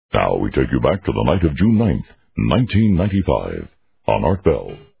we take you back to the night of June 9th, 1995, on Art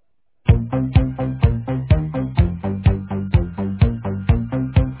Bell.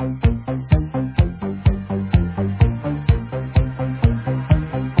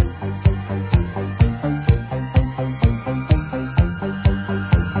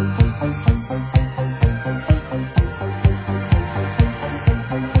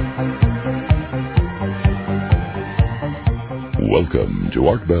 Welcome to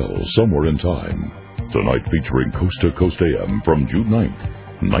Art Bell, Somewhere in Time. Tonight featuring Coast to Coast AM from June 9th,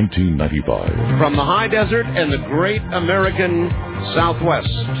 1995. From the high desert and the great American Southwest,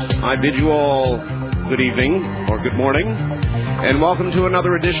 I bid you all good evening or good morning, and welcome to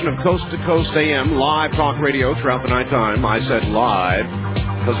another edition of Coast to Coast AM, live talk radio throughout the nighttime. I said live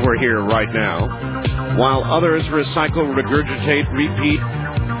because we're here right now. While others recycle, regurgitate, repeat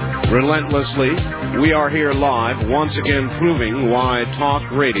relentlessly, we are here live, once again proving why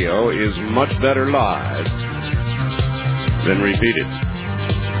talk radio is much better live than repeated.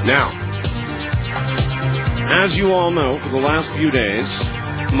 Now, as you all know, for the last few days,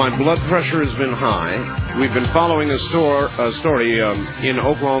 my blood pressure has been high. We've been following a story in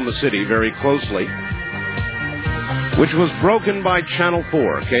Oklahoma City very closely, which was broken by Channel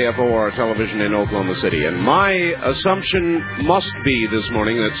 4, KFOR television in Oklahoma City. And my assumption must be this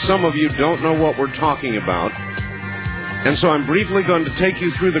morning that some of you don't know what we're talking about. And so I'm briefly going to take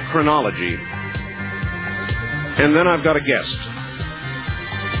you through the chronology. And then I've got a guest.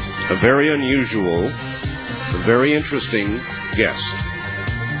 A very unusual, a very interesting guest.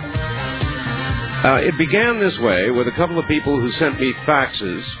 It began this way with a couple of people who sent me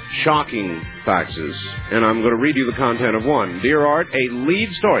faxes, shocking faxes, and I'm going to read you the content of one. Dear Art, a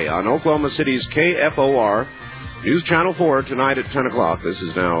lead story on Oklahoma City's KFOR News Channel 4 tonight at 10 o'clock, this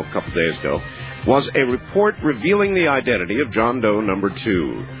is now a couple days ago, was a report revealing the identity of John Doe No.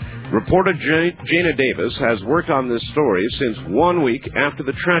 2. Reporter Jana Davis has worked on this story since 1 week after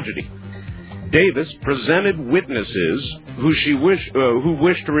the tragedy. Davis presented witnesses who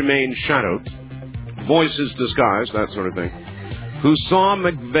wished to remain shadowed, voices disguised, that sort of thing, who saw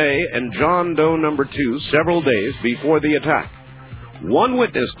McVeigh and John Doe No. 2 several days before the attack. One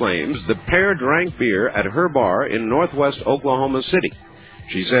witness claims the pair drank beer at her bar in northwest Oklahoma City.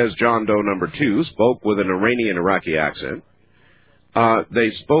 She says John Doe No. 2 spoke with an Iranian-Iraqi accent. They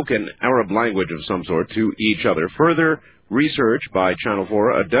spoke an Arab language of some sort to each other. Further research by Channel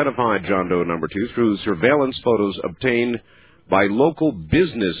 4 identified John Doe No. 2 through surveillance photos obtained by local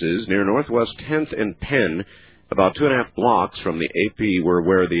businesses near Northwest 10th and Penn, about 2.5 blocks from the AP,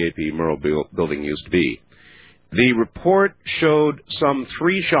 where the AP Murrow building used to be. The report showed some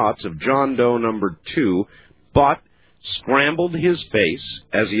 3 shots of John Doe No. 2, but scrambled his face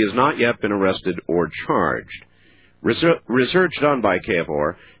as he has not yet been arrested or charged. Research done by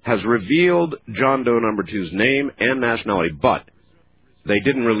KFOR has revealed John Doe No. 2's name and nationality, but they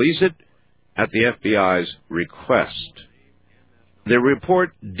didn't release it at the FBI's request. The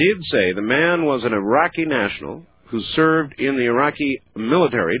report did say the man was an Iraqi national who served in the Iraqi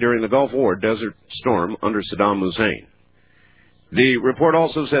military during the Gulf War Desert Storm under Saddam Hussein. The report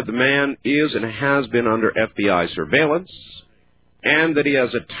also said the man is and has been under FBI surveillance, and that he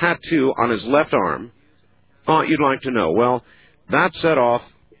has a tattoo on his left arm. Thought you'd like to know. Well, that set off,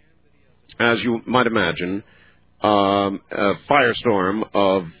 as you might imagine, a firestorm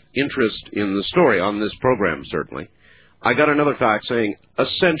of interest in the story on this program, certainly. I got another fax saying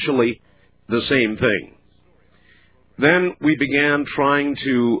essentially the same thing. Then we began trying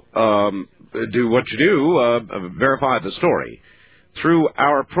to do what you do, verify the story. Through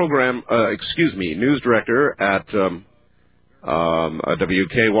our program, news director at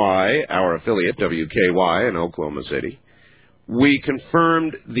WKY, our affiliate, WKY in Oklahoma City, we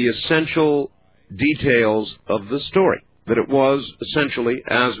confirmed the essential details of the story, that it was essentially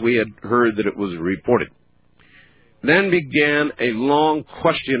as we had heard that it was reported. Then began a long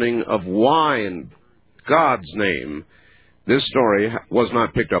questioning of why, in God's name, this story was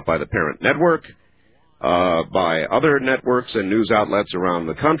not picked up by the parent network, by other networks and news outlets around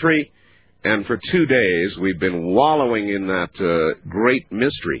the country, and for 2 days we've been wallowing in that great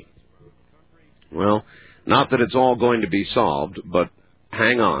mystery. Well, not that it's all going to be solved, but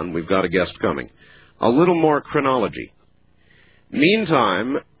hang on, we've got a guest coming. A little more chronology.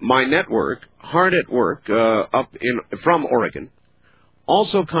 Meantime, my network, Hard at Work, from Oregon,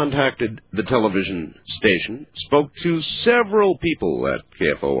 also contacted the television station, spoke to several people at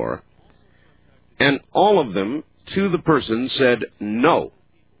KFOR, and all of them, to the person, said, no,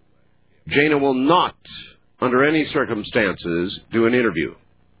 Jana will not, under any circumstances, do an interview.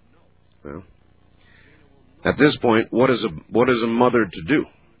 Well, at this point, what is a mother to do?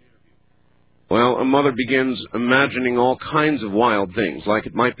 Well, a mother begins imagining all kinds of wild things, like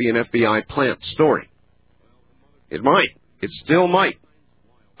it might be an FBI plant story. It might. It still might.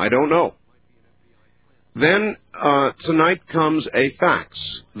 I don't know. Then, tonight comes a fax.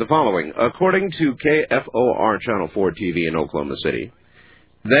 The following. According to KFOR Channel 4 TV in Oklahoma City,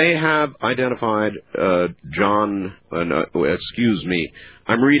 they have identified excuse me,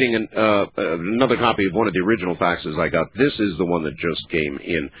 I'm reading another copy of one of the original faxes I got. This is the one that just came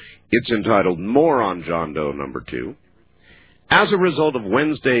in. It's entitled, More on John Doe Number 2. As a result of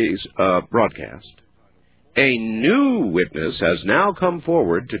Wednesday's broadcast, a new witness has now come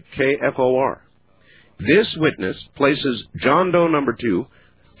forward to KFOR. This witness places John Doe Number 2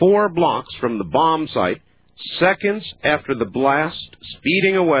 4 blocks from the bomb site, seconds after the blast,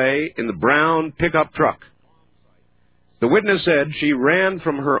 speeding away in the brown pickup truck. The witness said she ran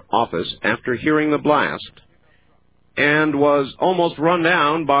from her office after hearing the blast and was almost run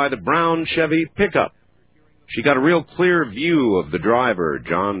down by the brown Chevy pickup. She got a real clear view of the driver,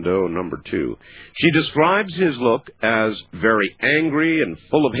 John Doe Number 2. She describes his look as very angry and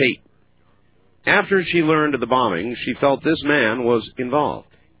full of hate. After she learned of the bombing, she felt this man was involved.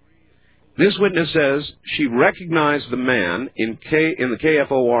 This witness says she recognized the man in the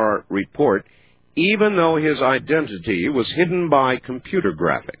KFOR report, even though his identity was hidden by computer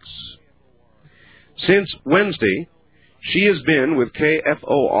graphics. Since Wednesday, she has been with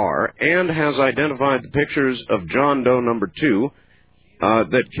KFOR and has identified the pictures of John Doe Number 2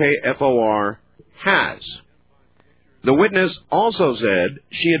 that KFOR has. The witness also said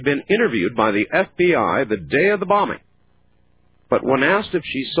she had been interviewed by the FBI the day of the bombing. But when asked if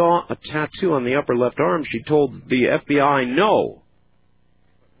she saw a tattoo on the upper left arm, she told the FBI no.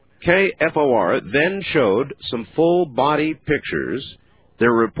 KFOR then showed some full-body pictures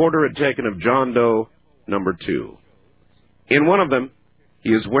their reporter had taken of John Doe Number 2. In one of them,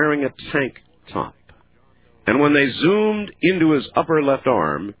 he is wearing a tank top. And when they zoomed into his upper left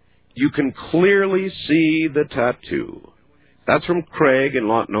arm, you can clearly see the tattoo. That's from Craig in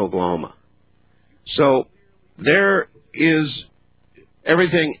Lawton, Oklahoma. So there is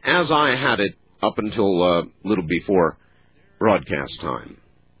everything as I had it up until a little before broadcast time.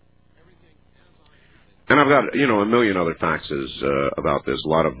 And I've got, a million other faxes about this. A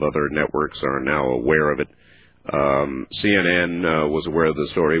lot of other networks are now aware of it. CNN was aware of the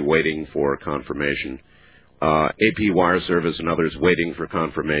story, waiting for confirmation. AP Wire Service and others waiting for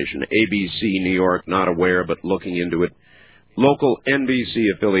confirmation. ABC New York, not aware but looking into it. Local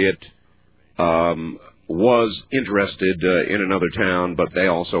NBC affiliate was interested in another town, but they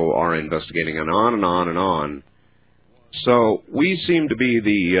also are investigating, and on and on and on. So we seem to be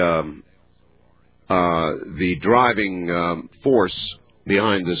the driving force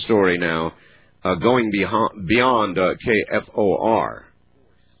behind the story now, going beyond KFOR.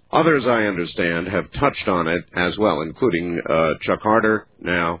 Others, I understand, have touched on it as well, including Chuck Harder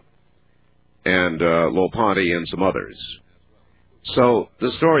now, and Lowell Ponte and some others. So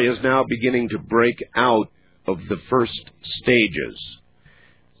the story is now beginning to break out of the first stages.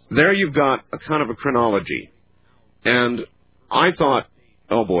 There you've got a kind of a chronology. And I thought,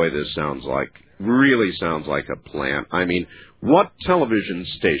 oh boy, this really sounds like a plan. I mean, what television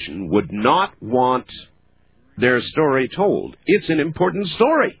station would not want their story told? It's an important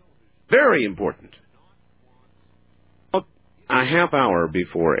story. Very important. A half hour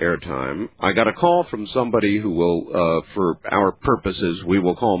before airtime, I got a call from somebody who will, for our purposes, we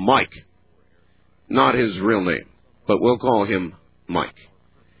will call Mike. Not his real name, but we'll call him Mike.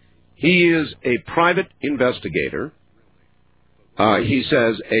 He is a private investigator. He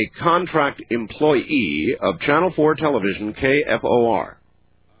says a contract employee of Channel 4 Television, KFOR.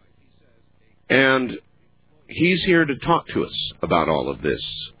 And he's here to talk to us about all of this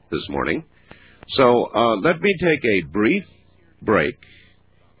morning. So let me take a brief break,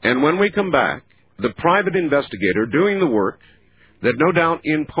 and when we come back, the private investigator doing the work that no doubt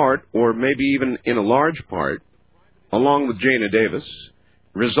in part, or maybe even in a large part, along with Jana Davis,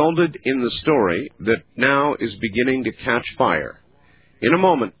 resulted in the story that now is beginning to catch fire. In a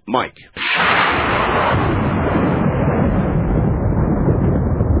moment, Mike.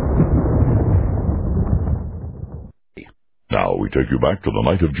 Now we take you back to the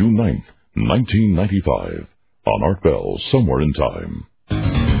night of June 9th, 1995, on Art Bell, Somewhere in Time.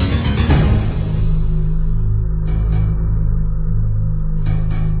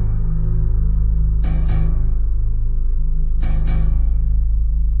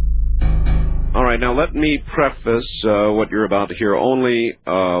 All right, now let me preface what you're about to hear only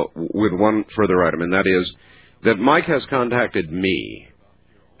with one further item, and that is that Mike has contacted me.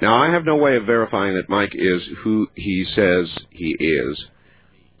 Now, I have no way of verifying that Mike is who he says he is.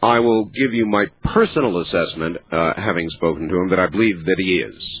 I will give you my personal assessment, having spoken to him, that I believe that he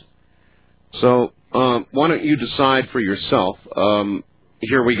is. So, why don't you decide for yourself?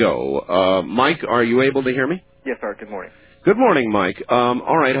 Here we go. Mike, are you able to hear me? Yes, sir. Good morning. Good morning, Mike.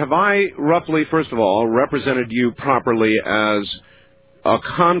 All right, have I roughly, first of all, represented you properly as a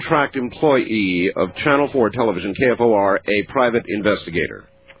contract employee of Channel 4 Television, KFOR, a private investigator?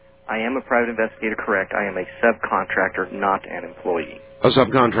 I am a private investigator, correct. I am a subcontractor, not an employee. A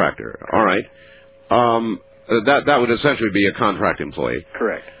subcontractor, all right. That would essentially be a contract employee.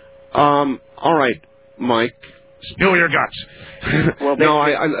 Correct. All right, Mike, spill your guts. Well, no,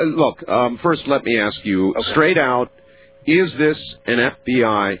 look, first let me ask you, straight out, is this an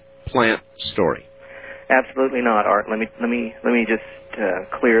FBI plant story? Absolutely not, Art. Let me just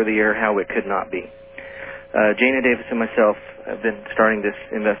clear the air how it could not be. Jana Davis and myself have been starting this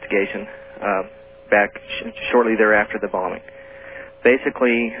investigation back shortly thereafter the bombing.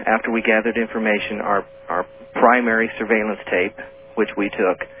 Basically, after we gathered information, our primary surveillance tape, which we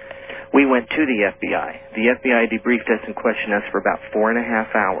took, we went to the FBI. The FBI debriefed us and questioned us for about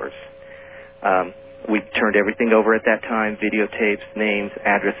 4.5 hours. We turned everything over at that time, videotapes, names,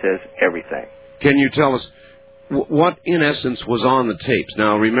 addresses, everything. Can you tell us what, in essence, was on the tapes?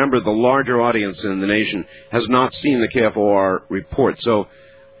 Now, remember, the larger audience in the nation has not seen the KFOR report. So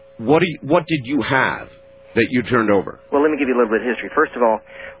what did you have that you turned over? Well, let me give you a little bit of history. First of all,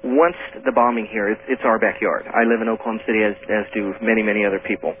 once the bombing here, it's our backyard. I live in Oklahoma City, as do many, many other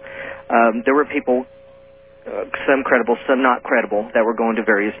people. There were people, some credible, some not credible, that were going to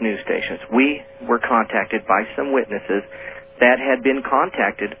various news stations. We were contacted by some witnesses that had been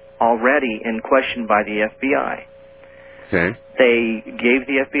contacted already and questioned by the FBI. Okay. They gave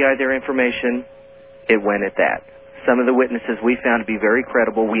the FBI their information. It went at that. Some of the witnesses we found to be very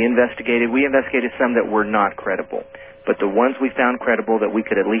credible. We investigated some that were not credible. But the ones we found credible that we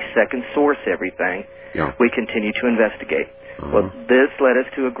could at least second source everything, we continued to investigate. Well, this led us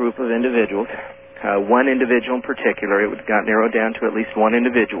to a group of individuals. One individual in particular, it got narrowed down to at least one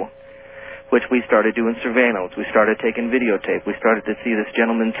individual, which we started doing surveillance. We started taking videotape. We started to see this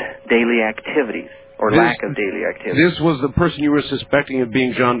gentleman's daily activities, or lack of daily activities. This was the person you were suspecting of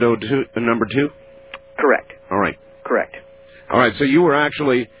being John Doe number 2? Correct. All right. Correct. All right, so you were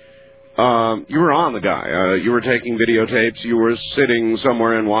actually, you were on the guy. You were taking videotapes. You were sitting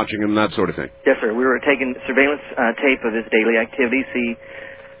somewhere and watching him, that sort of thing. Yes, sir. We were taking surveillance tape of his daily activities, see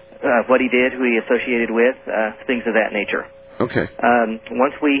what he did, who he associated with, things of that nature. Okay.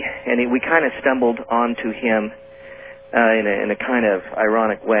 Once we kind of stumbled onto him in a kind of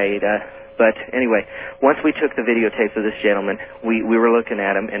ironic way. But anyway, once we took the videotapes of this gentleman, we were looking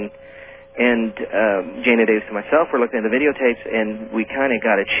at him, and Jana Davis and myself were looking at the videotapes, and we kind of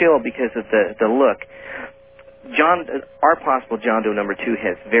got a chill because of the look. Our possible John Doe number 2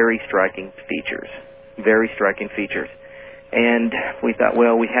 has very striking features. Very striking features. And we thought,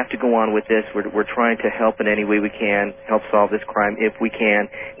 well, we have to go on with this. We're trying to help in any way we can, help solve this crime if we can.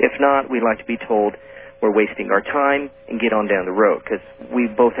 If not, we'd like to be told we're wasting our time and get on down the road, because we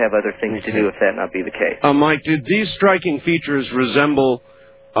both have other things to do if that not be the case. Mike, did these striking features resemble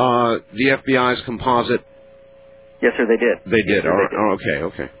the FBI's composite? Yes, sir, they did. They did. Yes, sir, they did.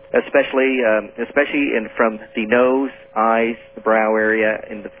 Okay. Especially from the nose, eyes, the brow area,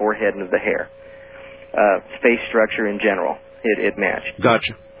 and the forehead and the hair. Face structure in general, it matched.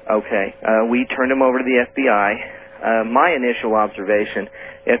 Gotcha. Okay. We turned him over to the FBI. My initial observation,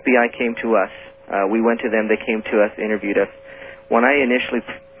 FBI came to us. We went to them. They came to us, interviewed us. When I initially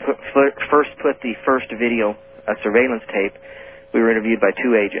first put the first video surveillance tape, we were interviewed by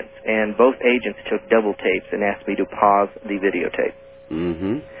 2 agents, and both agents took double tapes and asked me to pause the videotape.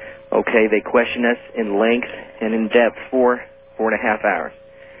 Mm-hmm. Okay, they questioned us in length and in depth for 4.5 hours.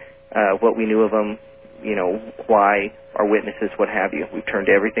 What we knew of them, why, our witnesses, what have you. We've turned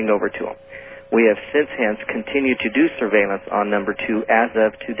everything over to them. We have since hence continued to do surveillance on number 2 as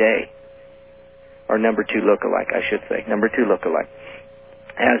of today. Or number 2 lookalike, I should say. Number 2 lookalike.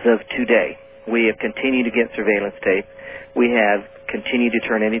 As of today, we have continued to get surveillance tape. We have continued to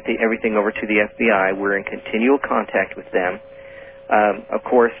turn everything over to the FBI. We're in continual contact with them. Of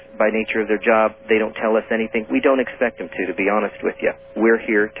course, by nature of their job, they don't tell us anything. We don't expect them to be honest with you. We're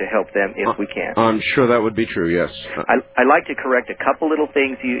here to help them if we can. I'm sure that would be true, yes. I'd like to correct a couple little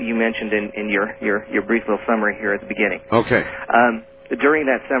things you mentioned in your brief little summary here at the beginning. Okay. During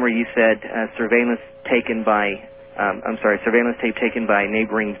that summary, you said surveillance tape taken by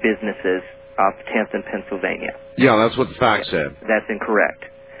neighboring businesses off 10th and Pennsylvania. Yeah, that's what the fact said. That's incorrect.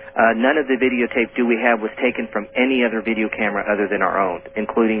 None of the videotape we have was taken from any other video camera other than our own,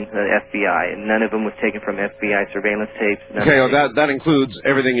 including the FBI. And none of them was taken from FBI surveillance tapes. Okay, that includes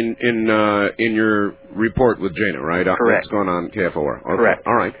everything in your report with Jana, right? Correct. That's going on KFOR. Okay. Correct.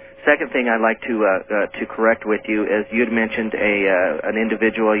 All right. Second thing I'd like to correct with you is you had mentioned an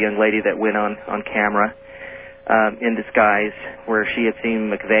individual, a young lady that went on camera in disguise where she had seen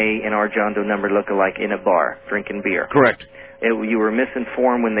McVeigh and our John Doe number look-alike in a bar drinking beer. Correct. You were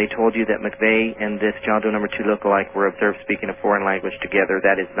misinformed when they told you that McVeigh and this John Doe number 2 look-alike were observed speaking a foreign language together.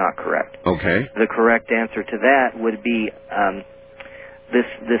 That is not correct. Okay. The correct answer to that would be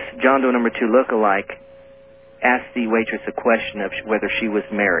this John Doe number 2 look-alike asked the waitress a question of whether she was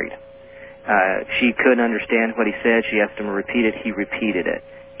married. She couldn't understand what he said. She asked him to repeat it. He repeated it.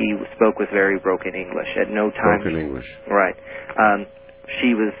 He spoke with very broken English. At no time... Broken English. Right.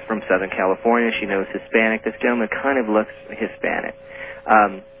 She was from Southern California. She knows Hispanic. This gentleman kind of looks Hispanic.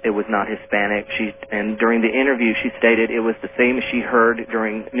 It was not Hispanic. And during the interview, she stated it was the same as she heard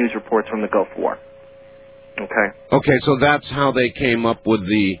during news reports from the Gulf War. Okay. Okay, so that's how they came up with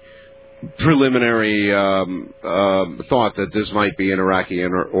the preliminary thought that this might be an Iraqi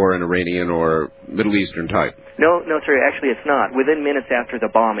or an Iranian or Middle Eastern type. No, sir. Actually, it's not. Within minutes after the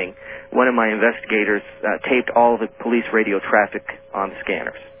bombing, one of my investigators taped all the police radio traffic on the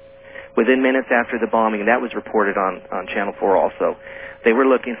scanners. Within minutes after the bombing, and that was reported on Channel 4 also, they were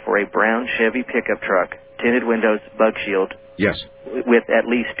looking for a brown Chevy pickup truck, tinted windows, bug shield, yes, with at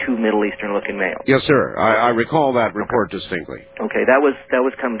least 2 Middle Eastern-looking males. Yes, sir. I recall that report distinctly. Okay, that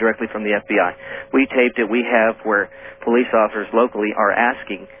was coming directly from the FBI. We taped it. We have where police officers locally are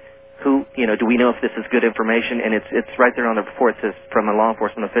asking, do we know if this is good information? And it's right there on the report. It says from a law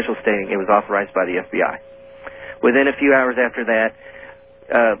enforcement official stating it was authorized by the FBI. Within a few hours after that,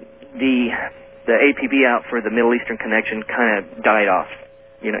 the APB out for the Middle Eastern connection kind of died off.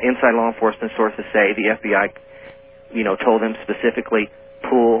 Inside law enforcement sources say the FBI, told them specifically,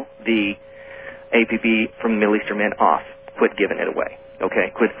 pull the APB from the Middle Eastern men off. Quit giving it away.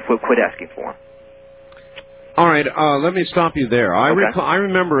 Okay? Quit asking for them. All right, let me stop you there. Okay. I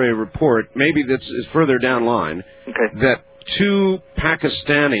remember a report, maybe this is further down line, okay, that 2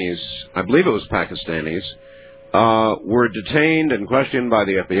 Pakistanis, I believe it was Pakistanis, were detained and questioned by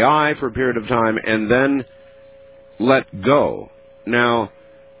the FBI for a period of time and then let go. Now,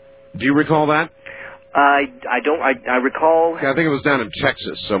 do you recall that? I don't. I recall. Yeah, I think it was down in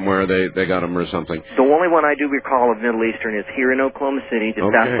Texas somewhere. They got him or something. The only one I do recall of Middle Eastern is here in Oklahoma City, just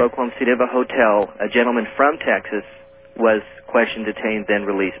south of Oklahoma City, of a hotel. A gentleman from Texas was questioned, detained, then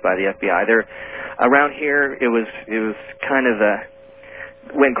released by the FBI. Around here, it was kind of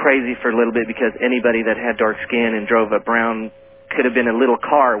went crazy for a little bit because anybody that had dark skin and drove a brown, could have been a little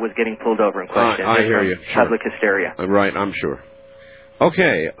car, was getting pulled over and questioned. I hear you. Sure. Public hysteria. Right, I'm sure.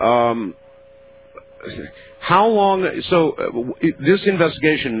 Okay. How long? So this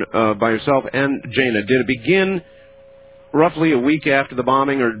investigation by yourself and Jana, did it begin roughly a week after the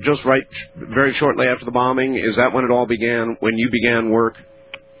bombing, or just very shortly after the bombing? Is that when it all began? When you began work?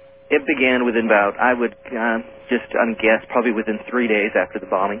 It began within about, I would just unguess, probably within 3 days after the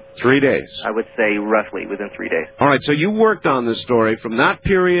bombing. 3 days. I would say roughly within 3 days. All right. So you worked on this story from that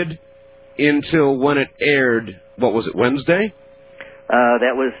period until when it aired. What was it? Wednesday?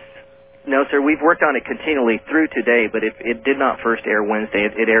 That was. No, sir, we've worked on it continually through today, but it did not first air Wednesday.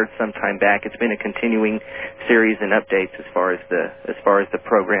 It aired some time back. It's been a continuing series and updates as far as the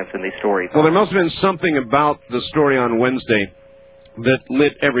programs and these stories. Well, there must have been something about the story on Wednesday that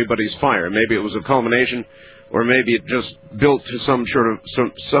lit everybody's fire. Maybe it was a culmination, or maybe it just built to some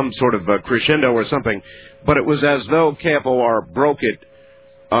sort of crescendo or something. But it was as though KFOR broke it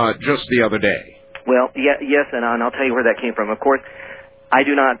just the other day. Well, yes, and I'll tell you where that came from. Of course,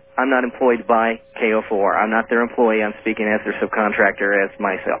 I'm not employed by KO4. I'm not their employee. I'm speaking as their subcontractor, as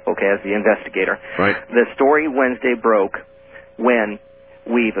myself, okay, as the investigator. Right. The story Wednesday broke when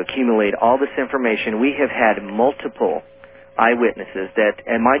we've accumulated all this information. We have had multiple eyewitnesses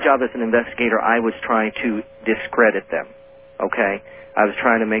and my job as an investigator, I was trying to discredit them, okay? I was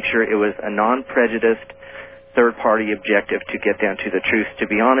trying to make sure it was a non-prejudiced third-party objective to get down to the truth. To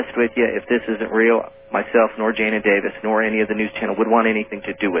be honest with you, if this isn't real, myself nor Jana Davis nor any of the news channel would want anything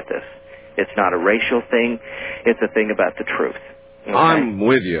to do with this. It's not a racial thing. It's a thing about the truth. Okay? I'm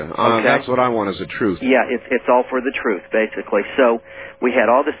with you. Okay? That's what I want is the truth. Yeah, it's all for the truth, basically. So we had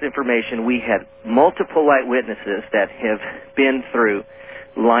all this information. We had multiple eyewitnesses that have been through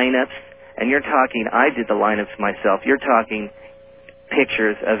lineups, and you're talking, I did the lineups myself. You're talking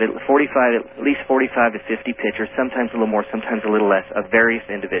pictures of at least 45 to 50 pictures, sometimes a little more, sometimes a little less, of various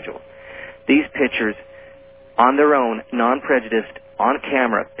individuals. These pictures, on their own, non-prejudiced, on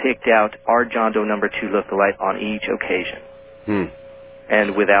camera, picked out our John Doe number 2 lookalike on each occasion.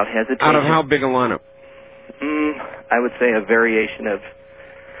 And without hesitation. Out of how big a lineup? I would say a variation of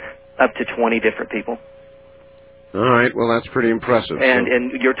up to 20 different people. All right, well, that's pretty impressive.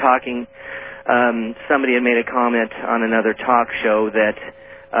 And you're talking, somebody had made a comment on another talk show that,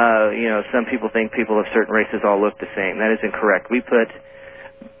 some people think people of certain races all look the same. That is incorrect. We put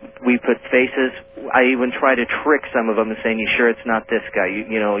faces. I even try to trick some of them and saying, "You sure it's not this guy?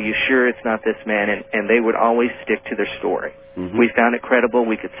 You sure it's not this man?" And they would always stick to their story. We found it credible.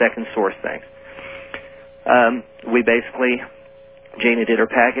 We could second source things. We basically, Jana did her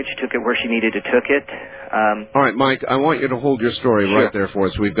package, took it where she needed to took it. All right, Mike, I want you to hold your story right there for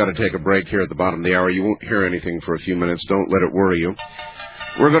us. We've got to take a break here at the bottom of the hour. You won't hear anything for a few minutes. Don't let it worry you.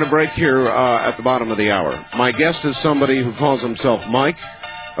 We're going to break here at the bottom of the hour. My guest is somebody who calls himself Mike,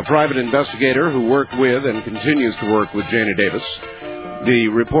 a private investigator who worked with and continues to work with Jana Davis, the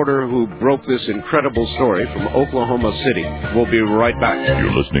reporter who broke this incredible story from Oklahoma City. We'll be right back.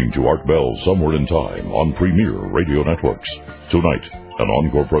 You're listening to Art Bell Somewhere in Time on Premier Radio Networks. Tonight, an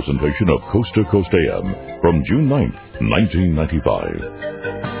encore presentation of Coast to Coast AM from June 9th, 1995.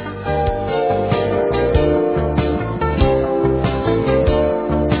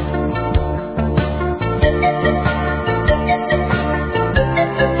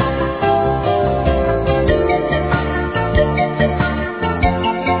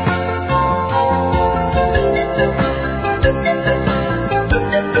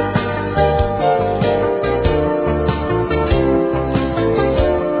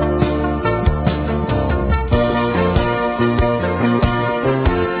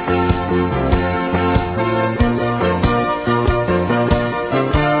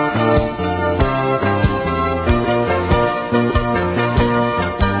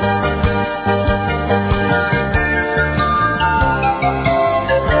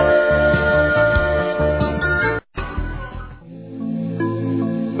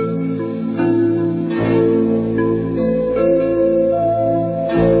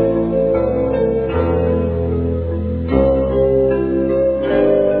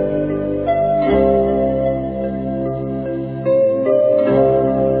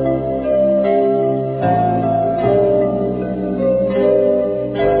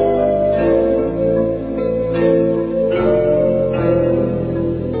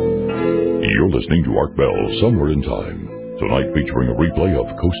 Somewhere in Time, tonight featuring a replay of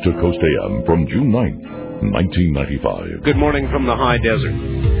Coast to Coast AM from June 9th, 1995. Good morning from the high desert.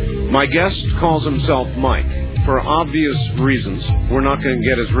 My guest calls himself Mike. For obvious reasons, we're not going to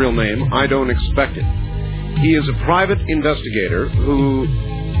get his real name. I don't expect it. He is a private investigator who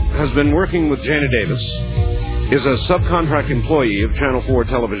has been working with Jana Davis, is a subcontract employee of Channel 4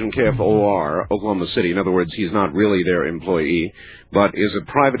 Television KFOR, Oklahoma City. In other words, he's not really their employee, but is a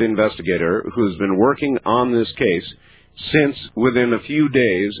private investigator who's been working on this case since within a few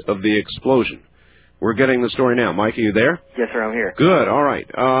days of the explosion. We're getting the story now. Mike, are you there? Yes, sir, I'm here. Good, all right.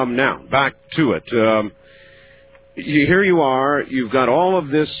 Now, back to it. Here you are. You've got all of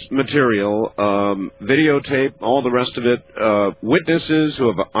this material, videotape, all the rest of it, witnesses who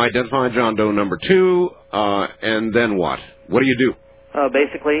have identified John Doe number 2, and then what? What do you do?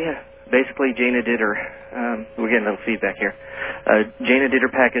 Basically, Jana did her, we're getting a little feedback here. Jana did her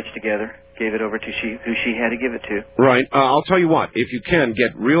package together, gave it over to who she had to give it to. Right. I'll tell you what, if you can,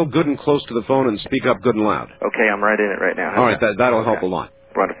 get real good and close to the phone and speak up good and loud. Okay, I'm right in it right now. All right, that'll help a lot.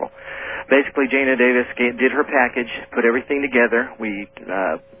 Wonderful. Basically, Jana Davis did her package, put everything together. We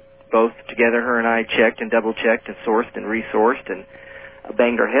both together, her and I, checked and double-checked and sourced and resourced and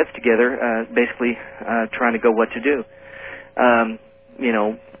banged our heads together, basically trying to go what to do.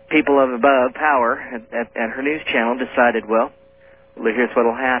 People of above power at her news channel decided, well, here's what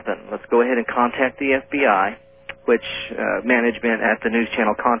will happen. Let's go ahead and contact the FBI, which management at the news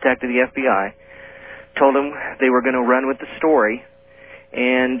channel contacted the FBI, told them they were going to run with the story,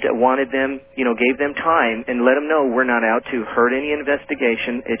 and wanted them, gave them time and let them know we're not out to hurt any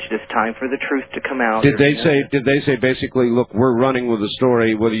investigation. It's just time for the truth to come out. Did they say basically, look, we're running with the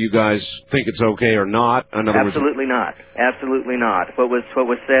story whether you guys think it's okay or not? In other Absolutely not. Absolutely not. What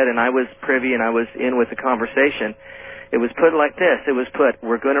was said, and I was privy and I was in with the conversation, it was put like this. It was put,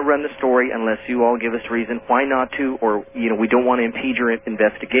 we're going to run the story unless you all give us reason why not to, or, we don't want to impede your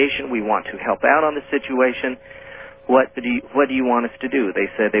investigation. We want to help out on the situation. What do you want us to do? They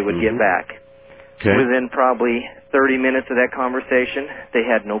said they would get back. Okay. Within probably 30 minutes of that conversation, they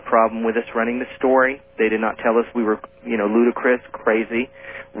had no problem with us running the story. They did not tell us we were, ludicrous, crazy,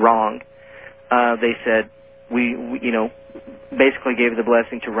 wrong. They said we basically gave the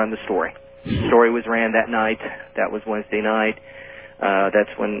blessing to run the story. The story was ran that night. That was Wednesday night.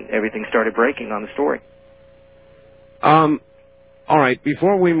 that's when everything started breaking on the story. All right,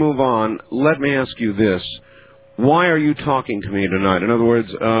 before we move on, let me ask you this. Why are you talking to me tonight? In other words,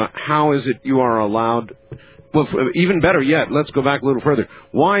 how is it you are allowed... Well, even better yet, let's go back a little further.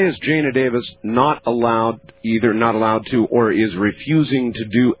 Why is Jana Davis either not allowed to or is refusing to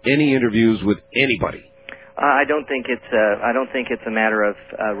do any interviews with anybody? I don't think it's a matter of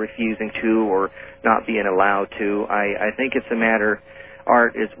refusing to or not being allowed to. I think it's a matter,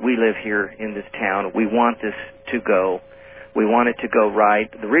 Art, is we live here in this town. We want this to go. We want it to go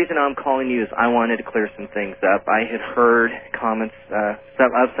right. The reason I'm calling you is I wanted to clear some things up. I had heard comments,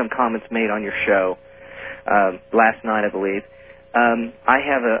 some comments made on your show last night, I believe. I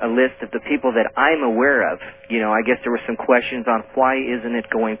have a list of the people that I'm aware of. You know, I guess there were some questions on why isn't it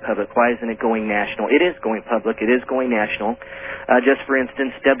going public? Why isn't it going national? It is going public. It is going national. Just for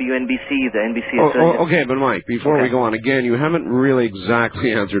instance, WNBC, the NBC. Okay, but Mike, before we go on, again, you haven't really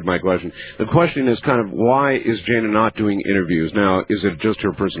exactly answered my question. The question is kind of why is Jana not doing interviews? Now, is it just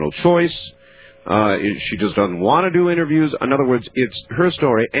her personal choice? She just doesn't want to do interviews? In other words, it's her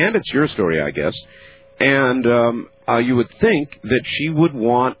story, and it's your story, I guess. And you would think that she would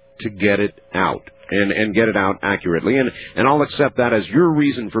want to get it out and get it out accurately. And I'll accept that as your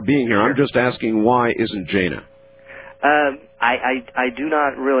reason for being here. I'm just asking why isn't Jana? I do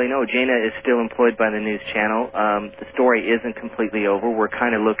not really know. Jana is still employed by the news channel. The story isn't completely over. We're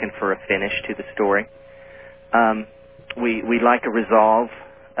kind of looking for a finish to the story. We'd like to resolve.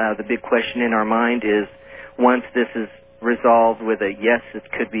 The big question in our mind is once this is resolved with a yes, it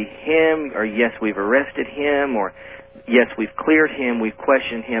could be him, or yes, we've arrested him, or yes, we've cleared him, we've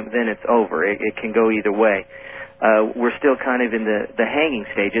questioned him, then it's over. It can go either way. We're still kind of in the hanging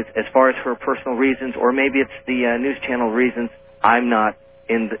stages as far as for personal reasons, or maybe it's the news channel reasons. I'm not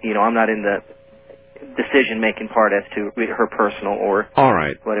in the decision-making part as to her personal or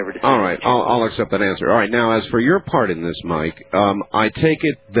whatever decision. All right, I'll accept that answer. All right, now as for your part in this, Mike, I take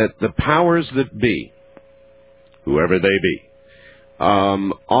it that the powers that be, whoever they be,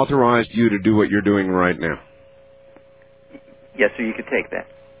 authorized you to do what you're doing right now. Yes, sir, you could take that.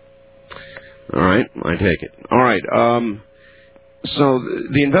 All right, I take it. All right, so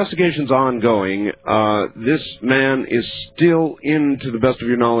the investigation's ongoing. This man is still in, to the best of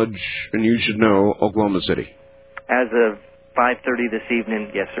your knowledge, and you should know, Oklahoma City. As of 5:30 this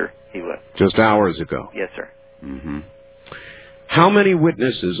evening, yes, sir, he was. Just hours ago? Yes, sir. Mm-hmm. How many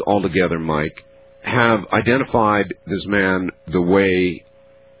witnesses altogether, Mike, have identified this man the way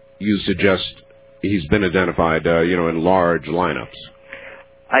you suggest he's been identified, in large lineups?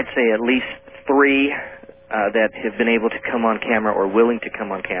 I'd say at least 3 that have been able to come on camera or willing to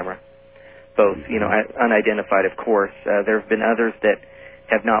come on camera. Both, unidentified, of course. There have been others that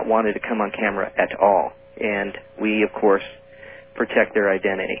have not wanted to come on camera at all, and we, of course, protect their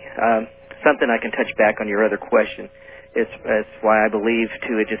identity. Something I can touch back on your other question. It's why I believe,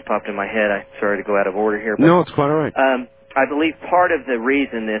 too, it just popped in my head. I'm sorry to go out of order here. But, no, it's quite all right. I believe part of the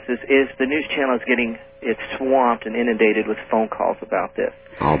reason this is the news channel is getting swamped and inundated with phone calls about this.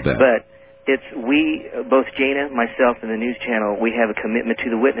 I'll bet. But both Jana, myself, and the news channel, we have a commitment to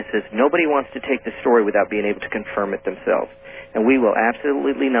the witnesses. Nobody wants to take the story without being able to confirm it themselves. And we will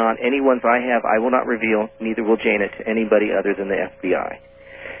absolutely not, any ones I have, I will not reveal, neither will Jana, to anybody other than the FBI.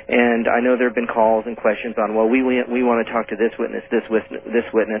 And I know there have been calls and questions on, well, we want to talk to this witness, this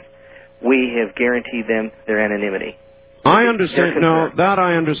witness. We have guaranteed them their anonymity. I understand. No, that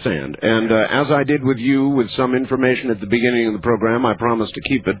I understand. And as I did with you with some information at the beginning of the program, I promised to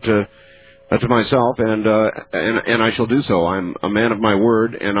keep it to myself, and I shall do so. I'm a man of my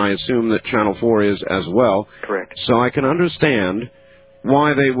word, and I assume that Channel 4 is as well. Correct. So I can understand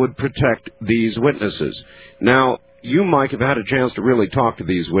why they would protect these witnesses. Now, you, Mike, have had a chance to really talk to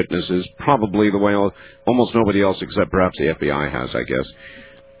these witnesses, probably the way almost nobody else except perhaps the FBI has, I guess.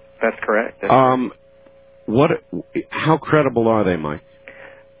 That's correct. How credible are they, Mike?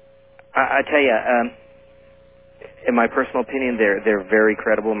 I tell you, in my personal opinion, they're very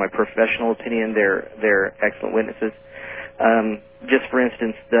credible. In my professional opinion, they're excellent witnesses. Just for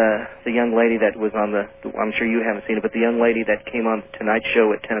instance, the young lady that was on I'm sure you haven't seen it, but the young lady that came on tonight's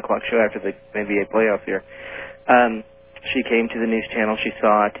show at 10 o'clock show after the NBA playoffs here, she came to the news channel. She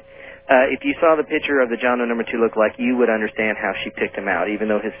saw it. If you saw the picture of the John Doe number 2 lookalike, you would understand how she picked him out, even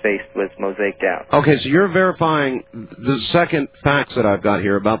though his face was mosaiced out. Okay, so you're verifying the second facts that I've got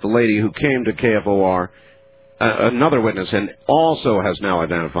here about the lady who came to KFOR, another witness, and also has now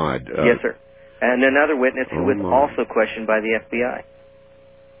identified. Yes, sir. And another witness who was also questioned by the FBI.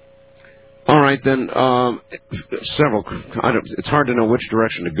 All right, then, it's hard to know which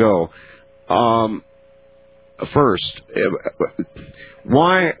direction to go. first,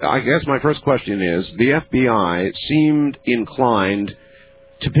 why? I guess my first question is: the FBI seemed inclined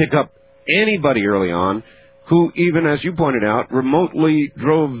to pick up anybody early on who, even as you pointed out, remotely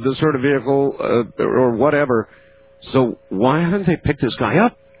drove the sort of vehicle or whatever. So why haven't they picked this guy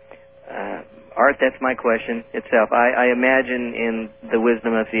up? Art, that's my question itself. I imagine in the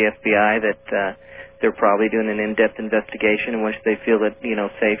wisdom of the FBI that they're probably doing an in-depth investigation in which they feel that,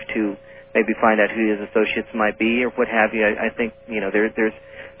 safe to maybe find out who his associates might be or what have you. I think,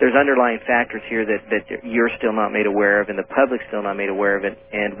 there's underlying factors here that you're still not made aware of and the public's still not made aware of it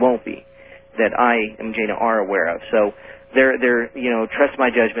and won't be, that I and Jana are aware of. So they're trust my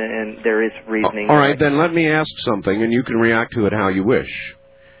judgment, and there is reasoning. All right, then let me ask something, and you can react to it how you wish.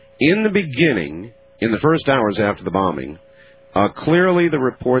 In the beginning, in the first hours after the bombing, clearly the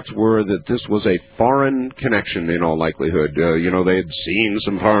reports were that this was a foreign connection in all likelihood. They had seen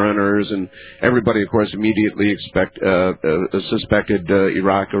some foreigners, and everybody, of course, immediately suspected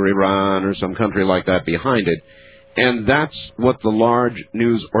Iraq or Iran or some country like that behind it. And that's what the large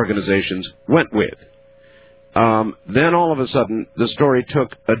news organizations went with. Then all of a sudden, the story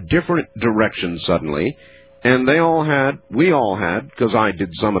took a different direction suddenly, and we all had, because I did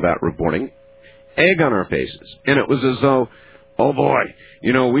some of that reporting, egg on our faces. And it was as though, oh boy,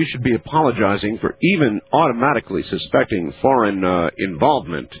 we should be apologizing for even automatically suspecting foreign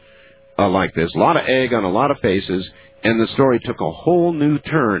involvement like this. A lot of egg on a lot of faces, and the story took a whole new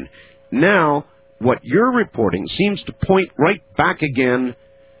turn. Now, what you're reporting seems to point right back again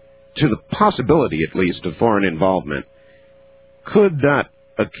to the possibility, at least, of foreign involvement. Could that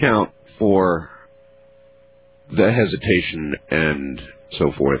account for the hesitation and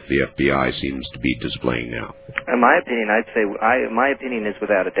so forth the FBI seems to be displaying now? In my opinion, I'd say my opinion is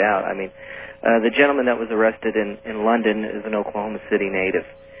without a doubt. I mean, the gentleman that was arrested in London is an Oklahoma City native,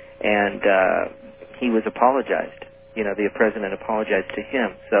 and he was apologized. The president apologized to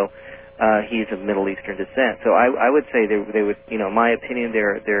him. So he's of Middle Eastern descent. So I would say they would, in my opinion,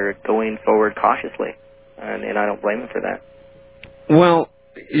 they're going forward cautiously, and I don't blame them for that. Well,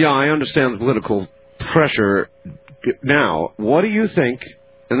 yeah, I understand the political pressure. Now, what do you think,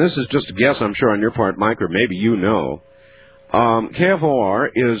 and this is just a guess I'm sure on your part, Mike, or maybe KFOR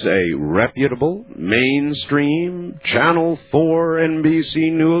is a reputable, mainstream, Channel 4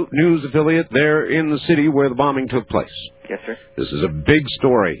 NBC news affiliate there in the city where the bombing took place. Yes, sir. This is a big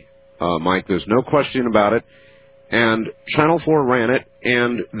story, Mike, there's no question about it, and Channel 4 ran it,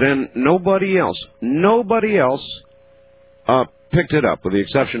 and then nobody else picked it up, with the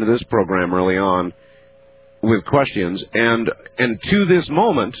exception of this program early on, with questions, and to this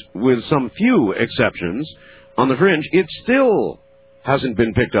moment, with some few exceptions, on the fringe, it still hasn't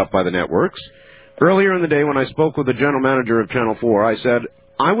been picked up by the networks. Earlier in the day, when I spoke with the general manager of Channel 4, I said,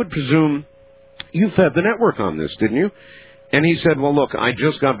 I would presume you fed the network on this, didn't you? And he said, well, look, I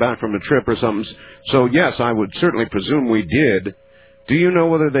just got back from a trip or something, so yes, I would certainly presume we did. Do you know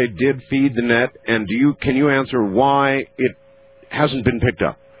whether they did feed the net, and can you answer why it hasn't been picked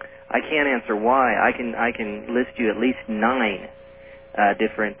up? I can't answer why. I can list you at least 9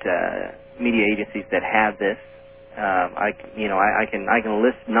 different media agencies that have this. I can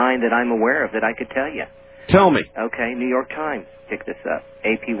list 9 that I'm aware of that I could tell you. Tell me. Okay, New York Times picked this up.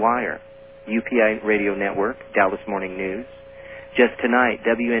 AP Wire, UPI Radio Network, Dallas Morning News. Just tonight,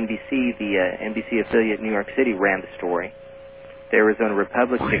 WNBC, the NBC affiliate in New York City, ran the story. The Arizona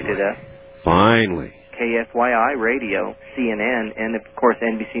Republic picked it up. Finally. KFYI Radio, CNN, and of course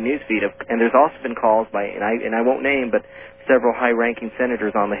NBC Newsfeed. And there's also been calls by, and I won't name, but several high-ranking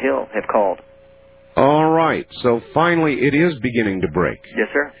senators on the Hill have called. All right, so finally it is beginning to break. Yes,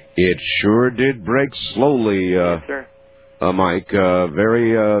 sir. It sure did break slowly, yes, sir. Mike.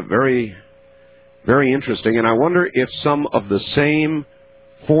 Very, very interesting. And I wonder if some of the same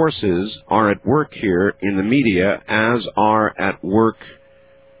forces are at work here in the media as are at work,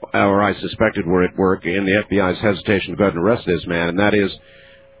 or I suspected were at work in the FBI's hesitation to go ahead and arrest this man, and that is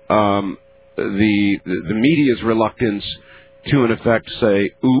the media's reluctance to, in effect,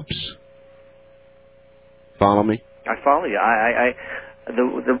 say, oops. Follow me? I follow you.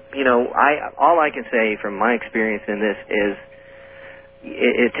 All I can say from my experience in this is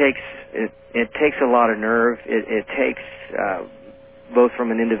it takes a lot of nerve. It takes both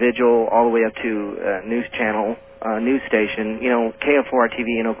from an individual all the way up to a news channel, news station. KFOR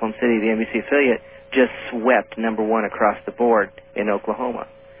TV in Oklahoma City, the NBC affiliate, just swept #1 across the board in Oklahoma,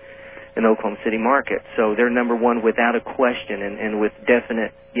 in the Oklahoma City market. So they're #1 without a question and with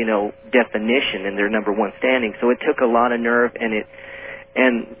definite, definition in their #1 standing. So it took a lot of nerve, and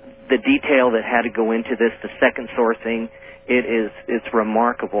the detail that had to go into this, the second sourcing, it's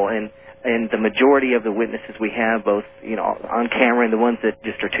remarkable. And and the majority of the witnesses we have, both on camera and the ones that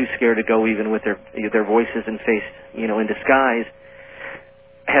just are too scared to go even with their voices and face in disguise,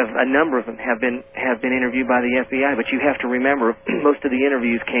 a number of them have been interviewed by the FBI. But you have to remember, most of the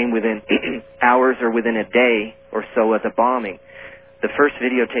interviews came within hours or within a day or so of the bombing. The first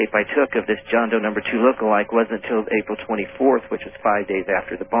videotape I took of this John Doe number 2 lookalike wasn't until April 24th, which was 5 days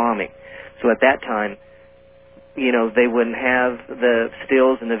after the bombing. So at that time, they wouldn't have the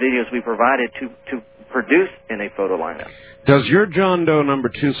stills and the videos we provided to produce in a photo lineup. Does your John Doe number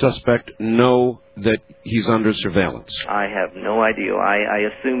 2 suspect know that he's under surveillance? I have no idea. I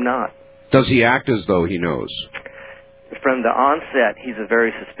assume not. Does he act as though he knows? From the onset, he's a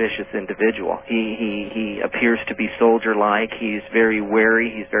very suspicious individual. He appears to be soldier-like. He's very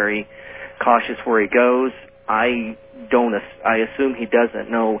wary. He's very cautious where he goes. I assume he doesn't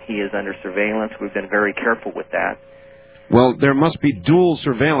know he is under surveillance. We've been very careful with that. Well, there must be dual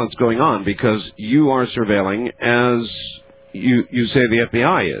surveillance going on, because you are surveilling as you say the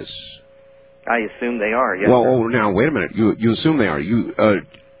FBI is. I assume they are, yes. Well, now, wait a minute. You assume they are.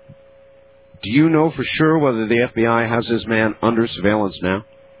 Do you know for sure whether the FBI has this man under surveillance now?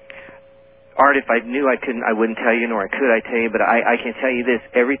 Art, if I knew, I wouldn't tell you, nor could I tell you, but I can tell you this.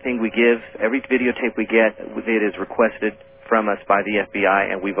 Everything we give, every videotape we get, it is requested from us by the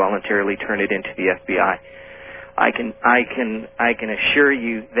FBI, and we voluntarily turn it into the FBI. I can assure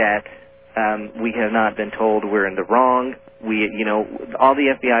you that we have not been told we're in the wrong. All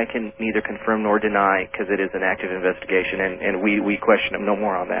the FBI can neither confirm nor deny, because it is an active investigation, and we question them no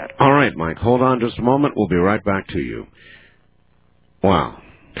more on that. All right, Mike, hold on just a moment. We'll be right back to you. Wow.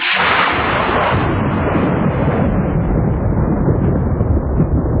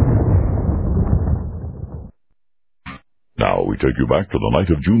 Now we take you back to the night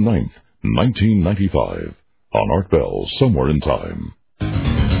of June 9th, 1995, on Art Bell's Somewhere in Time.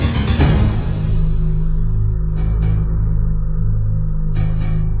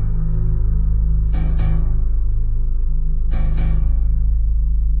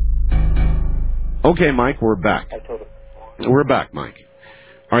 Okay, Mike, we're back. We're back, Mike.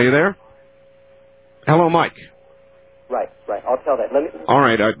 Are you there? Hello, Mike. Right. I'll tell that. All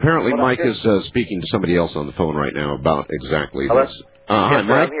right. Apparently, Mike is speaking to somebody else on the phone right now about exactly Hello? this. Hi, yes,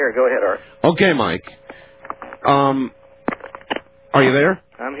 Mike. I'm here. Go ahead, Art. Okay, Mike. Are you there?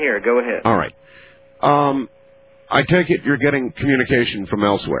 I'm here. Go ahead. All right. I take it you're getting communication from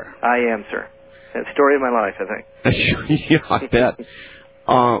elsewhere. I am, sir. That's the story of my life, I think. Yeah, I bet.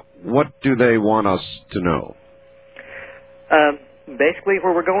 What do they want us to know? Basically,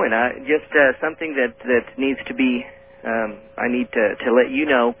 where we're going. Just something that needs to be. I need to let you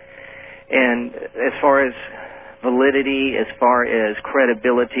know. And as far as validity, as far as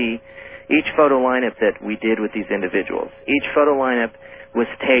credibility, each photo lineup that we did with these individuals, each photo lineup was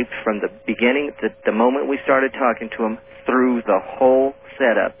taped from the beginning, the moment we started talking to them, through the whole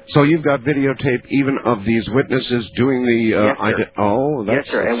setup. So you've got videotape even of these witnesses doing the... Yes, sir. Yes,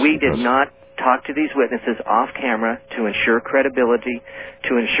 sir. And we did not talk to these witnesses off camera to ensure credibility,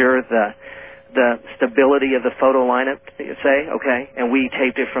 to ensure the stability of the photo lineup, okay? And we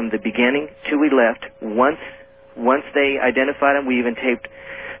taped it from the beginning till we left. Once they identified them, we even taped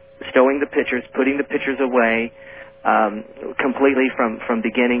stowing the pictures, putting the pictures away, completely from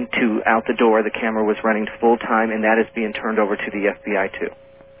beginning to out the door. The camera was running full time, and that is being turned over to the FBI too.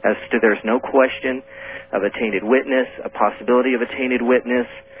 As to there's no question of a tainted witness, a possibility of a tainted witness,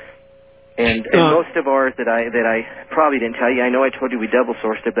 and most of ours that I probably didn't tell you. I know I told you we double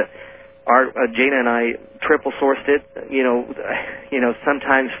sourced it, but Jana and I triple sourced it.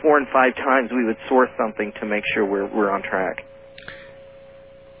 Sometimes 4 and 5 times we would source something to make sure we're on track.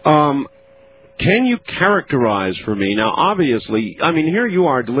 Can you characterize for me, now obviously, I mean, here you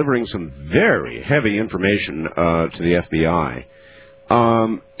are delivering some very heavy information to the FBI.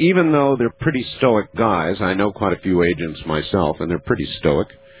 Even though they're pretty stoic guys, I know quite a few agents myself, and they're pretty stoic,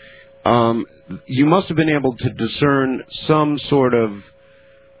 you must have been able to discern some sort of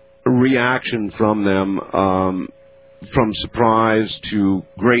reaction from them, from surprise to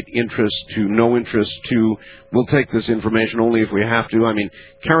great interest to no interest to we'll take this information only if we have to. I mean,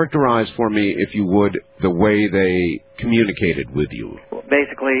 characterize for me, if you would, the way they communicated with you. Well,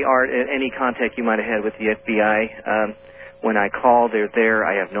 basically, Art, any contact you might have had with the FBI, when I call, they're there.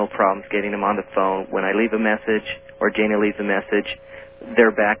 I have no problems getting them on the phone. When I leave a message or Jana leaves a message,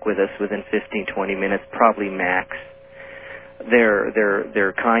 they're back with us within 15, 20 minutes, probably max.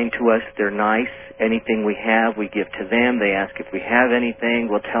 They're kind to us. They're nice. Anything we have, we give to them. They ask if we have anything.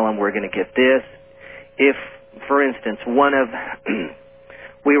 We'll tell them we're going to get this. If, for instance,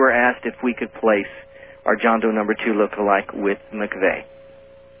 we were asked if we could place our John Doe number 2 lookalike with McVeigh.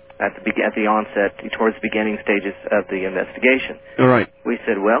 at the onset, towards the beginning stages of the investigation. All right. We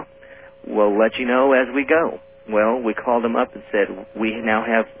said, well, we'll let you know as we go. Well, we called them up and said, we now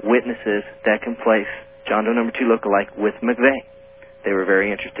have witnesses that can place John Doe number 2 lookalike with McVeigh. They were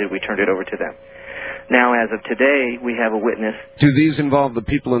very interested. We turned it over to them. Now, as of today, we have a witness. Do these involve the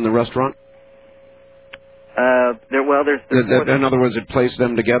people in the restaurant? There's in other words, it placed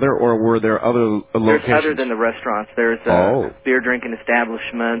them together, or were there other locations? There's other than the restaurants. There's beer drinking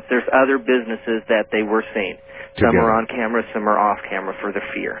establishments. There's other businesses that they were seen. Some are on camera, some are off camera for the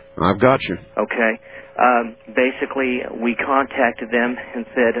fear. I've got you. Okay. Basically, we contacted them and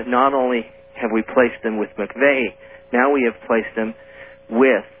said, not only have we placed them with McVeigh, now we have placed them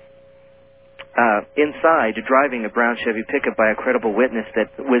with inside driving a brown Chevy pickup by a credible witness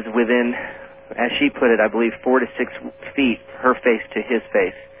that was within, as she put it, I believe 4 to 6 feet, her face to his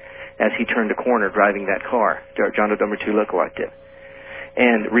face, as he turned a corner driving that car. John Doe number 2 lookalike did.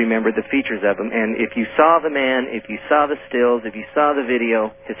 And remembered the features of him. And if you saw the man, if you saw the stills, if you saw the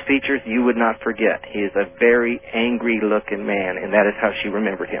video, his features you would not forget. He is a very angry-looking man, and that is how she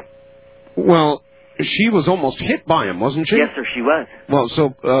remembered him. Well, she was almost hit by him, wasn't she? Yes, sir, she was. Well,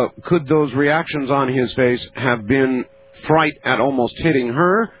 so could those reactions on his face have been fright at almost hitting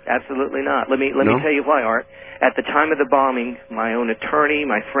her? Absolutely not. Let me tell you why, Art. At the time of the bombing, my own attorney,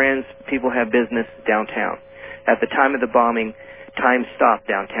 my friends, people have business downtown. At the time of the bombing, time stopped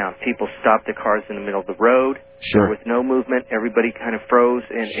downtown. People stopped their cars in the middle of the road. Sure. There was no movement. Everybody kind of froze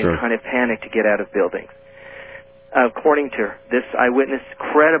and kind of panicked to get out of buildings. According to this eyewitness,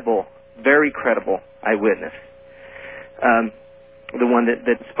 very credible eyewitness, the one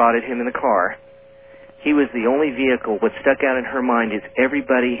that spotted him in the car, he was the only vehicle. What stuck out in her mind is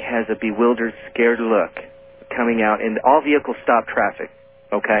everybody has a bewildered, scared look coming out, and all vehicles stop traffic,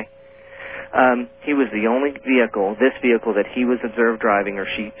 okay? He was the only vehicle, this vehicle that he was observed driving, or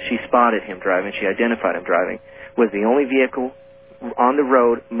she spotted him driving, she identified him driving, was the only vehicle on the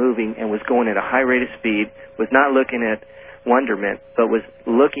road moving and was going at a high rate of speed, was not looking at wonderment, but was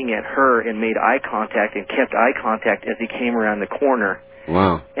looking at her and made eye contact and kept eye contact as he came around the corner.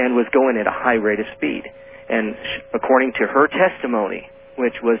 Wow. And was going at a high rate of speed. And according to her testimony,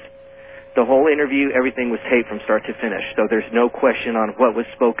 which was the whole interview, everything was taped from start to finish, so there's no question on what was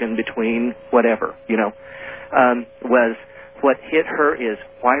spoken between whatever, was what hit her is,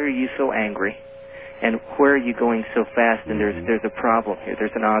 why are you so angry? And where are you going so fast? And there's a problem here.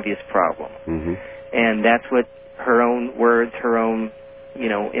 There's an obvious problem. Mm-hmm. And that's what her own words, her own,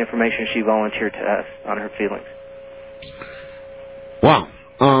 information she volunteered to us on her feelings. Wow.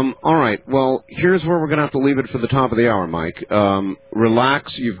 All right. Well, here's where we're going to have to leave it for the top of the hour, Mike.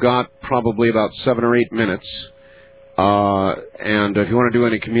 Relax. You've got probably about 7 or 8 minutes. And if you want to do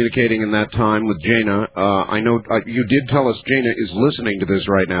any communicating in that time with Jana, I know you did tell us Jana is listening to this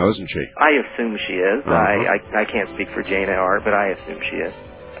right now, isn't she? I assume she is. I can't speak for Jana, Art, but I assume she is.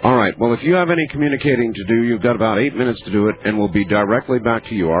 All right. Well, if you have any communicating to do, you've got about 8 minutes to do it, and we'll be directly back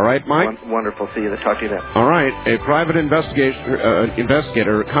to you. All right, Mike? Wonderful. See you. Talk to you then. All right. A private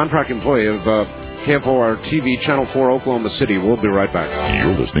investigator, contract employee of KFOR TV, Channel 4, Oklahoma City. We'll be right back.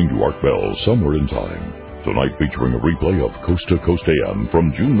 You're listening to Art Bell, Somewhere in Time. Tonight featuring a replay of Coast to Coast AM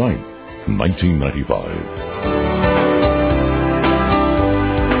from June 9th, 1995.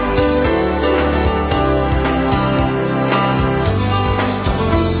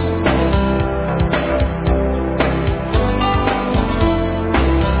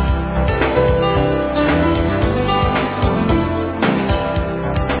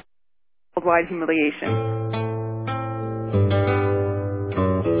 Worldwide humiliation.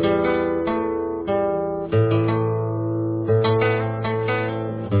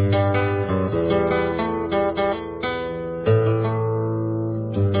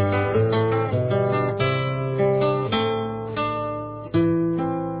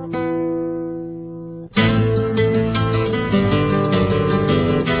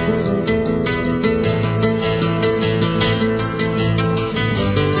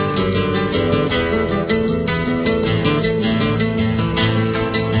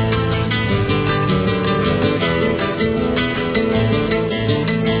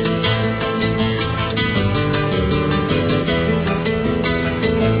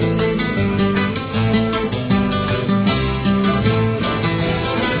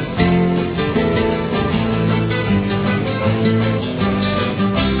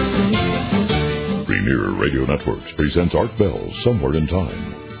 Presents Art Bell, Somewhere in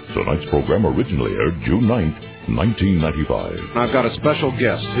Time. Tonight's program originally aired June 9th, 1995. I've got a special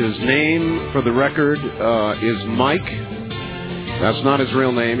guest. His name, for the record, is Mike That's not his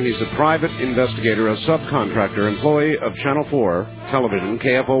real name. He's a private investigator, a subcontractor, employee of Channel 4 television,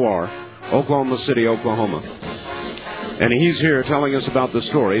 KFOR, Oklahoma City, Oklahoma. And he's here telling us about the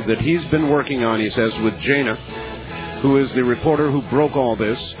story that he's been working on, he says, with Jana, who is the reporter who broke all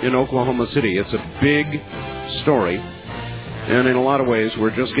this in Oklahoma City. It's a big story, and in a lot of ways,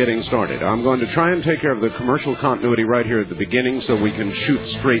 we're just getting started. I'm going to try and take care of the commercial continuity right here at the beginning so we can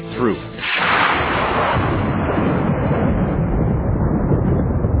shoot straight through.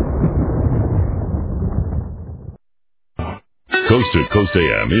 Coast to Coast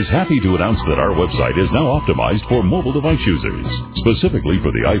AM is happy to announce that our website is now optimized for mobile device users, specifically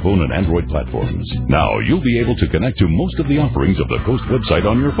for the iPhone and Android platforms. Now you'll be able to connect to most of the offerings of the Coast website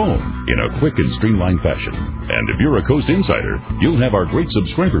on your phone in a quick and streamlined fashion. And if you're a Coast insider, you'll have our great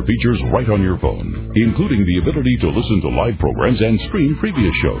subscriber features right on your phone, including the ability to listen to live programs and stream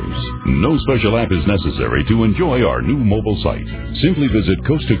previous shows. No special app is necessary to enjoy our new mobile site. Simply visit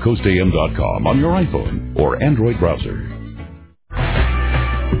coasttocoastam.com on your iPhone or Android browser.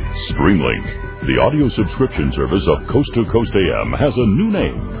 Streamlink, the audio subscription service of Coast to Coast AM, has a new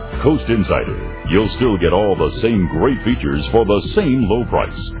name, Coast Insider. You'll still get all the same great features for the same low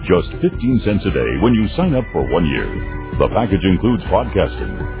price, just 15 cents a day when you sign up for 1 year. The package includes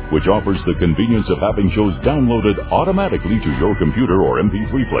podcasting, which offers the convenience of having shows downloaded automatically to your computer or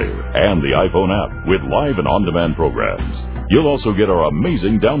MP3 player, and the iPhone app with live and on-demand programs. You'll also get our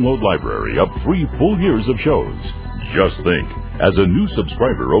amazing download library of 3 full years of shows. Just think, as a new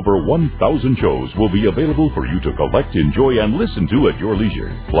subscriber, over 1,000 shows will be available for you to collect, enjoy, and listen to at your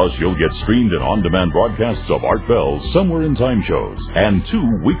leisure. Plus, you'll get streamed and on-demand broadcasts of Art Bell's Somewhere in Time shows and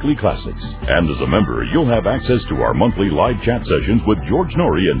 2 weekly classics. And as a member, you'll have access to our monthly live chat sessions with George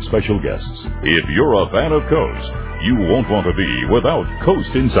Norrie and special guests. If you're a fan of Coast, you won't want to be without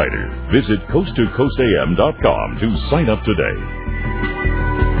Coast Insider. Visit coasttocoastam.com to sign up today.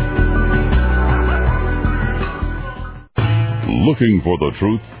 Looking for the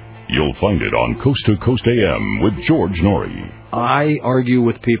truth? You'll find it on Coast to Coast AM with George Norrie. I argue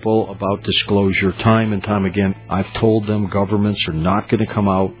with people about disclosure time and time again. I've told them governments are not going to come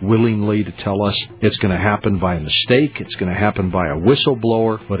out willingly to tell us it's going to happen by a mistake, it's going to happen by a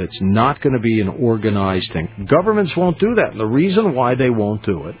whistleblower, but it's not going to be an organized thing. Governments won't do that, and the reason why they won't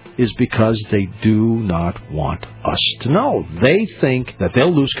do it is because they do not want us to know. They think that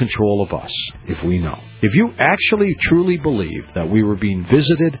they'll lose control of us if we know. If you actually truly believe that we were being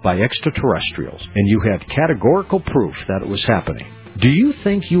visited by extraterrestrials and you had categorical proof that it was happening, do you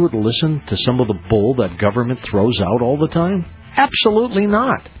think you would listen to some of the bull that government throws out all the time? Absolutely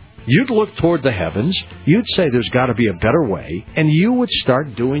not. You'd look toward the heavens, you'd say there's got to be a better way, and you would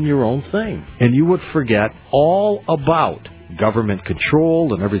start doing your own thing. And you would forget all about government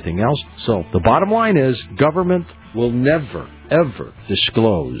control and everything else. So the bottom line is, government will never, ever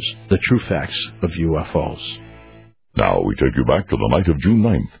disclose the true facts of UFOs. Now we take you back to the night of June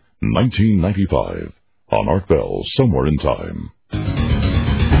 9th, 1995, on Art Bell's Somewhere in Time.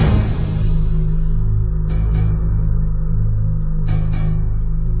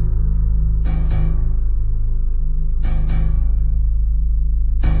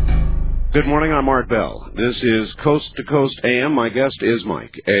 Good morning, I'm Art Bell. This is Coast to Coast AM. My guest is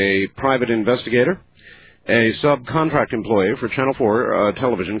Mike, a private investigator, a subcontract employee for Channel 4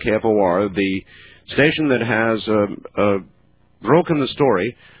 television, KFOR, the station that has broken the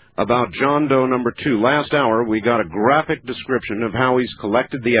story about John Doe number 2. Last hour, we got a graphic description of how he's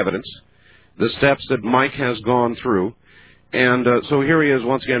collected the evidence, the steps that Mike has gone through. And so here he is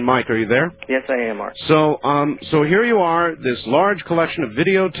once again. Mike, are you there? Yes, I am, Art. So here you are, this large collection of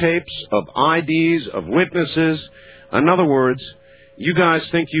videotapes, of IDs, of witnesses. In other words, you guys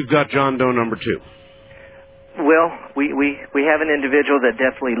think you've got John Doe number 2. Well, we have an individual that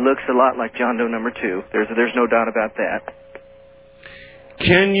definitely looks a lot like John Doe number 2. There's no doubt about that.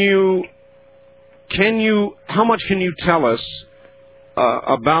 How much can you tell us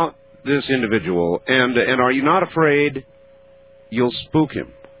about this individual? And are you not afraid you'll spook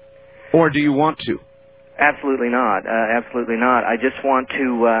him? Or do you want to? Absolutely not. Absolutely not. I just want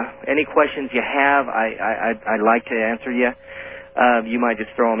to, any questions you have, I'd like to answer you. You might just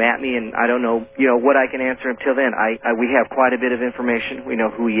throw them at me, and I don't know, what I can answer until then. We have quite a bit of information. We know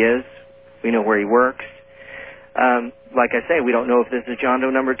who he is. We know where he works. Like I say, we don't know if this is John Doe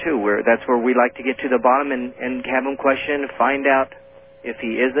number 2. That's where we like to get to the bottom and have him question, find out if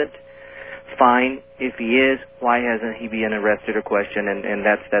he isn't. Fine. If he is, why hasn't he been arrested or questioned? And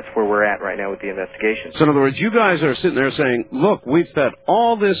that's where we're at right now with the investigation. So in other words, you guys are sitting there saying, look, we've fed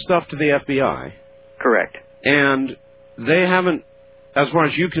all this stuff to the FBI. Correct. And they haven't as far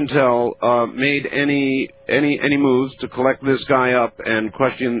as you can tell, made any moves to collect this guy up and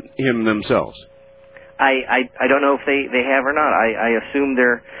question him themselves? I don't know if they have or not. I assume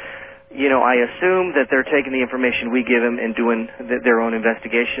they're, I assume that they're taking the information we give them and doing their own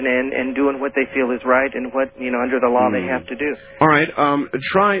investigation and doing what they feel is right and what, under the law they have to do. All right.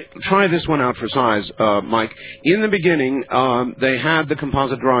 Try this one out for size, Mike. In the beginning, they had the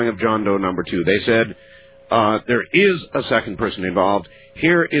composite drawing of John Doe number 2. They said, there is a second person involved.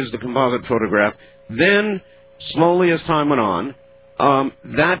 Here is the composite photograph. Then, slowly as time went on,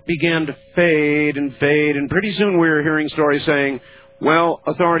 that began to fade, and pretty soon we were hearing stories saying, well,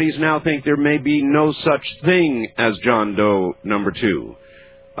 authorities now think there may be no such thing as John Doe number 2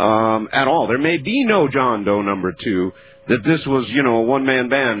 at all. There may be no John Doe number 2, that this was, a one-man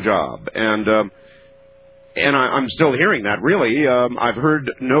band job. And I'm still hearing that, really. I've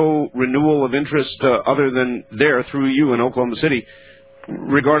heard no renewal of interest other than there through you in Oklahoma City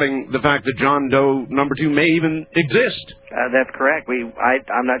regarding the fact that John Doe number 2 may even exist. That's correct.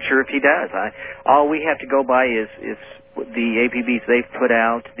 I'm not sure if he does. All we have to go by is the APBs they've put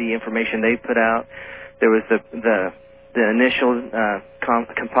out, the information they've put out. There was the initial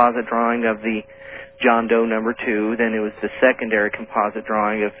composite drawing of the John Doe number 2, then it was the secondary composite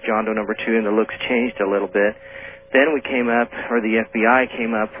drawing of John Doe number 2, and the looks changed a little bit. Then we came up, or the FBI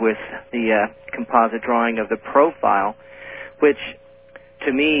came up with the composite drawing of the profile, which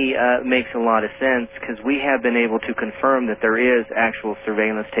to me makes a lot of sense because we have been able to confirm that there is actual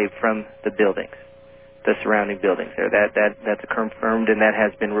surveillance tape from the buildings, the surrounding buildings there. That's confirmed, and that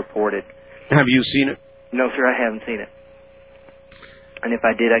has been reported. Have you seen it? No, sir, I haven't seen it. And if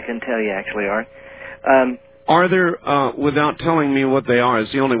I did, I couldn't tell you, actually, Art. Are there, without telling me what they are,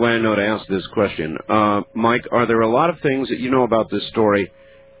 it's the only way I know to ask this question, Mike, are there a lot of things that you know about this story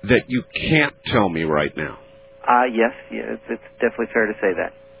that you can't tell me right now? Yes, it's definitely fair to say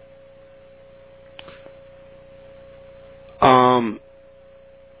that.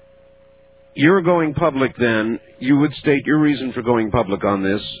 You're going public then, you would state your reason for going public on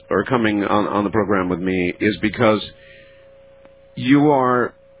this, or coming on the program with me, is because you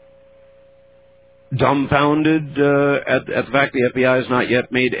are dumbfounded at the fact the FBI has not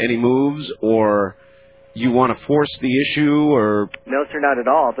yet made any moves, or you want to force the issue, or... No, sir, not at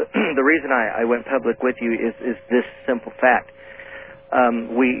all. The reason I went public with you is this simple fact.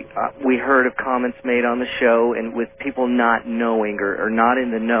 We heard of comments made on the show, and with people not knowing or not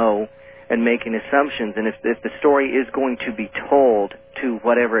in the know and making assumptions, and if the story is going to be told to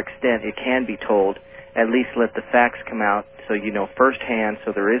whatever extent it can be told, at least let the facts come out so you know firsthand,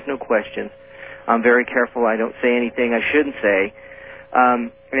 so there is no questions. I'm very careful I don't say anything I shouldn't say,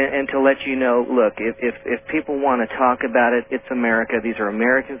 and to let you know, look, if people want to talk about it, it's America. These are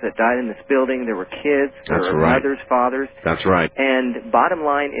Americans that died in this building. There were kids. There were mothers, fathers. That's right. And bottom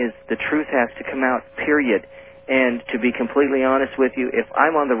line is the truth has to come out, period. And to be completely honest with you, if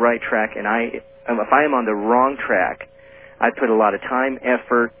I'm on the right track and if I am on the wrong track, I put a lot of time,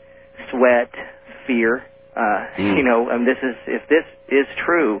 effort, sweat, fear. And if this is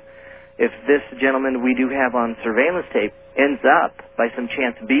true, if this gentleman we do have on surveillance tape ends up, by some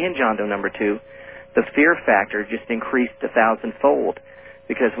chance, being John Doe number 2, the fear factor just increased 1,000-fold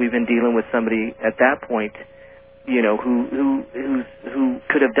because we've been dealing with somebody at that point, who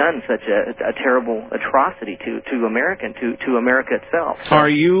could have done such a terrible atrocity to America itself. So, are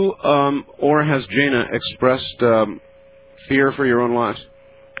you, or has Jana expressed fear for your own lives?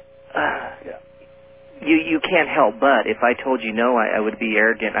 You can't help but. If I told you no, I would be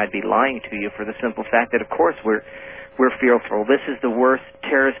arrogant. I'd be lying to you for the simple fact that, of course, we're fearful. This is the worst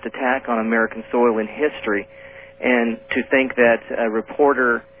terrorist attack on American soil in history, and to think that a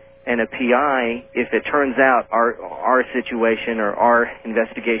reporter and a PI, if it turns out our situation or our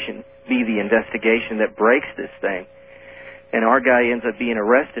investigation be the investigation that breaks this thing, and our guy ends up being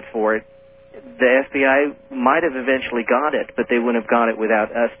arrested for it, the FBI might have eventually got it, but they wouldn't have got it without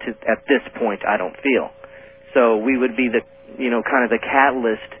us at this point, I don't feel. So we would be the, kind of the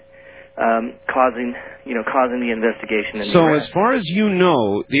catalyst causing the investigation. So as far as you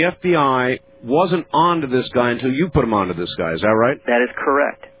know, the FBI wasn't onto this guy until you put him onto this guy. Is that right? That is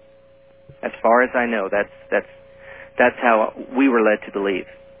correct. As far as I know, that's how we were led to believe.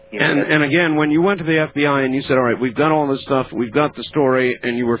 And again, when you went to the FBI and you said, all right, we've done all this stuff, we've got the story,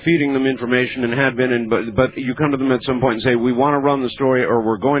 and you were feeding them information and had been, but you come to them at some point and say, we want to run the story, or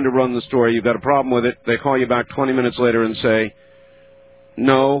we're going to run the story, you've got a problem with it, they call you back 20 minutes later and say,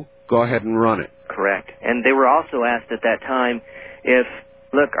 no, go ahead and run it. Correct. And they were also asked at that time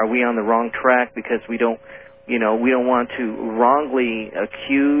look, are we on the wrong track because we don't want to wrongly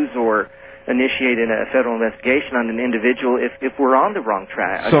accuse or initiate a federal investigation on an individual if we're on the wrong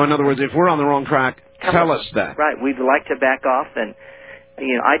track. So, in other words, if we're on the wrong track, tell us that. Right. We'd like to back off, and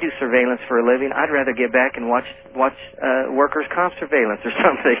I do surveillance for a living. I'd rather get back and watch workers' comp surveillance or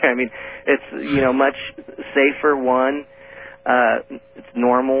something. I mean, it's much safer. It's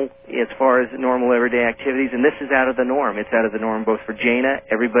normal as far as normal everyday activities, and this is out of the norm. It's out of the norm both for Jana,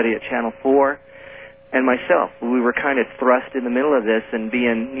 everybody at Channel 4, and myself. We were kind of thrust in the middle of this, and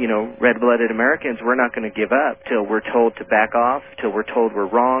being, red-blooded Americans, we're not going to give up till we're told to back off, till we're told we're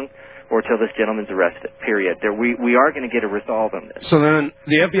wrong, or till this gentleman's arrested, period. We are going to get a resolve on this. So then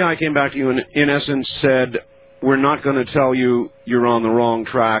the FBI came back to you and, in essence, said, we're not going to tell you you're on the wrong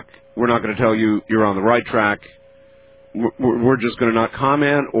track. We're not going to tell you you're on the right track. We're just going to not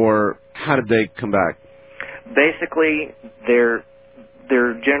comment, or how did they come back? Basically, their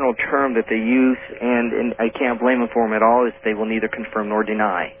general term that they use, and I can't blame them for them at all, is they will neither confirm nor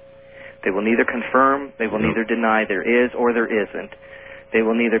deny. They will neither confirm, they will neither deny there is or there isn't. They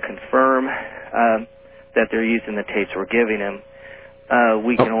will neither confirm that they're using the tapes we're giving them.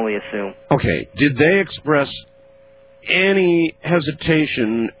 We can only assume. Okay. Did they express any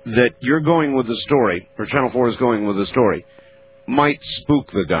hesitation that you're going with the story, or Channel 4 is going with the story, might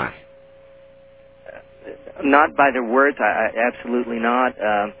spook the guy? Not by their words. Absolutely not.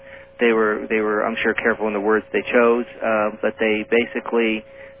 They were, I'm sure, careful in the words they chose, but they basically,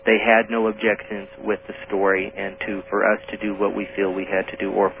 they had no objections with the story, and for us to do what we feel we had to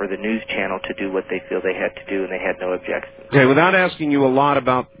do, or for the news channel to do what they feel they had to do, and they had no objections. Okay, without asking you a lot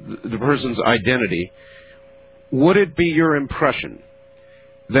about the person's identity, would it be your impression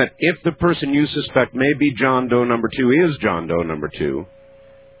that if the person you suspect may be John Doe number 2 is John Doe number 2,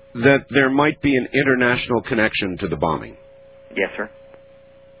 that there might be an international connection to the bombing? Yes, sir.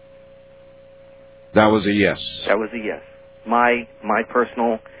 That was a yes. That was a yes. My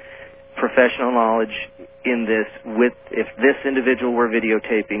personal professional knowledge in this, if this individual we're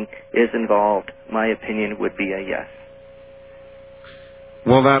videotaping is involved, my opinion would be a yes.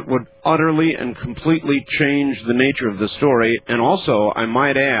 Well, that would utterly and completely change the nature of the story. And also, I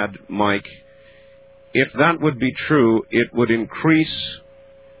might add, Mike, if that would be true, it would increase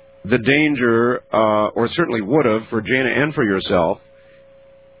the danger, or certainly would have, for Jana and for yourself,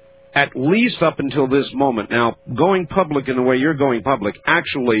 at least up until this moment. Now, going public in the way you're going public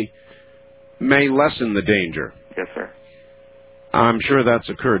actually may lessen the danger. Yes, sir. I'm sure that's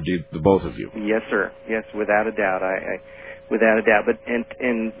occurred to the both of you. Yes, sir. Yes, without a doubt. Without a doubt. But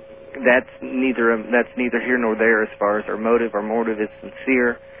and that's neither here nor there as far as our motive. Our motive is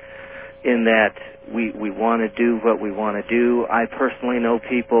sincere in that we want to do what we want to do. I personally know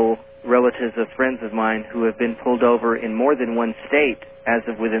people, relatives of friends of mine, who have been pulled over in more than one state as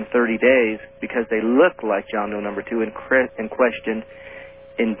of within 30 days because they look like John Doe number 2 and questioned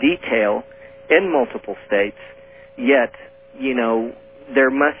in detail in multiple states. Yet,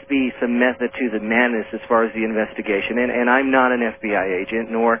 there must be some method to the madness as far as the investigation. And I'm not an FBI agent,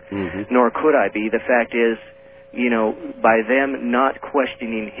 nor could I be. The fact is, by them not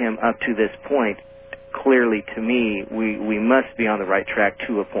questioning him up to this point, clearly to me, we must be on the right track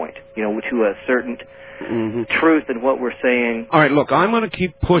to a point, to a certain truth in what we're saying. All right, look, I'm going to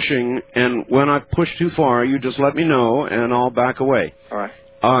keep pushing, and when I push too far, you just let me know, and I'll back away. All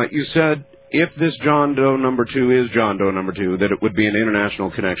right. You said if this John Doe number 2 is John Doe number 2, that it would be an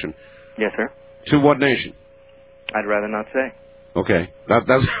international connection. Yes, sir. To what nation? I'd rather not say. Okay. That's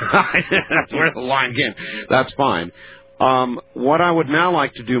where the line came. That's fine. What I would now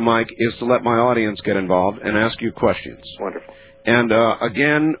like to do, Mike, is to let my audience get involved and ask you questions. Wonderful. And,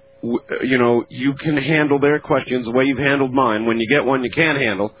 again, you can handle their questions the way you've handled mine. When you get one you can't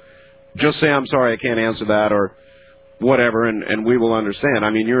handle, just say, I'm sorry, I can't answer that, or whatever, and we will understand. I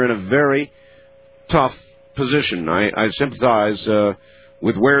mean, you're in a very tough position. I sympathize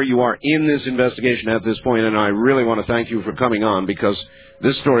with where you are in this investigation at this point, and I really want to thank you for coming on, because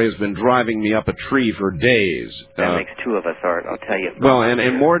this story has been driving me up a tree for days. That makes two of us, Art, I'll tell you. Well,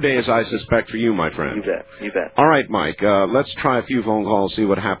 and more days, I suspect, for you, my friend. You bet. All right, Mike, let's try a few phone calls, see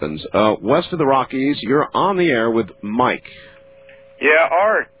what happens. West of the Rockies, you're on the air with Mike. Yeah,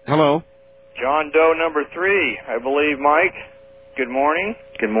 Art. Hello. John Doe number 3, I believe, Mike. Good morning.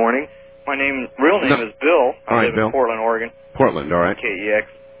 Good morning. My real name is Bill. I live in Portland, Oregon. Portland, all right. KEX.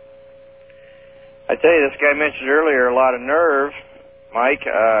 I tell you, this guy mentioned earlier a lot of nerve. Mike,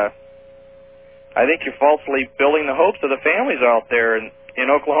 I think you're falsely building the hopes of the families out there in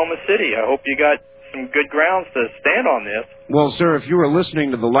Oklahoma City. I hope you got some good grounds to stand on this. Well, sir, if you were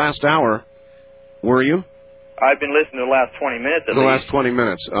listening to the last hour, were you? I've been listening to the last 20 minutes at least. The last 20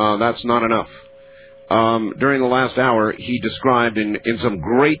 minutes. That's not enough. during the last hour, he described in some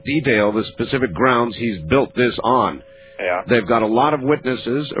great detail the specific grounds he's built this on. Yeah. They've got a lot of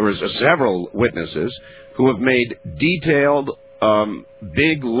witnesses, or several witnesses, who have made detailed,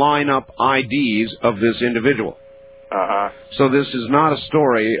 big lineup IDs of this individual. Uh-huh. So this is not a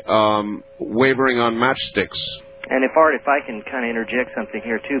story wavering on matchsticks. And if I can kind of interject something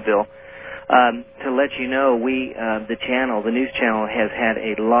here too, Bill, to let you know, the news channel has had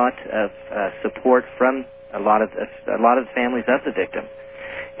a lot of support from a lot of the families of the victim,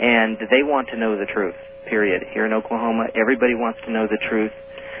 and they want to know the truth. Period. Here in Oklahoma, everybody wants to know the truth.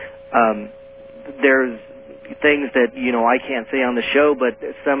 There's things that I can't say on the show, but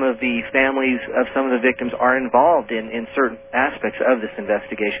some of the families of some of the victims are involved in certain aspects of this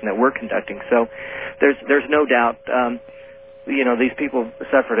investigation that we're conducting. So there's no doubt. These people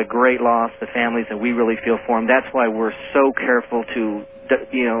suffered a great loss, the families, and we really feel for them. That's why we're so careful to,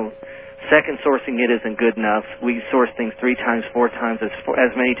 second sourcing it isn't good enough. We source things 3 times, 4 times,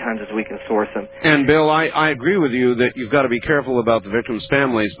 as many times as we can source them. And, Bill, I agree with you that you've got to be careful about the victims'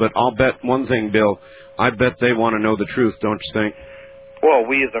 families, but I'll bet one thing, Bill, I bet they want to know the truth, don't you think? Well,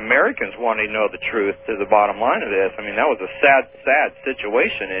 we as Americans want to know the truth to the bottom line of this. I mean, that was a sad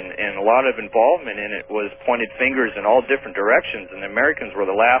situation, and a lot of involvement in it was pointed fingers in all different directions, and the Americans were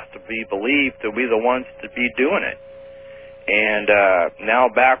the last to be believed to be the ones to be doing it. And now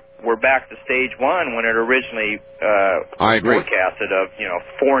we're back to stage 1 when it originally forecasted of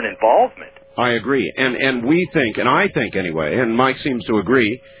foreign involvement. I agree, and we think, and I think anyway, and Mike seems to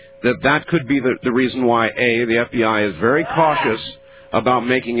agree, that could be the reason why the FBI is very cautious about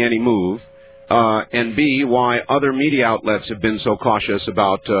making any move, and B, why other media outlets have been so cautious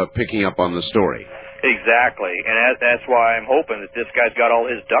about picking up on the story. Exactly, and that's why I'm hoping that this guy's got all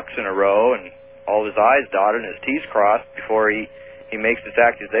his ducks in a row and all his I's dotted and his T's crossed before he makes his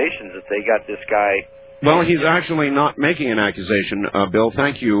accusations that they got this guy. Well, he's actually not making an accusation, Bill.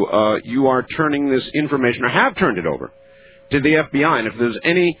 Thank you. You are turning this information, or have turned it over, to the FBI, and if there's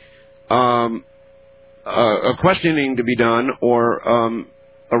any questioning to be done or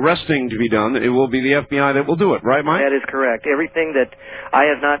arresting to be done, it will be the FBI that will do it, right, Mike? That is correct. Everything that I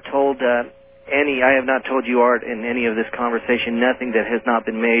have not told I have not told you, Art, in any of this conversation, nothing that has not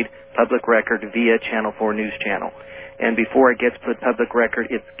been made public record via Channel 4 News Channel. And before it gets put public record,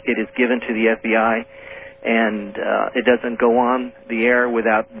 it is given to the FBI, and it doesn't go on the air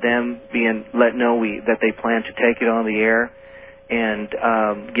without them being let know that they plan to take it on the air and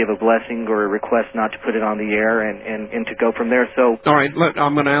give a blessing or a request not to put it on the air and to go from there. So, all right,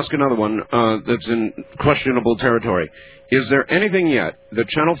 I'm going to ask another one that's in questionable territory. Is there anything yet that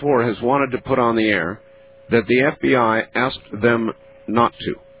Channel 4 has wanted to put on the air that the FBI asked them not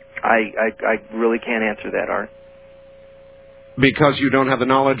to? I really can't answer that, Art. Because you don't have the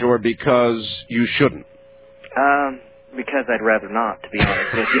knowledge, or because you shouldn't? Because I'd rather not, to be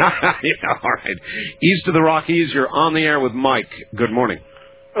honest with you. Yeah, all right. East of the Rockies, you're on the air with Mike. Good morning.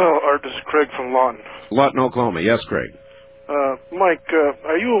 Oh, Art, this is Craig from Lawton. Lawton, Oklahoma. Yes, Craig. Mike,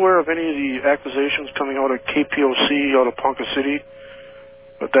 are you aware of any of the accusations coming out of KPOC out of Ponca City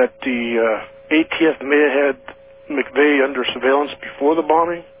that the ATF may have had McVeigh under surveillance before the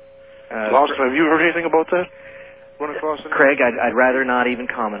bombing? Lawson, have you heard anything about that? Run across anything? Craig, I'd rather not even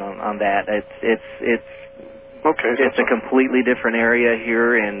comment on that. It's okay. It's a completely different area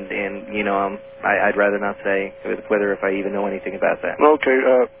here, and I'd rather not say whether if I even know anything about that.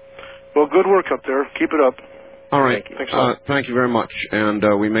 Okay. Well, good work up there. Keep it up. All right. Thank you. Thank you very much. And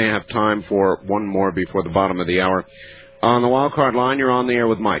we may have time for one more before the bottom of the hour. On the wild card line, you're on the air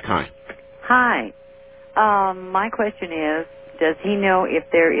with Mike. Hi. Hi. My question is, does he know if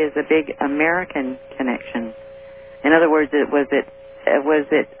there is a big American connection? In other words, was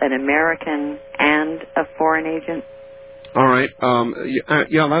it an American and a foreign agent? All right.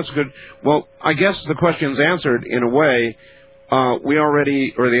 Yeah, that's good. Well, I guess the question's answered in a way. We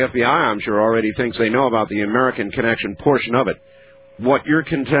already, or the FBI, I'm sure, already thinks they know about the American connection portion of it. What you're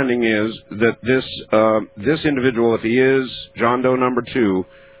contending is that this individual, if he is John Doe number 2,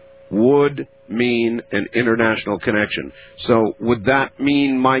 would mean an international connection. So would that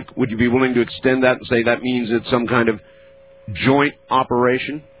mean, Mike, would you be willing to extend that and say that means it's some kind of joint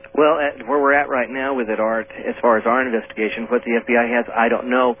operation? Well, where we're at right now with it, Art, as far as our investigation, what the FBI has, I don't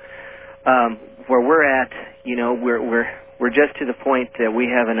know. Where we're at, we're just to the point that we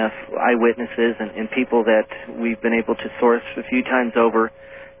have enough eyewitnesses and people that we've been able to source a few times over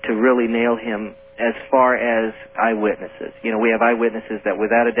to really nail him as far as eyewitnesses. We have eyewitnesses that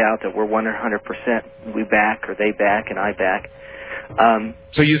without a doubt that we're 100% we back, or they back, and I back.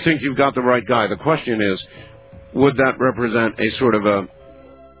 So you think you've got the right guy. The question is, would that represent a sort of a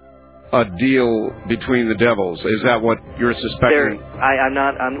a deal between the devils. Is that what you're suspecting?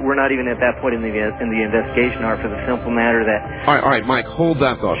 We're not even at that point in the investigation, Art, for the simple matter that... All right, Mike, hold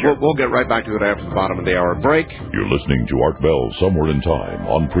that thought. Sure. We'll get right back to it after the bottom of the hour break. You're listening to Art Bell Somewhere in Time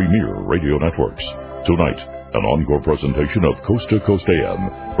on Premier Radio Networks. Tonight, an encore presentation of Coast to Coast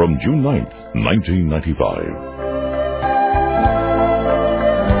AM from June 9th, 1995.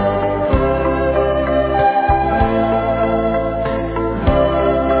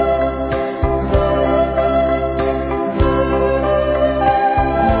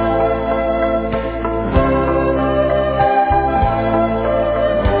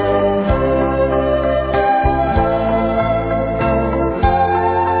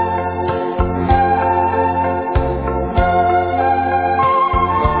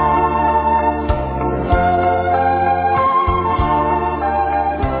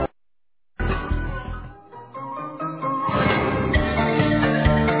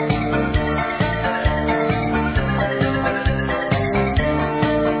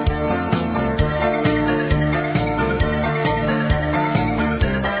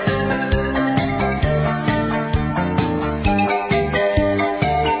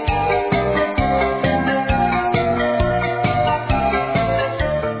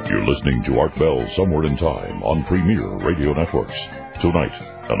 Somewhere in Time on Premier Radio Networks. Tonight,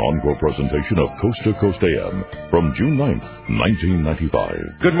 an encore presentation of Coast to Coast AM from June 9th,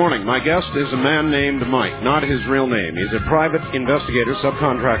 1995. Good morning. My guest is a man named Mike, not his real name. He's a private investigator,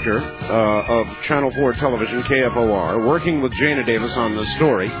 subcontractor of Channel 4 Television, KFOR, working with Jana Davis on the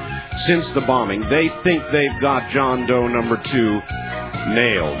story since the bombing. They think they've got John Doe number 2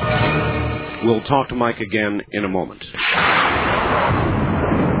 nailed. We'll talk to Mike again in a moment.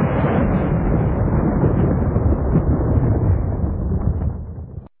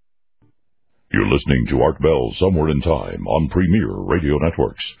 You're listening to Art Bell Somewhere in Time on Premier Radio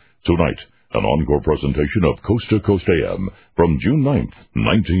Networks. Tonight, an encore presentation of Coast to Coast AM from June 9th,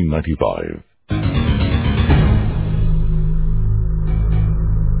 1995.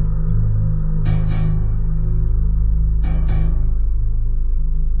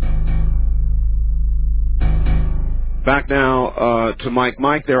 Back now to Mike.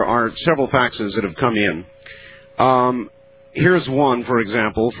 Mike, there are several faxes that have come in. Here's one, for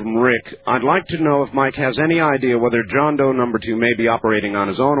example, from Rick. I'd like to know if Mike has any idea whether John Doe number 2 may be operating on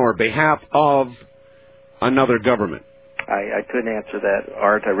his own or behalf of another government. I couldn't answer that,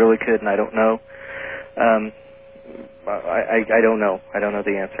 Art. I really couldn't. I don't know. I don't know. I don't know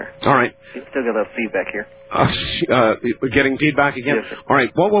the answer. All right. Still got a little feedback here. We're getting feedback again? Yes, sir. All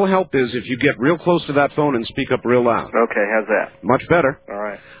right. What will help is if you get real close to that phone and speak up real loud. Okay, how's that? Much better. All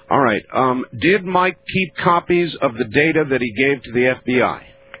right. All right. Did Mike keep copies of the data that he gave to the FBI?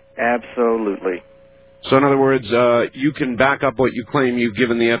 Absolutely. So, in other words, you can back up what you claim you've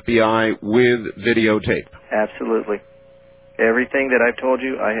given the FBI with videotape? Absolutely. Everything that I've told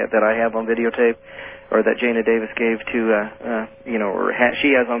you that I have on videotape, or that Jana Davis gave to,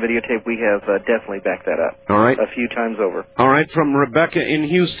 she has on videotape, we have definitely backed that up. All right. A few times over. All right, from Rebecca in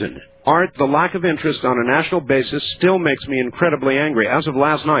Houston. Art, the lack of interest on a national basis still makes me incredibly angry. As of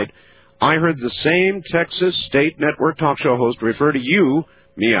last night, I heard the same Texas State Network talk show host refer to you,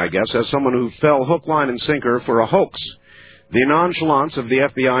 me I guess, as someone who fell hook, line, and sinker for a hoax. The nonchalance of the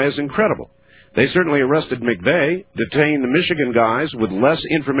FBI is incredible. They certainly arrested McVeigh, detained the Michigan guys with less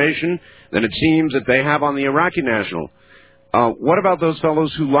information than it seems that they have on the Iraqi national. What about those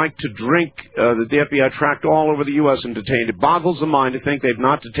fellows who like to drink that the FBI tracked all over the U.S. and detained? It boggles the mind to think they've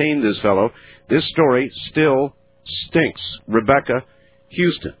not detained this fellow. This story still stinks. Rebecca,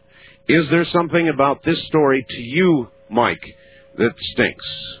 Houston. Is there something about this story to you, Mike, that stinks?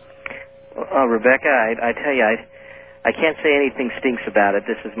 Rebecca, I tell you, I can't say anything stinks about it.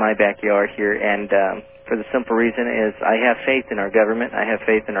 This is my backyard here, and for the simple reason is I have faith in our government. I have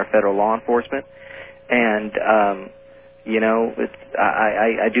faith in our federal law enforcement, and I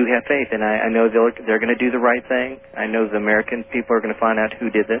do have faith, and I know they're going to do the right thing. I know the American people are going to find out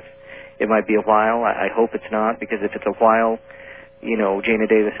who did this. It might be a while. I hope it's not, because if it's a while, Jana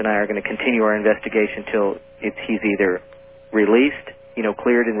Davis and I are going to continue our investigation till he's either released,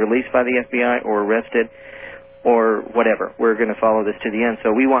 cleared and released by the FBI, or arrested, or whatever. We're going to follow this to the end.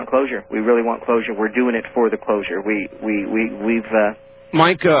 So we want closure. We really want closure. We're doing it for the closure. We've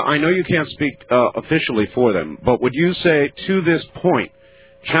Mike, I know you can't speak officially for them, but would you say to this point,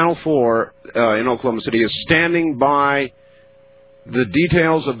 Channel 4 in Oklahoma City is standing by the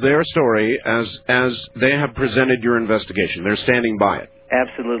details of their story as they have presented your investigation? They're standing by it?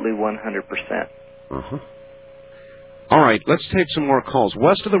 Absolutely, 100%. Uh-huh. All right, let's take some more calls.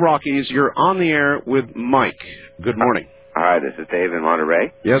 West of the Rockies, you're on the air with Mike. Good morning. Hi, this is Dave in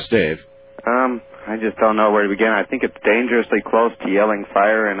Monterey. Yes, Dave. I just don't know where to begin. I think it's dangerously close to yelling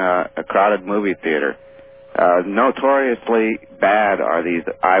fire in a crowded movie theater. Notoriously bad are these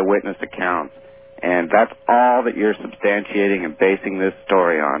eyewitness accounts, and that's all that you're substantiating and basing this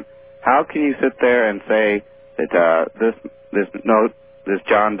story on. How can you sit there and say that this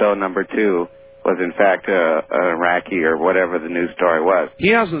John Doe number 2 was in fact an Iraqi or whatever the news story was? He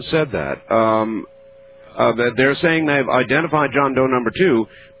hasn't said that. They're saying they've identified John Doe number 2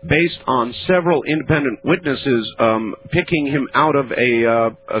 based on several independent witnesses picking him out of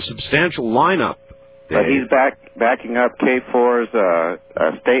a substantial lineup. But he's backing up K4's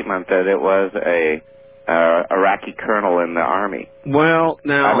statement that it was a Iraqi colonel in the army. Well,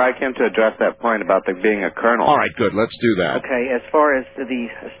 now... I'd like him to address that point about there being a colonel. All right, good. Let's do that. Okay, as far as the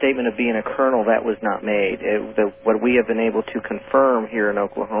statement of being a colonel, that was not made. What we have been able to confirm here in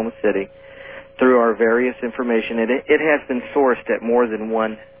Oklahoma City through our various information, it has been sourced at more than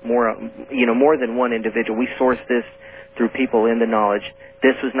one individual. We sourced this through people in the knowledge.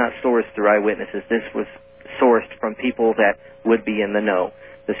 This was not sourced through eyewitnesses. This was sourced from people that would be in the know.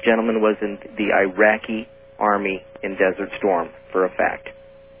 This gentleman was in the Iraqi Army in Desert Storm, for a fact.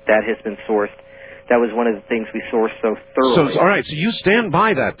 That has been sourced. That was one of the things we sourced so thoroughly. All right, so you stand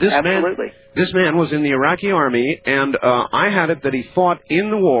by that. Absolutely. This man was in the Iraqi Army, and I had it that he fought in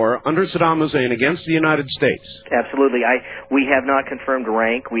the war under Saddam Hussein against the United States. Absolutely. We have not confirmed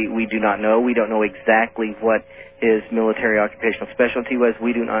rank. We do not know. We don't know exactly what his military occupational specialty was.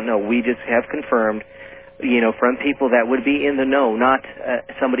 We do not know. We just have confirmed, from people that would be in the know, not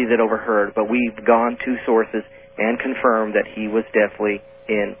somebody that overheard, but we've gone to sources and confirmed that he was definitely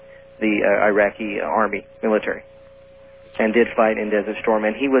in the Iraqi Army military and did fight in Desert Storm.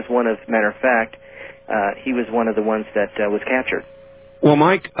 And he was matter of fact, he was one of the ones that was captured. Well,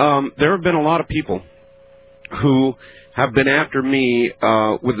 Mike, there have been a lot of people who have been after me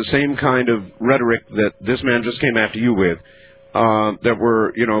with the same kind of rhetoric that this man just came after you with. That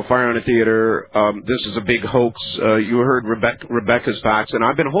were, fire on a theater, this is a big hoax, you heard Rebecca's facts, and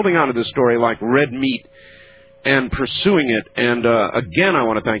I've been holding on to this story like red meat and pursuing it, and again, I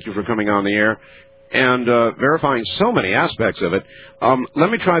want to thank you for coming on the air and verifying so many aspects of it. Let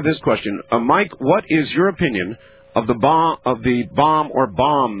me try this question. Mike, what is your opinion of the bomb or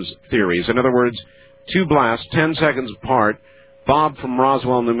bombs theories? In other words, 2 blasts, 10 seconds apart, Bob from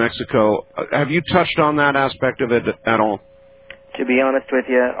Roswell, New Mexico. Have you touched on that aspect of it at all? To be honest with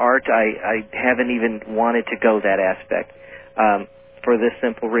you, Art, I haven't even wanted to go that aspect. For this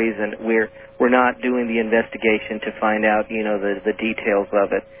simple reason, we're not doing the investigation to find out, the details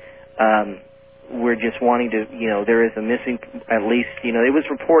of it. We're just wanting to, there is a missing, at least, it was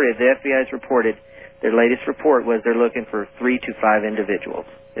reported, the FBI's reported, their latest report was they're looking for 3 to 5 individuals,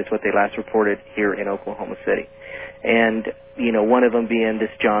 is what they last reported here in Oklahoma City. And, one of them being this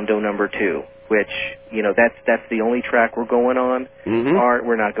John Doe number 2. Which, that's the only track we're going on. Mm-hmm.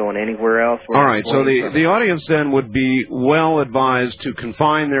 We're not going anywhere else. All right, so the audience then would be well advised to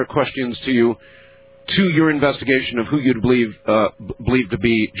confine their questions to you, to your investigation of who you'd believe to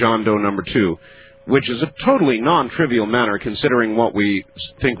be John Doe number 2, which is a totally non-trivial matter considering what we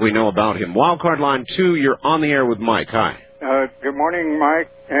think we know about him. Wildcard line 2, you're on the air with Mike. Hi. Good morning, Mike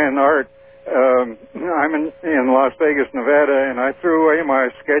and Art. I'm in Las Vegas, Nevada, and I threw away my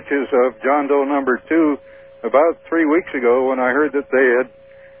sketches of John Doe number 2 about 3 weeks ago when I heard that they had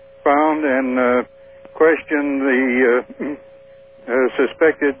found and questioned the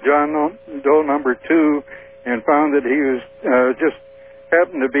suspected John Doe number 2 and found that he was just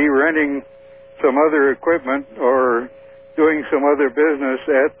happened to be renting some other equipment or doing some other business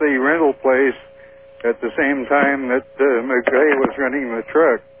at the rental place at the same time that mcveigh was renting the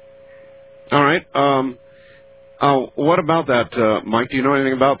truck. All right. What about that, Mike? Do you know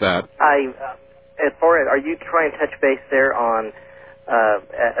anything about that? As far as, are you trying to touch base there on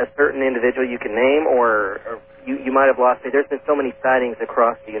a certain individual you can name, or you might have lost me? There's been so many sightings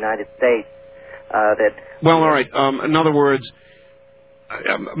across the United States that... Well, all right. In other words,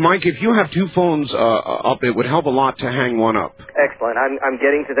 Mike, if you have 2 phones up, it would help a lot to hang one up. Excellent. I'm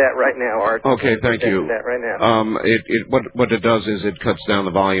getting to that right now, Art. Okay, thank you. That right now. What it does is it cuts down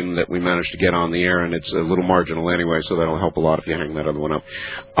the volume that we managed to get on the air, and it's a little marginal anyway, so that'll help a lot if you hang that other one up.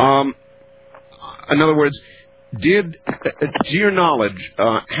 In other words, to your knowledge,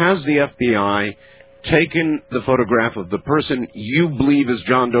 has the FBI taken the photograph of the person you believe is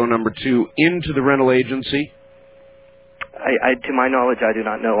John Doe number 2 into the rental agency? To my knowledge, I do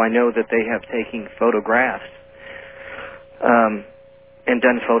not know. I know that they have taken photographs and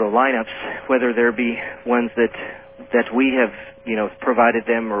done photo lineups, whether there be ones that that we have, provided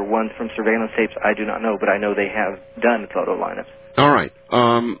them or ones from surveillance tapes, I do not know, but I know they have done photo lineups. All right.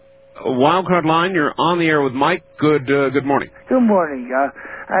 Wildcard line, you're on the air with Mike. Good morning. Good morning.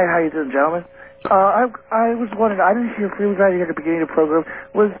 Hi, how you doing, gentlemen? I was wondering, I didn't hear from you guys at the beginning of the program.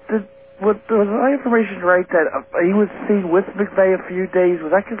 Was my information right that he was seen with McVeigh a few days?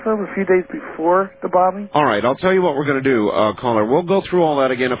 Was that confirmed a few days before the bombing? All right, I'll tell you what we're going to do, caller. We'll go through all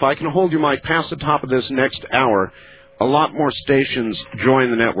that again. If I can hold your mic past the top of this next hour, a lot more stations join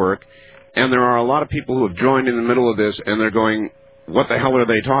the network, and there are a lot of people who have joined in the middle of this, and they're going, what the hell are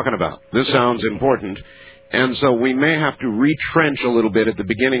they talking about? This sounds important. And so we may have to retrench a little bit at the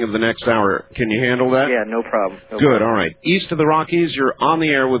beginning of the next hour. Can you handle that? Yeah, no problem. Good, all right. East of the Rockies, you're on the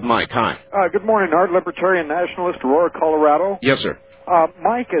air with Mike. Hi. Good morning, Art, Libertarian Nationalist, Aurora, Colorado. Yes, sir.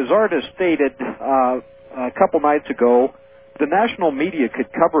 Mike, as Art has stated a couple nights ago, the national media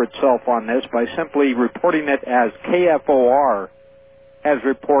could cover itself on this by simply reporting it as KFOR has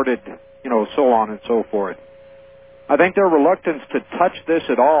reported, so on and so forth. I think their reluctance to touch this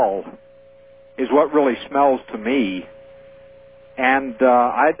at all is what really smells to me. And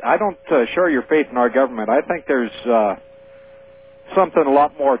I don't share your faith in our government. I think there's something a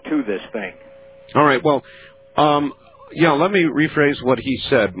lot more to this thing. All right, well, let me rephrase what he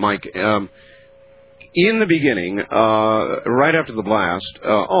said, Mike. In the beginning, right after the blast,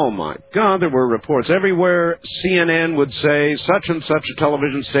 oh my God, there were reports everywhere. CNN would say such and such a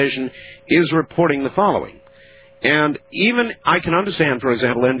television station is reporting the following. And even I can understand, for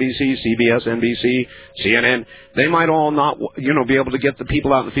example, NBC, CBS, NBC, CNN, they might all not, be able to get the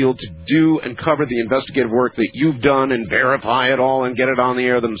people out in the field to do and cover the investigative work that you've done and verify it all and get it on the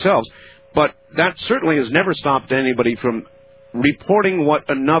air themselves. But that certainly has never stopped anybody from reporting what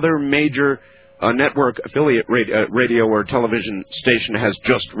another major network affiliate radio or television station has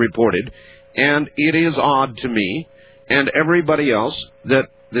just reported. And it is odd to me and everybody else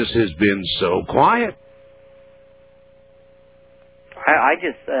that this has been so quiet. I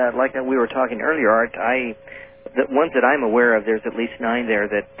just, like we were talking earlier, Art, the ones that I'm aware of, there's at least 9 there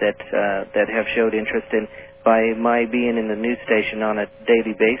that have showed interest in. By my being in the news station on a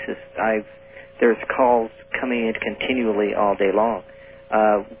daily basis, there's calls coming in continually all day long.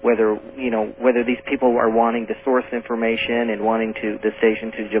 Whether these people are wanting to source information and wanting the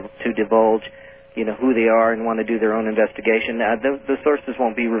station to divulge, who they are and want to do their own investigation. The sources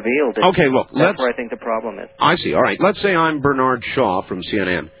won't be revealed. Okay, look, that's where I think the problem is. I see. All right. Let's say I'm Bernard Shaw from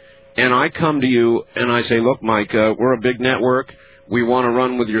CNN, and I come to you and I say, look, Mike, we're a big network. We want to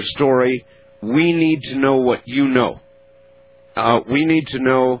run with your story. We need to know what you know. We need to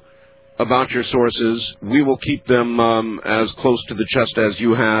know about your sources. We will keep them as close to the chest as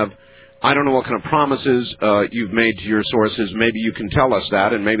you have. I don't know what kind of promises you've made to your sources. Maybe you can tell us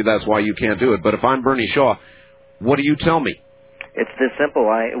that, and maybe that's why you can't do it. But if I'm Bernie Shaw, what do you tell me? It's this simple.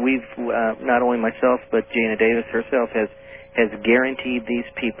 We've not only myself, but Jana Davis herself has guaranteed these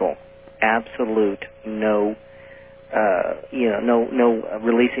people absolute no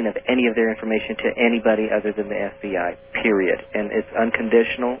releasing of any of their information to anybody other than the FBI. Period. And it's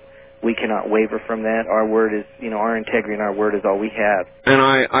unconditional. We cannot waver from that. Our word is, our integrity and our word is all we have. And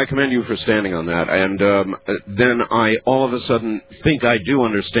I commend you for standing on that. And then I all of a sudden think I do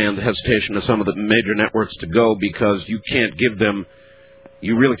understand the hesitation of some of the major networks to go, because you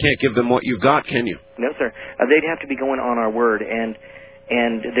really can't give them what you've got, can you? No, sir. They'd have to be going on our word. And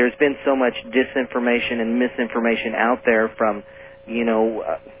there's been so much disinformation and misinformation out there from,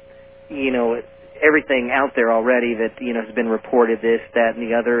 everything out there already that has been reported, this, that, and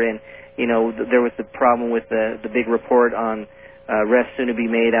the other. And there was the problem with the big report on arrests soon to be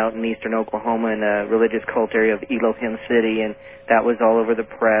made out in eastern Oklahoma in a religious cult area of Elohim City, and that was all over the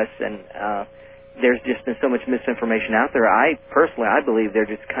press. And there's just been so much misinformation out there. I believe they're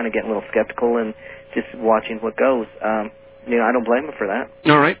just kind of getting a little skeptical and just watching what goes. I don't blame them for that.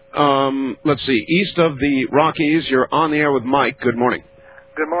 All right. Let's see. East of the Rockies, you're on the air with Mike. Good morning.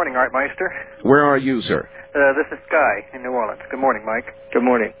 Good morning, Art Meister. Where are you, sir? This is Sky in New Orleans. Good morning, Mike. Good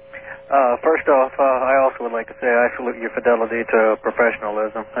morning. First off, I also would like to say I salute your fidelity to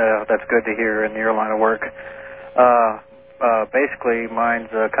professionalism. That's good to hear in your line of work. Basically, mine's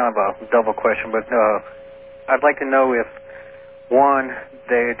kind of a double question, but I'd like to know if, one,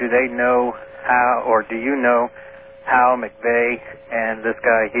 do they know how, or do you know how McVeigh and this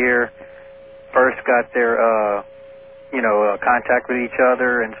guy here first got their contact with each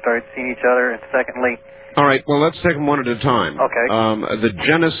other and started seeing each other? And secondly... All right, well, let's take them one at a time. Okay. The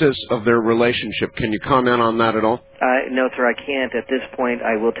genesis of their relationship, can you comment on that at all? No, sir, I can't. At this point,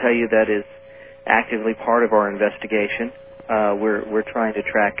 I will tell you that is actively part of our investigation. We're trying to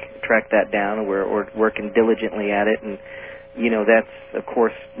track that down, and we're working diligently at it. And that's of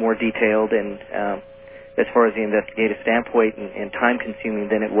course more detailed and as far as the investigative standpoint and time consuming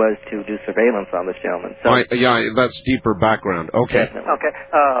than it was to do surveillance on this gentleman. So that's deeper background. Okay. Okay.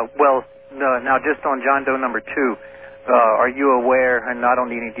 Well, now just on John Doe number 2, are you aware, and I don't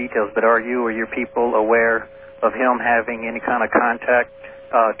need any details, but are you or your people aware of him having any kind of contact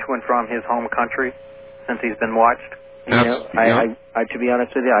to and from his home country since he's been watched? I to be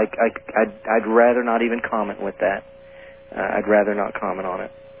honest with you, I'd rather not even comment with that. I'd rather not comment on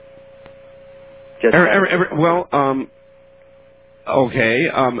it. Okay.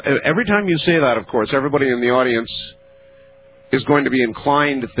 Every time you say that, of course, everybody in the audience is going to be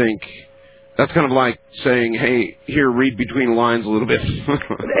inclined to think that's kind of like saying, "Hey, here, read between the lines a little bit."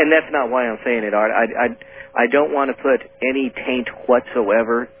 And that's not why I'm saying it, Art. I don't want to put any taint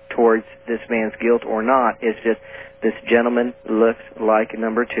whatsoever towards this man's guilt or not. It's just this gentleman looks like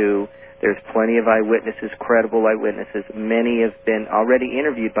number 2. There's plenty of eyewitnesses, credible eyewitnesses. Many have been already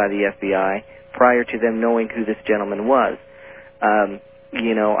interviewed by the FBI prior to them knowing who this gentleman was. I'm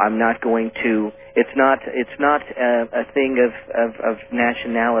not going to. It's not a thing of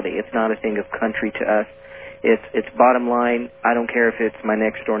nationality. It's not a thing of country to us. It's bottom line. I don't care if it's my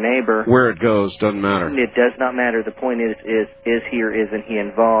next door neighbor. Where it goes doesn't matter. It does not matter. The point is he or isn't he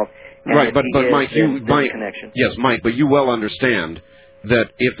involved? And right, but Mike, connection. Yes, Mike, but you well understand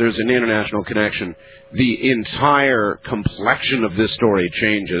that if there's an international connection, the entire complexion of this story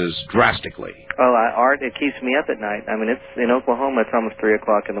changes drastically. Oh, Art, it keeps me up at night. I mean, it's in Oklahoma. It's almost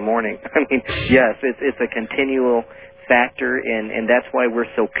 3:00 in the morning. I mean, yes, it's a continual factor, and that's why we're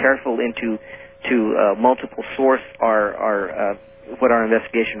so careful to multiple source our what our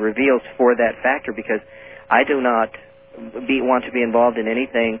investigation reveals for that factor, because I do not want to be involved in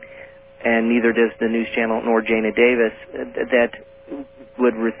anything, and neither does the news channel nor Jana Davis, that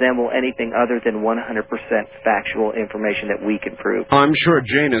would resemble anything other than 100% factual information that we can prove. I'm sure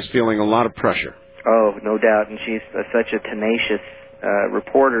Jane is feeling a lot of pressure. Oh, no doubt, and she's such a tenacious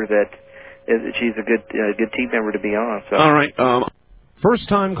reporter that she's a good team member to be on. So. All right.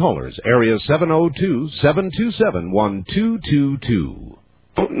 First-time callers, area 702-727-1222.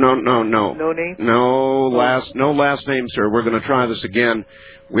 Oh, no. No name? No last name, sir. We're going to try this again.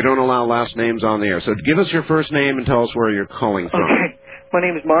 We don't allow last names on the air. So give us your first name and tell us where you're calling from. Okay. My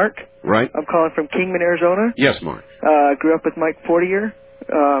name is Mark. Right. I'm calling from Kingman, Arizona. Yes, Mark. I grew up with Mike Fortier,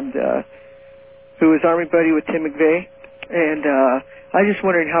 who was Army buddy with Tim McVeigh. And I just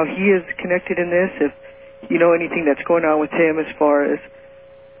wondered how he is connected in this, if you know anything that's going on with him as far as,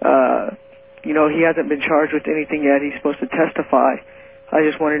 he hasn't been charged with anything yet. He's supposed to testify. I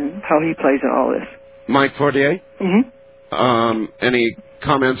just wondered how he plays in all this. Mike Fortier? Mm-hmm. Any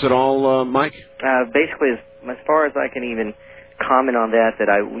comments at all, Mike? Basically, as far as I can even comment on that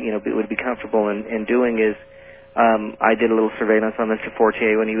I would be comfortable in doing is, I did a little surveillance on Mr.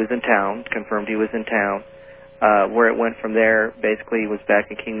 Fortier when he was in town, confirmed he was in town. Where it went from there, basically, was back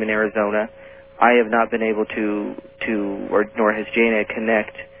in Kingman, Arizona. I have not been able to nor has Jana,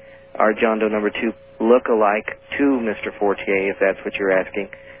 connect our John Doe number 2 look-alike to Mr. Fortier, if that's what you're asking.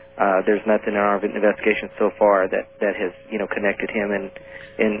 There's nothing in our investigation so far that has connected him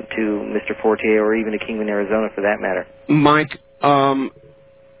into Mr. Fortier, or even to Kingman, Arizona, for that matter. Mike,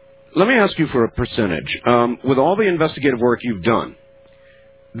 let me ask you for a percentage. With all the investigative work you've done,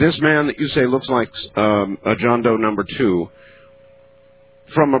 this man that you say looks like a John Doe number 2,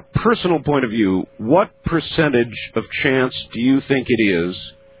 from a personal point of view, what percentage of chance do you think it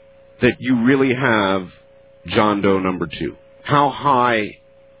is that you really have John Doe number 2? How high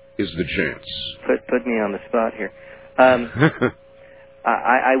is the chance? Put me on the spot here. I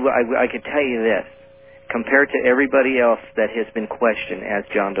could tell you this. Compared to everybody else that has been questioned as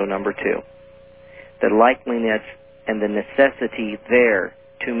John Doe number 2, the likeliness and the necessity there,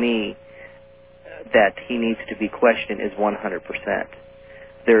 to me, that he needs to be questioned is 100%.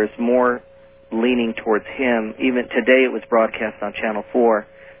 There is more leaning towards him. Even today it was broadcast on Channel 4,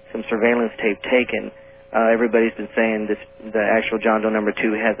 some surveillance tape taken. Everybody's been saying the actual John Doe number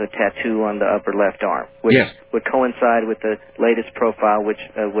 2 has a tattoo on the upper left arm, which would coincide with the latest profile, which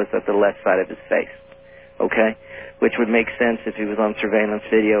was at the left side of his face. Okay? Which would make sense if he was on surveillance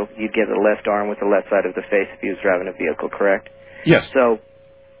video. You'd get the left arm with the left side of the face if he was driving a vehicle, correct? Yes. So,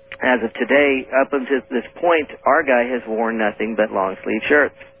 as of today, up until this point, our guy has worn nothing but long-sleeve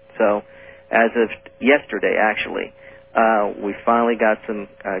shirts. So, as of yesterday, actually, we finally got some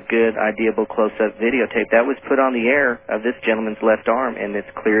good, ideable close-up videotape. That was put on the air of this gentleman's left arm, and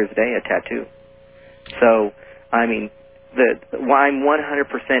it's clear as day, a tattoo. So, I mean, I'm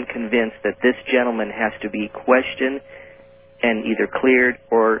 100% convinced that this gentleman has to be questioned and either cleared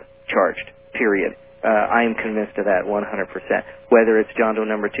or charged, period. I am convinced of that 100%. Whether it's John Doe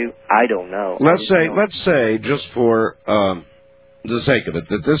number 2, I don't know. Let's say, just for the sake of it,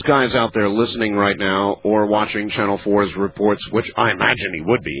 that this guy's out there listening right now or watching Channel 4's reports, which I imagine he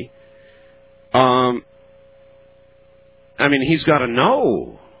would be. I mean, he's got to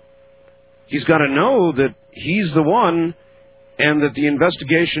know. He's got to know that he's the one, and that the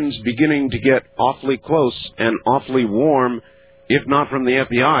investigation's beginning to get awfully close and awfully warm, if not from the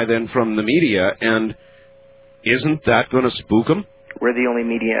FBI, then from the media. And isn't that going to spook him? We're the only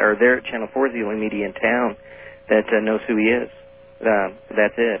media, or Channel 4 is the only media in town that knows who he is.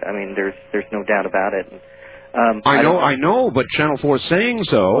 That's it. I mean, there's no doubt about it. I know, but Channel 4 is saying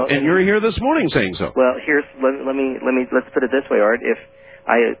so, and you're here this morning saying so. Well, let's put it this way, Art. If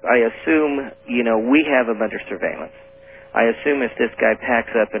I assume, we have him under surveillance. I assume if this guy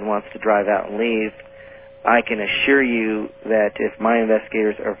packs up and wants to drive out and leave, I can assure you that if my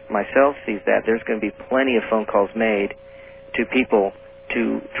investigators or myself sees that, there's going to be plenty of phone calls made to people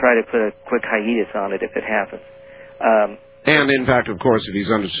to try to put a quick hiatus on it if it happens. And, in fact, of course, if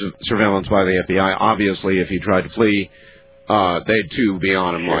he's under surveillance by the FBI, obviously, if he tried to flee, they'd, too, be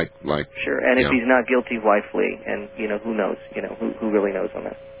on him like... Sure, and if he's not guilty, why flee? And, who knows? Who really knows on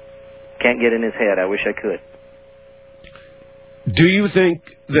that? Can't get in his head. I wish I could. Do you think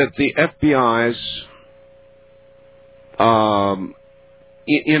that the FBI's,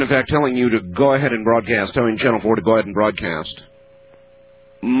 in effect, telling you to go ahead and broadcast, telling Channel 4 to go ahead and broadcast,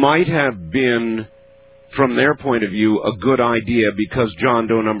 might have been, from their point of view, a good idea because John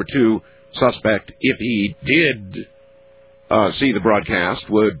Doe number 2 suspect, if he did see the broadcast,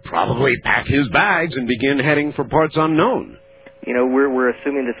 would probably pack his bags and begin heading for parts unknown? We're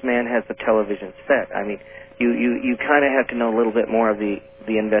assuming this man has a television set. I mean, you kind of have to know a little bit more of the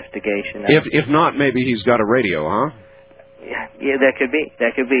investigation. If not, maybe he's got a radio, huh? Yeah, that could be.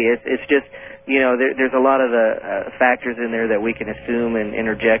 It's just, there's a lot of factors in there that we can assume and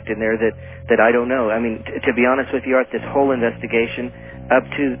interject in there that I don't know. I mean, to be honest with you, Art, this whole investigation, up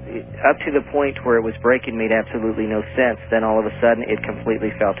to the point where it was breaking, made absolutely no sense. Then all of a sudden, it completely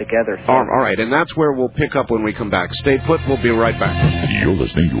fell together. So. All right, and that's where we'll pick up when we come back. Stay put. We'll be right back. You're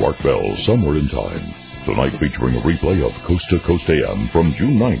listening to Art Bell, Somewhere in Time. Tonight featuring a replay of Coast to Coast AM from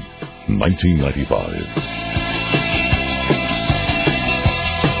June 9th, 1995.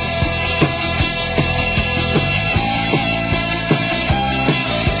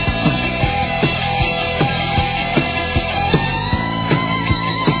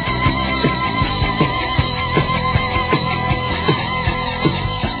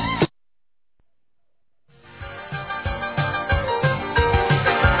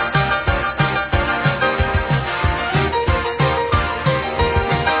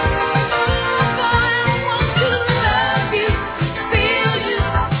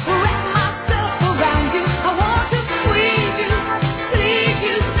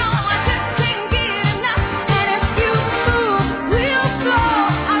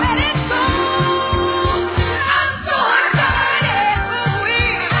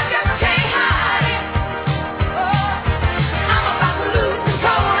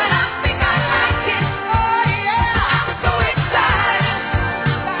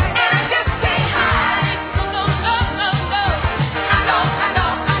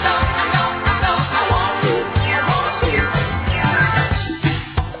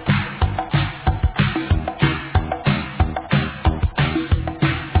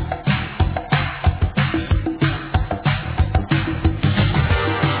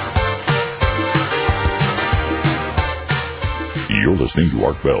 Listening to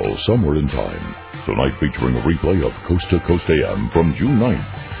Art Bell, Somewhere in Time. Tonight featuring a replay of Coast to Coast AM from June 9th,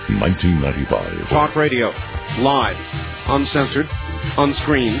 1995. Talk radio, live, uncensored,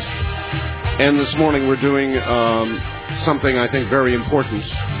 unscreened. And this morning we're doing something I think very important.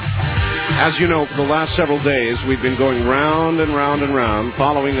 As you know, for the last several days, we've been going round and round and round,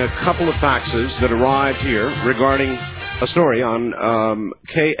 following a couple of faxes that arrived here regarding a story on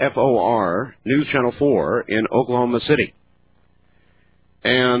KFOR, News Channel 4 in Oklahoma City.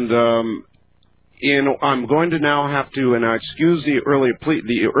 And I'm going to now have to, and I excuse the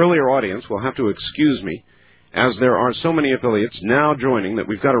earlier audience will have to excuse me, as there are so many affiliates now joining that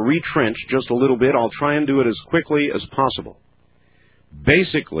we've got to retrench just a little bit. I'll try and do it as quickly as possible.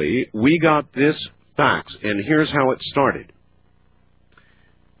 Basically, we got this fax, and here's how it started.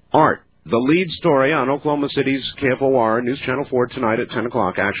 Art, the lead story on Oklahoma City's KFOR, News Channel 4 tonight at 10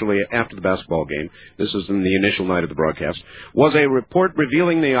 o'clock, actually after the basketball game, this is in the initial night of the broadcast, was a report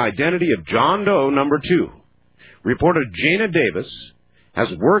revealing the identity of John Doe number 2. Reporter Jana Davis has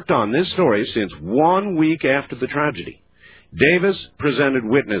worked on this story since 1 week after the tragedy. Davis presented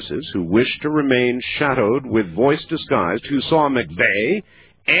witnesses who wished to remain shadowed with voice disguised who saw McVeigh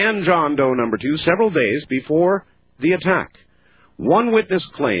and John Doe number 2 several days before the attack. One witness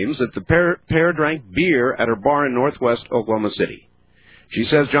claims that the pair drank beer at her bar in northwest Oklahoma City. She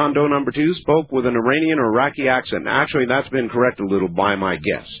says John Doe number 2 spoke with an Iranian or Iraqi accent. Actually, that's been corrected a little by my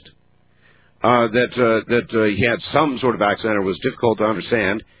guest. That he had some sort of accent or was difficult to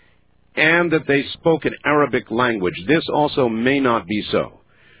understand, and that they spoke an Arabic language. This also may not be so.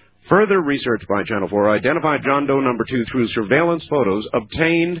 Further research by Channel 4 identified John Doe number 2 through surveillance photos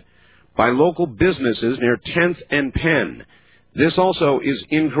obtained by local businesses near 10th and Penn. This also is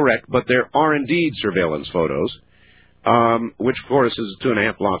incorrect, but there are indeed surveillance photos, which, of course, is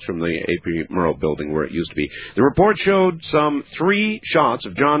 2.5 blocks from the A.P. Murrow building where it used to be. The report showed some 3 shots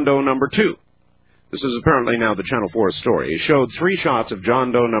of John Doe number 2. This is apparently now the Channel 4 story. It showed 3 shots of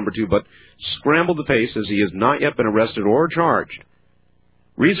John Doe number 2, but scrambled the face as he has not yet been arrested or charged.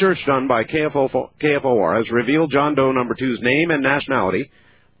 Research done by KFOR has revealed John Doe number 2's name and nationality,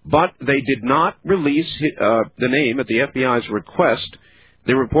 but they did not release the name at the FBI's request.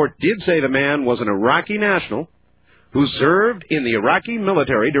 The report did say the man was an Iraqi national who served in the Iraqi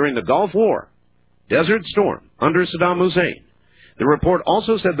military during the Gulf War, Desert Storm, under Saddam Hussein. The report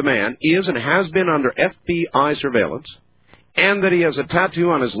also said the man is and has been under FBI surveillance, and that he has a tattoo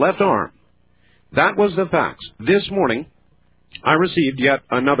on his left arm. That was the facts. This morning, I received yet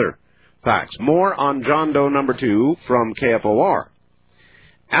another fax. More on John Doe number 2 from KFOR.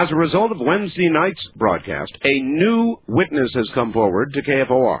 As a result of Wednesday night's broadcast, a new witness has come forward to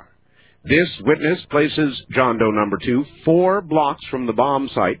KFOR. This witness places John Doe number 2 4 blocks from the bomb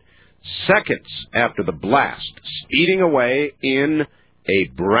site, seconds after the blast, speeding away in a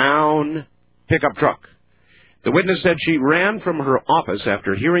brown pickup truck. The witness said she ran from her office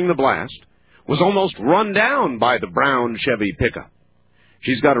after hearing the blast, was almost run down by the brown Chevy pickup.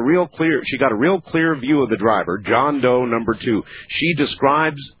 She got a real clear view of the driver, John Doe number 2. She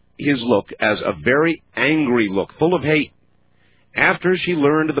describes his look as a very angry look, full of hate. After she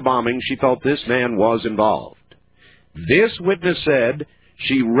learned of the bombing, she felt this man was involved. This witness said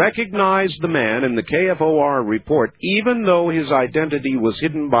she recognized the man in the KFOR report, even though his identity was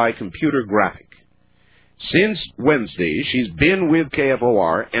hidden by computer graphic. Since Wednesday, she's been with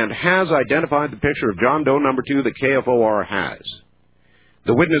KFOR and has identified the picture of John Doe number 2 that KFOR has.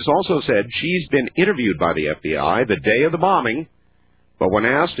 The witness also said she's been interviewed by the FBI the day of the bombing, but when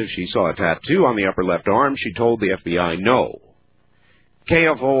asked if she saw a tattoo on the upper left arm, she told the FBI no.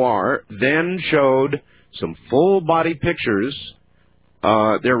 KFOR then showed some full-body pictures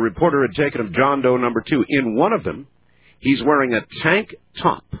their reporter had taken of John Doe number 2. In one of them, he's wearing a tank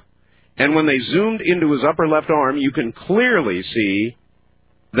top, and when they zoomed into his upper left arm, you can clearly see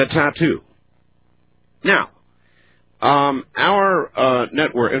the tattoo. Now, our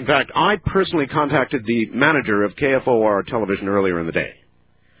network, in fact, I personally contacted the manager of KFOR television earlier in the day.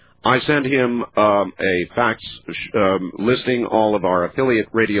 I sent him a fax listing all of our affiliate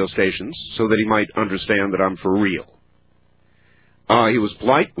radio stations so that he might understand that I'm for real. He was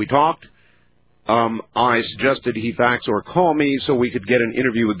polite. We talked. I suggested he fax or call me so we could get an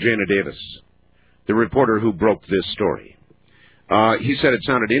interview with Jana Davis, the reporter who broke this story. He said it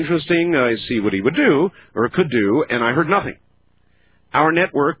sounded interesting, see what he would do, or could do, and I heard nothing. Our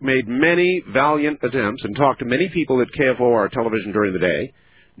network made many valiant attempts and talked to many people at KFOR television during the day.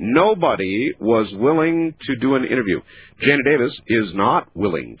 Nobody was willing to do an interview. Jana Davis is not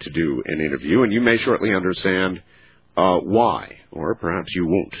willing to do an interview, and you may shortly understand why, or perhaps you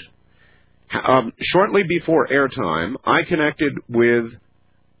won't. Shortly before airtime, I connected with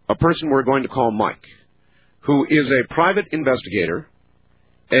a person we're going to call Mike, who is a private investigator,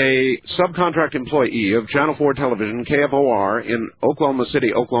 a subcontract employee of Channel 4 Television, KFOR, in Oklahoma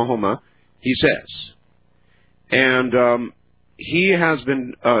City, Oklahoma, he says. And he has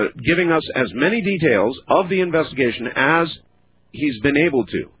been giving us as many details of the investigation as he's been able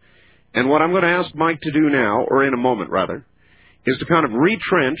to. And what I'm going to ask Mike to do now, or in a moment rather, is to kind of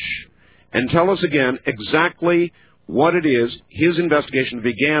retrench and tell us again exactly what it is. His investigation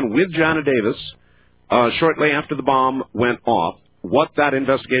began with Jana Davis shortly after the bomb went off, what that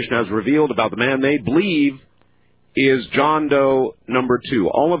investigation has revealed about the man they believe is John Doe number 2.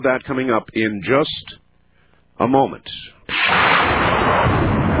 All of that coming up in just a moment.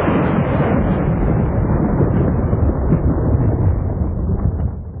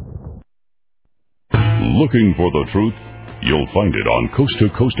 Looking for the truth? You'll find it on Coast to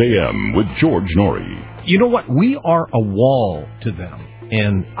Coast AM with George Norrie. You know what? We are a wall to them.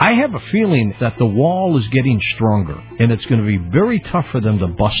 And I have a feeling that the wall is getting stronger, and it's going to be very tough for them to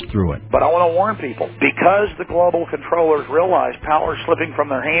bust through it. But I want to warn people, because the global controllers realize power is slipping from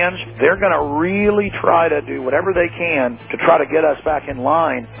their hands, they're going to really try to do whatever they can to try to get us back in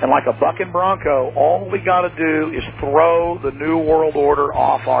line. And like a bucking bronco, all we got to do is throw the New World Order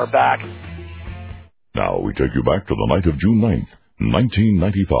off our back. Now we take you back to the night of June 9th,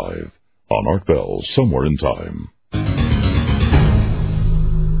 1995, on Art Bell, Somewhere in Time.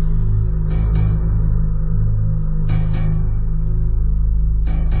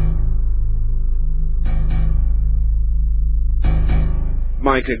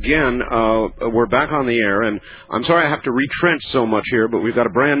 Mike, again, we're back on the air, and I'm sorry I have to retrench so much here, but we've got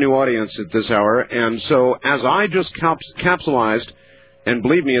a brand new audience at this hour, and so as I just capsulized, and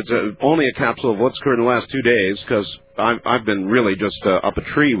believe me, it's only a capsule of what's occurred in the last 2 days, because I've been really just up a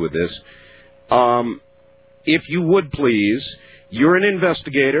tree with this. If you would please, you're an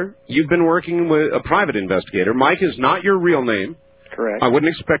investigator. You've been working with a private investigator. Mike is not your real name. Correct. I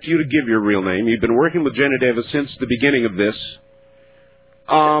wouldn't expect you to give your real name. You've been working with Jenna Davis since the beginning of this.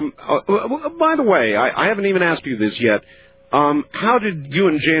 By the way, I haven't even asked you this yet. How did you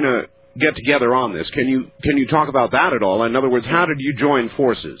and Jana get together on this? Can you talk about that at all? In other words, how did you join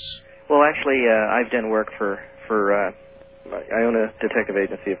forces? Well, actually, I've done work for I own a detective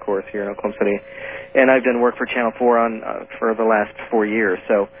agency, of course, here in Oklahoma City, and I've done work for Channel 4 for the last 4 years.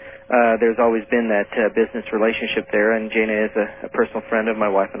 So there's always been that business relationship there, and Jana is a personal friend of my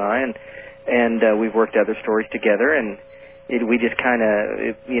wife and I, and we've worked other stories together, and we just kind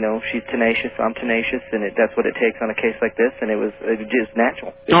of, she's tenacious, I'm tenacious, and that's what it takes on a case like this, and it was just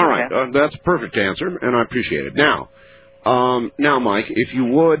natural. All right, that's a perfect answer, and I appreciate it. Now, Mike, if you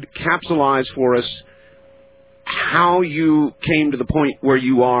would capsulize for us how you came to the point where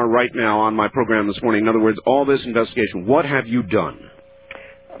you are right now on my program this morning. In other words, all this investigation, what have you done?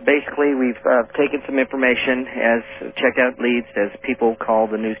 Basically, we've taken some information, checked out leads as people call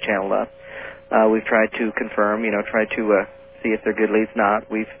the news channel up. We've tried to confirm, tried to see if they're good leads.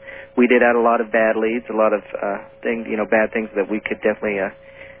 Not. We did out a lot of bad leads, a lot of things, bad things that we could definitely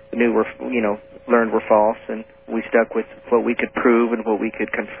learned were false, and we stuck with what we could prove and what we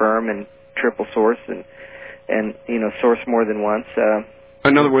could confirm and triple source and source more than once.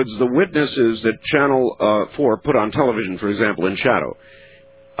 In other words, the witnesses that Channel 4 put on television, for example, in Shadow,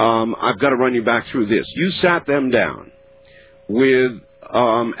 I've got to run you back through this. You sat them down with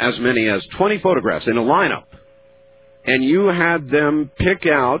as many as 20 photographs in a lineup, and you had them pick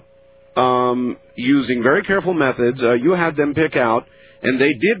out, using very careful methods, you had them pick out, and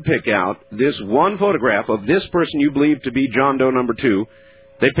they did pick out this one photograph of this person you believe to be John Doe number 2.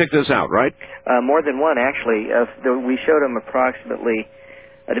 They picked this out, right? More than one, actually. We showed them approximately,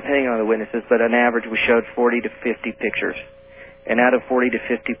 depending on the witnesses, but on average we showed 40 to 50 pictures. And out of 40 to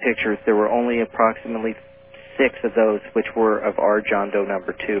 50 pictures, there were only approximately 6 of those which were of our John Doe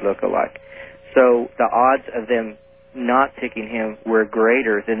number 2 look-alike. So the odds of them not picking him were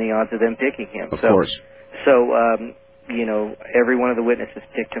greater than the odds of them picking him. Of course. So, every one of the witnesses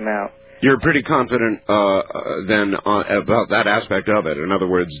picked him out. You're pretty confident then about that aspect of it. In other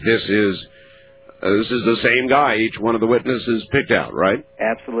words, this is the same guy each one of the witnesses picked out, right?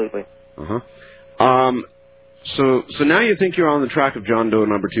 Absolutely. Uh-huh. So now you think you're on the track of John Doe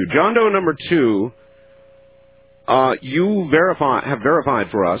number 2. John Doe number 2, you have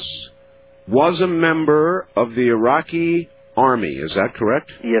verified for us, was a member of the Iraqi army. Is that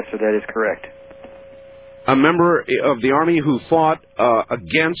correct? Yes, sir, that is correct. A member of the army who fought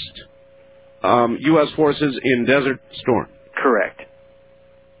against U.S. forces in Desert Storm. Correct.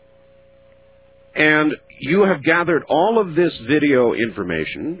 And you have gathered all of this video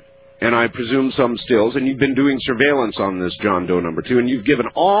information, and I presume some stills, and you've been doing surveillance on this John Doe number 2, and you've given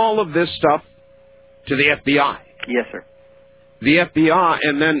all of this stuff to the FBI. Yes, sir. The FBI,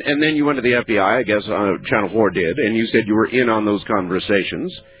 and then you went to the FBI, I guess Channel 4 did, and you said you were in on those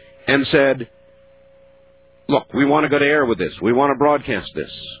conversations, and said, look, we want to go to air with this. We want to broadcast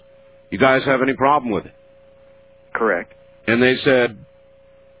this. You guys have any problem with it? Correct. And they said...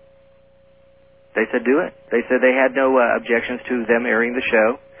 They said do it. They said they had no objections to them airing the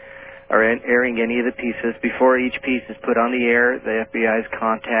show or airing any of the pieces. Before each piece is put on the air, the FBI is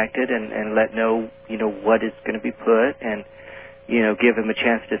contacted and let know, what is going to be put and, give them a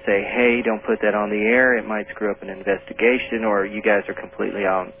chance to say, hey, don't put that on the air. It might screw up an investigation, or you guys are completely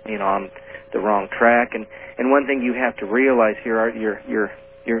on the wrong track. And one thing you have to realize here,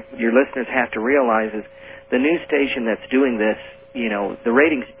 your listeners have to realize is the news station that's doing this, the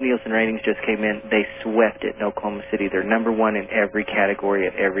ratings, Nielsen ratings just came in. They swept it in Oklahoma City. They're number 1 in every category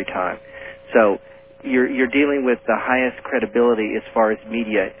at every time. So you're dealing with the highest credibility as far as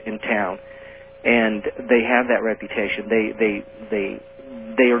media in town, and they have that reputation.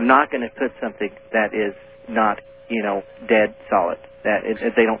 They are not going to put something that is not, dead solid. That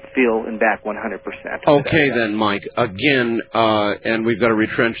they don't feel and back 100%. Okay, then, Mike. Again, and we've got to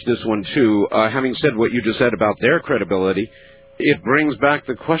retrench this one too. Having said what you just said about their credibility, it brings back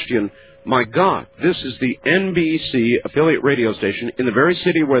the question. My God, this is the NBC affiliate radio station in the very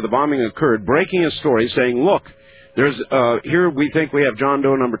city where the bombing occurred, breaking a story saying, look, there's here we think we have John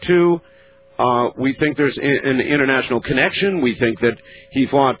Doe number 2. We think there's an international connection. We think that he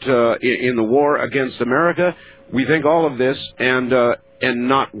fought in the war against America. We think all of this, and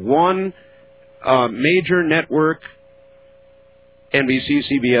not one major network, NBC,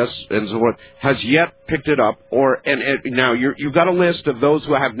 CBS, and so forth, has yet picked it up. And now you've got a list of those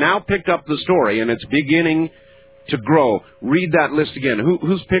who have now picked up the story, and it's beginning to grow. Read that list again.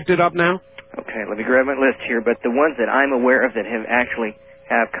 Who's picked it up now? Okay, let me grab my list here. But the ones that I'm aware of that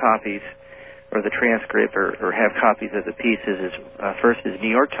have copies, or the transcript, or have copies of the pieces, first is New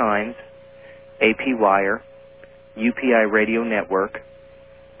York Times, AP Wire, UPI Radio Network,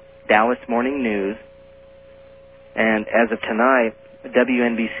 Dallas Morning News, and as of tonight,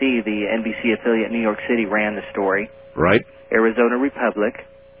 WNBC, the NBC affiliate in New York City, ran the story. Right. Arizona Republic,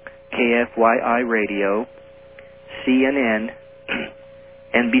 KFYI Radio, CNN,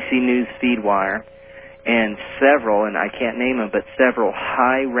 NBC News Feedwire, and several, and I can't name them, but several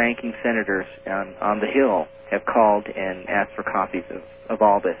high-ranking senators on the Hill have called and asked for copies of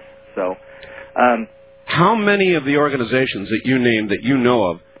all this. So, how many of the organizations that you named that you know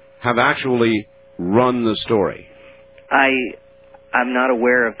of have actually run the story? I'm not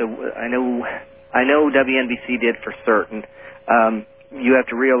aware of I know WNBC did for certain. You have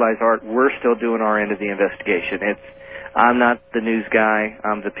to realize, Art, we're still doing our end of the investigation. I'm not the news guy.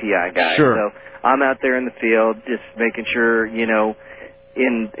 I'm the PI guy. Sure. So I'm out there in the field just making sure, in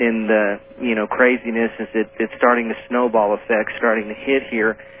the, craziness is it's starting to snowball effect, starting to hit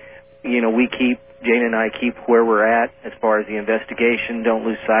here. Jane and I keep where we're at as far as the investigation. Don't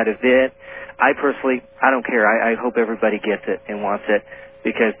lose sight of it. I don't care. I hope everybody gets it and wants it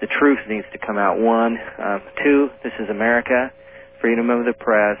because the truth needs to come out. 1. 2, this is America, freedom of the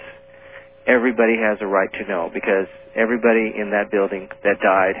press. Everybody has a right to know because everybody in that building that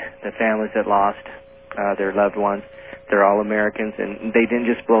died, the families that lost their loved ones, they're all Americans, and they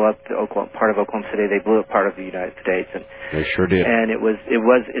didn't just blow up part of Oklahoma City. They blew up part of the United States, and they sure did. And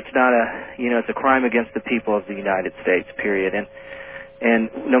it's not it's a crime against the people of the United States, period. And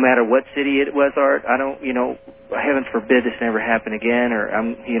no matter what city it was, Art, I don't, heaven forbid this never happen again, or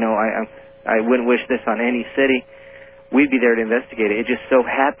I wouldn't wish this on any city. We'd be there to investigate it. It just so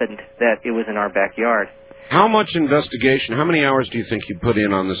happened that it was in our backyard. How much investigation, how many hours do you think you put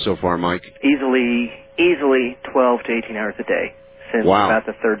in on this so far, Mike? Easily 12 to 18 hours a day since about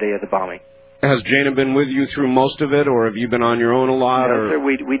the third day of the bombing. Has Jana been with you through most of it, or have you been on your own a lot? No, sir,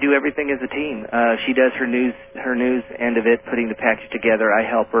 we do everything as a team. She does her news end of it, putting the package together. I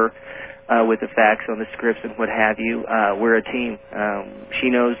help her with the facts on the scripts and what have you. We're a team. She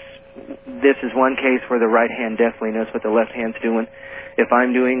knows this is one case where the right hand definitely knows what the left hand's doing. If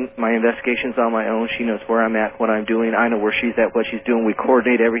I'm doing my investigations on my own, she knows where I'm at, what I'm doing. I know where she's at, what she's doing. We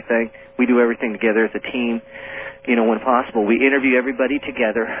coordinate everything. We do everything together as a team. When possible. We interview everybody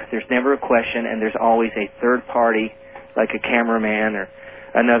together. There's never a question, and there's always a third party, like a cameraman or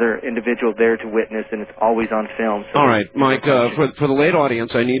another individual there to witness, and it's always on film. So all right, Mike, for the late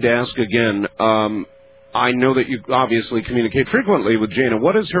audience, I need to ask again. I know that you obviously communicate frequently with Jana.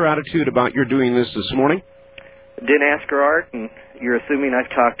 What is her attitude about your doing this morning? Didn't ask her, Art, and you're assuming I've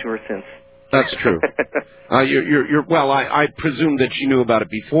talked to her since. That's true. I presume that she knew about it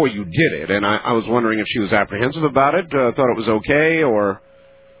before you did it, and I was wondering if she was apprehensive about it, thought it was okay, or...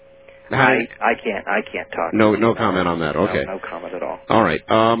 I can't talk. No comment on that. Okay. No comment at all. All right.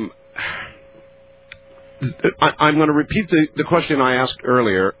 I'm going to repeat the question I asked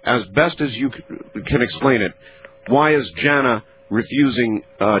earlier as best as you can explain it. Why is Jana refusing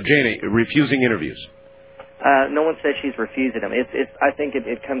interviews? No one said she's refusing them. I think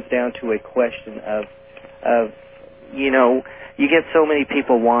it comes down to a question of you get so many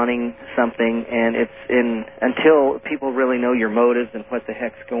people wanting something, and until people really know your motives and what the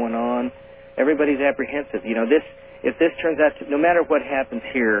heck's going on, everybody's apprehensive. If this turns out to, no matter what happens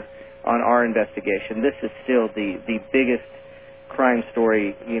here on our investigation, this is still the biggest crime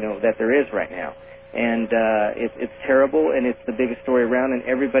story that there is right now. And it's terrible, and it's the biggest story around, and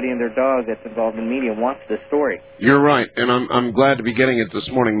everybody and their dog that's involved in media wants this story. You're right, and I'm glad to be getting it this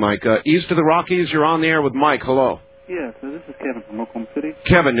morning, Mike. East of the Rockies, you're on the air with Mike. Hello. Yes, this is Kevin from Oklahoma City.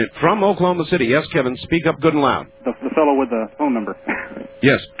 Kevin, from Oklahoma City. Yes, Kevin, speak up good and loud. The fellow with the phone number.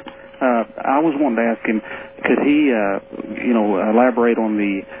 Yes. I was wanting to ask him, could he, elaborate on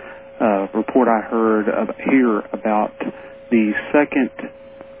the report I heard here about the second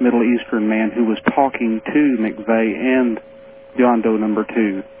Middle Eastern man who was talking to McVeigh and John Doe number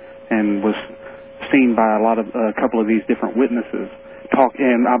 2 and was seen by a couple of these different witnesses.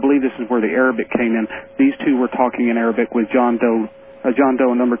 And I believe this is where the Arabic came in. These two were talking in Arabic with John Doe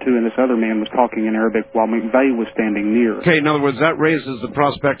number 2, and this other man was talking in Arabic while McVeigh was standing near. Okay, in other words, that raises the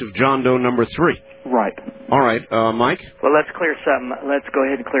prospect of John Doe number 3. Right. All right, Mike? Well, let's go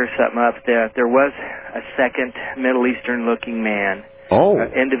ahead and clear something up. There was a second Middle Eastern-looking man. Oh.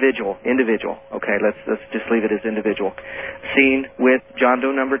 Individual. Okay, let's just leave it as individual. Seen with John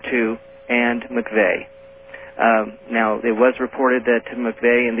Doe number 2 and McVeigh. Now, it was reported that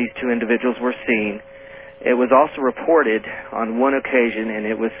McVeigh and these two individuals were seen. It was also reported on one occasion, and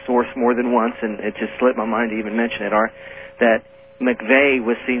it was sourced more than once, and it just slipped my mind to even mention it, that McVeigh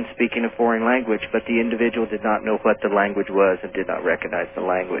was seen speaking a foreign language, but the individual did not know what the language was and did not recognize the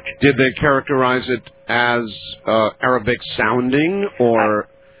language. Did they characterize it as Arabic sounding, or?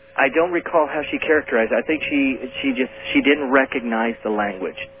 I don't recall how she characterized it. I think she didn't recognize the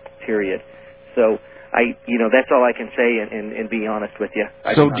language, period. So that's all I can say and be honest with you.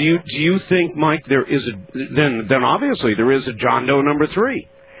 So do you think, Mike, there is then obviously there is a John Doe number 3?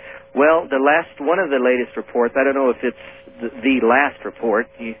 Well, one of the latest reports, I don't know if it's the last report.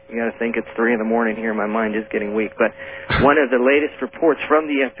 You got to think it's 3 a.m. here. My mind is getting weak. But one of the latest reports from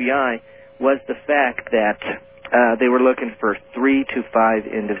the FBI was the fact that they were looking for 3 to 5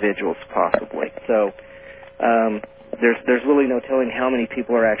 individuals, possibly. So there's really no telling how many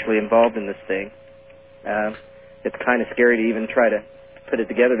people are actually involved in this thing. It's kind of scary to even try to put it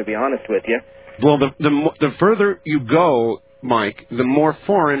together, to be honest with you. Well, the further you go, Mike, the more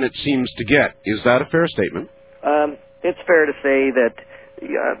foreign it seems to get. Is that a fair statement? It's fair to say that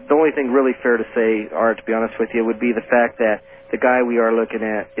the only thing really fair to say, Art, to be honest with you, would be the fact that the guy we are looking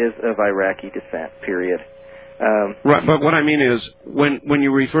at is of Iraqi descent, period. Right, but what I mean is, when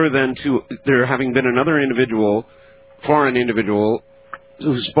you refer then to there having been another foreign individual,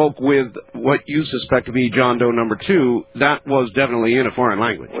 who spoke with what you suspect to be John Doe number 2, that was definitely in a foreign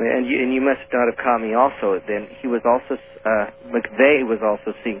language. And you must not have caught me also. Then he was also, McVeigh was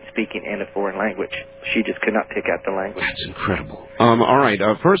also seen speaking in a foreign language. She just could not pick out the language. That's incredible. All right,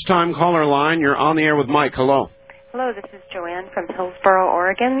 first-time caller line. You're on the air with Mike. Hello. Hello, this is Joanne from Hillsboro,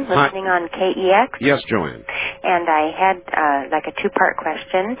 Oregon, listening on KEX. Yes, Joanne. And I had like a two-part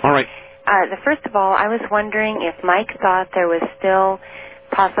question. All right. First of all, I was wondering if Mike thought there was still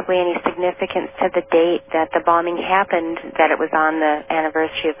possibly any significance to the date that the bombing happened, that it was on the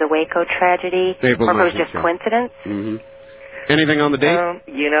anniversary of the Waco tragedy, or if it was just coincidence. Mm-hmm. Anything on the date?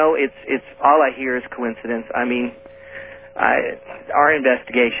 It's all I hear is coincidence. I mean, our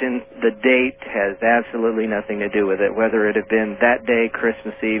investigation, the date has absolutely nothing to do with it. Whether it had been that day,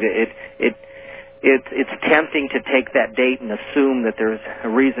 Christmas Eve, it's tempting to take that date and assume that there's a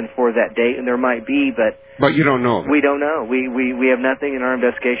reason for that date, and there might be, but you don't know. We don't know. We have nothing in our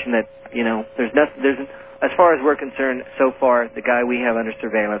investigation that there's nothing. As far as we're concerned, so far the guy we have under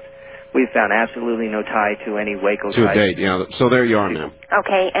surveillance, we've found absolutely no tie to any Waco to a date. Yeah. So there you are now.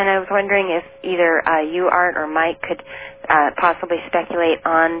 Okay, and I was wondering if either you, Art, or Mike could possibly speculate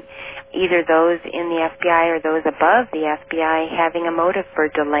on either those in the FBI or those above the FBI having a motive for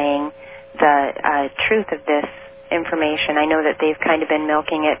delaying the truth of this information. I know that they've kind of been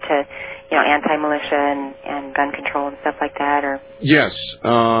milking it to, anti-militia and gun control and stuff like that. Or yes,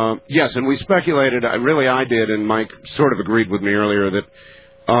 and we speculated. I did, and Mike sort of agreed with me earlier that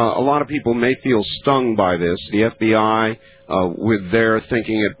a lot of people may feel stung by this. The FBI, with their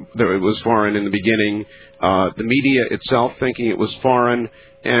thinking that it was foreign in the beginning, the media itself thinking it was foreign.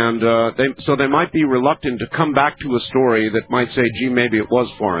 And so they might be reluctant to come back to a story that might say, gee, maybe it was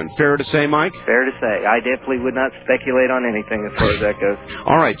foreign. Fair to say, Mike? Fair to say. I definitely would not speculate on anything as far as that goes.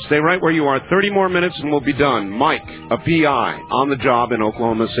 All right, stay right where you are. 30 more minutes and we'll be done. Mike, a PI, on the job in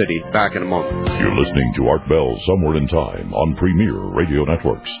Oklahoma City. Back in a moment. You're listening to Art Bell Somewhere in Time on Premier Radio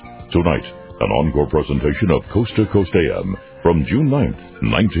Networks. Tonight, an encore presentation of Coast to Coast AM from June 9th,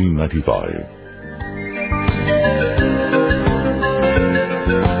 1995.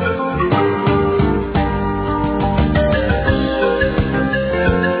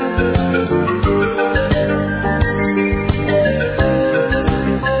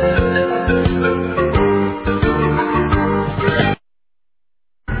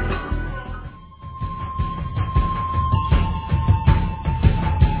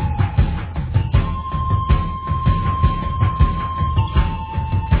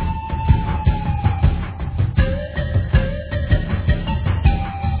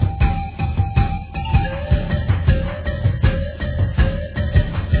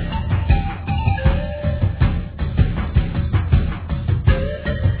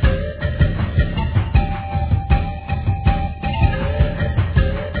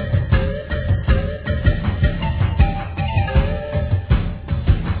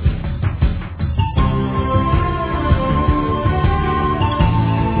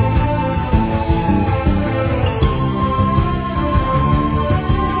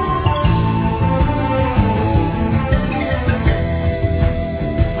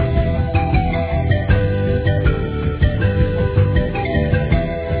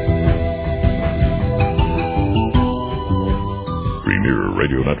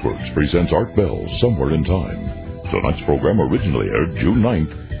 Radio Networks presents Art Bell, Somewhere in Time. Tonight's program originally aired June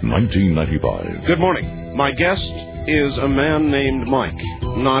 9th, 1995. Good morning. My guest is a man named Mike,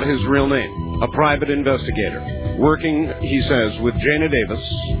 not his real name, a private investigator, working, he says, with Jana Davis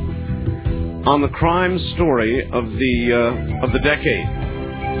on the crime story of the decade.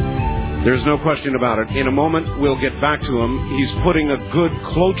 There's no question about it. In a moment, we'll get back to him. He's putting a good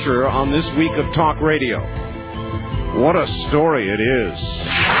closure on this week of talk radio. What a story it is.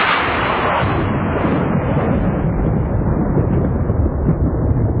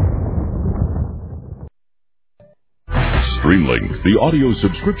 Streamlink, the audio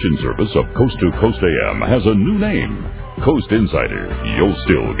subscription service of Coast to Coast AM, has a new name, Coast Insider. You'll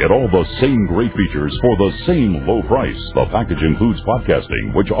still get all the same great features for the same low price. The package includes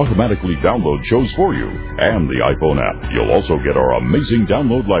podcasting, which automatically downloads shows for you, and the iPhone app. You'll also get our amazing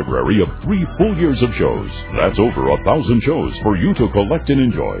download library of 3 full years of shows. That's over 1,000 shows for you to collect and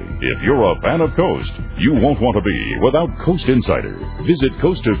enjoy. If you're a fan of Coast, you won't want to be without Coast Insider. Visit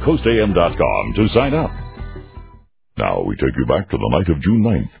coasttocoastam.com to sign up. Now we take you back to the night of June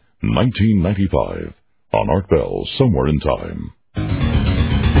 9th, 1995, on Art Bell, Somewhere in Time.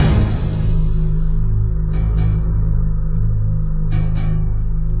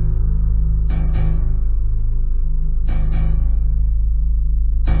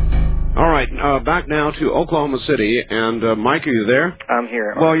 All right, back now to Oklahoma City, and Mike, are you there? I'm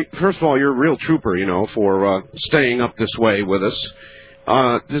here. Well, first of all, you're a real trooper, for staying up this way with us.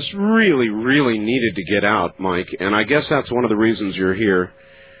 This really, really needed to get out, Mike, and I guess that's one of the reasons you're here.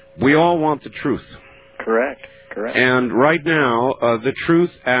 We all want the truth. Correct. And right now, the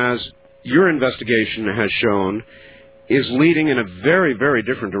truth, as your investigation has shown, is leading in a very, very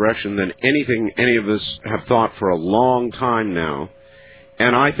different direction than anything any of us have thought for a long time now.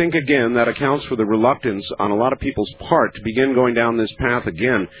 And I think, again, that accounts for the reluctance on a lot of people's part to begin going down this path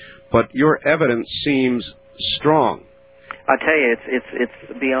again. But your evidence seems strong. I tell you,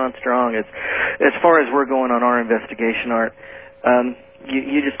 it's beyond strong. It's as far as we're going on our investigation, Art.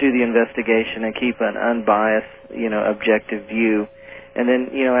 You just do the investigation and keep an unbiased, objective view, and then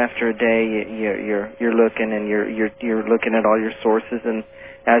after a day you're looking and you're looking at all your sources. And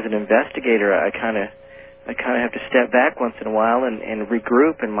as an investigator, I kind of have to step back once in a while and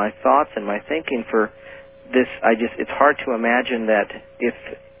regroup in my thoughts and my thinking for this. It's hard to imagine that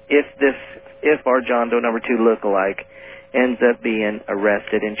if our John Doe number 2 lookalike ends up being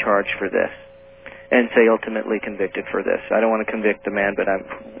arrested and charged for this, and say ultimately convicted for this. I don't want to convict the man, but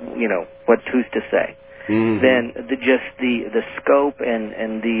who's to say? Mm-hmm. Then the scope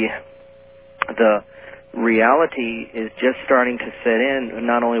and the reality is just starting to set in,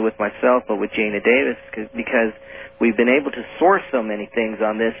 not only with myself but with Jana Davis, because we've been able to source so many things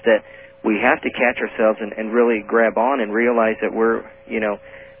on this that we have to catch ourselves and really grab on and realize that we're,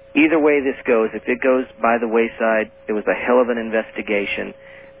 either way this goes, if it goes by the wayside, it was a hell of an investigation,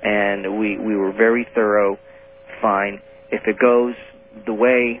 and we were very thorough, fine. If it goes the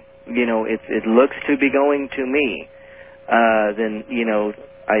way, it looks to be going to me, then,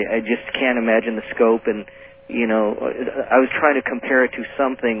 I just can't imagine the scope. And, I was trying to compare it to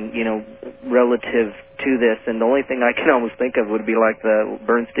something, relative to this, and the only thing I can almost think of would be like the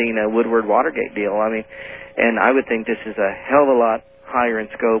Bernstein-Woodward-Watergate deal. And I would think this is a hell of a lot higher in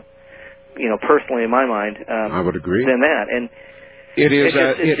scope, personally in my mind. I would agree. Than that. And it is,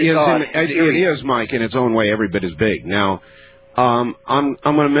 Mike, in its own way, every bit as big. Now, I'm going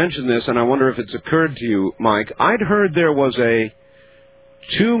to mention this, and I wonder if it's occurred to you, Mike. I'd heard there was a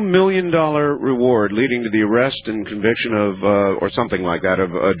 $2 million reward leading to the arrest and conviction of, or something like that,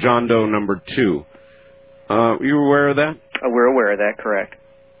 of John Doe number 2. You were aware of that? We're aware of that, correct.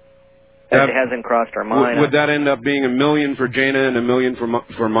 That hasn't crossed our mind. Would that end up being $1 million for Jana and $1 million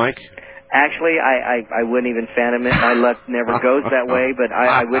for Mike? Actually, I wouldn't even fathom it. My luck never goes that way, but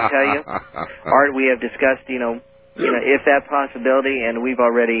I would tell you, Art, we have discussed, if that possibility, and we've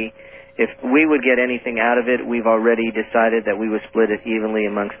already, if we would get anything out of it, we've already decided that we would split it evenly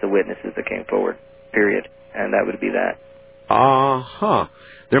amongst the witnesses that came forward, period. And that would be that.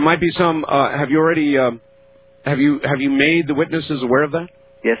 There might be some, have you already, have you made the witnesses aware of that?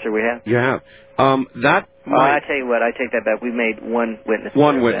 Yes, sir, we have. You have. I tell you what, I take that back. We've made one witness.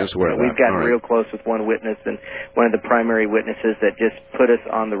 One witness aware of that. We've gotten real close with one witness, and one of the primary witnesses that just put us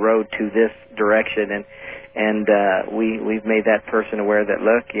on the road to this direction. And we've made that person aware that,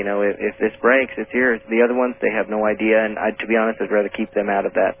 look, if this breaks, it's yours. The other ones, they have no idea, and to be honest, I'd rather keep them out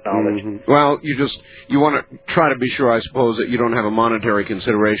of that knowledge. Mm-hmm. Well, you want to try to be sure, I suppose, that you don't have a monetary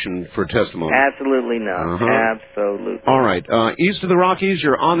consideration for testimony. Absolutely not. Absolutely. All right. East of the Rockies,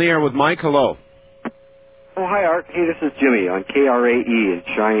 you're on the air with Mike. Hello. Oh, hi, Art. Hey, this is Jimmy on KRAE in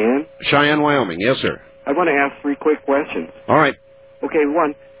Cheyenne. Cheyenne, Wyoming. Yes, sir. I want to ask 3 quick questions. All right. Okay,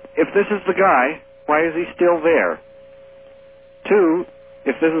 1, if this is the guy, why is he still there? 2,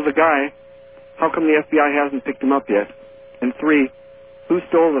 if this is the guy, how come the FBI hasn't picked him up yet? And 3, who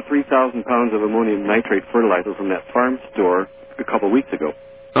stole the 3,000 pounds of ammonium nitrate fertilizer from that farm store a couple of weeks ago?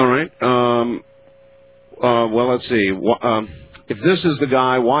 All right. Well, let's see. If this is the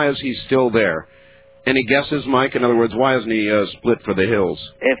guy, why is he still there? Any guesses, Mike? In other words, why hasn't he split for the hills?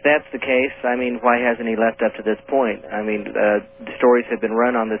 If that's the case, I mean, why hasn't he left up to this point? I mean, the stories have been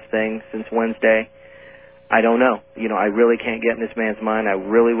run on this thing since Wednesday. I don't know. You know, I really can't get in this man's mind. I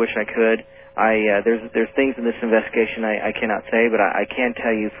really wish I could. There's things in this investigation I cannot say, but I can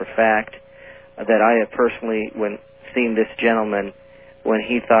tell you for fact that I have personally, when seen this gentleman, when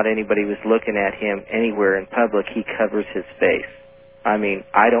he thought anybody was looking at him anywhere in public, he covers his face. I mean,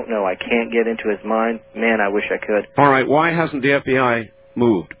 I don't know. I can't get into his mind. Man, I wish I could. All right. Why hasn't the FBI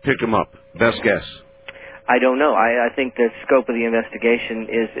moved, picked him up? Best guess. I don't know. I think the scope of the investigation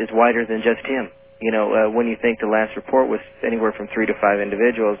is wider than just him. You know, when you think the last report was anywhere from 3 to 5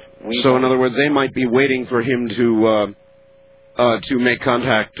 individuals. So, in other words, they might be waiting for him to make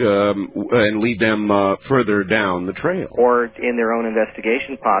contact and lead them further down the trail. Or in their own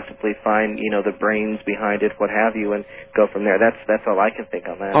investigation, possibly find, you know, the brains behind it, what have you, and go from there. That's all I can think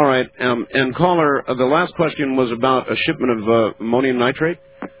on that. All right. And caller, the last question was about a shipment of ammonium nitrate?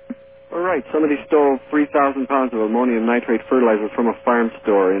 All right. Somebody stole 3,000 pounds of ammonium nitrate fertilizer from a farm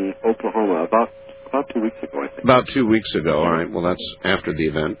store in Oklahoma about 2 weeks ago, I think. About 2 weeks ago. All right. Well, that's after the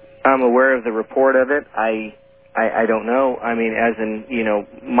event. I'm aware of the report of it. I don't know. I mean, as in, you know,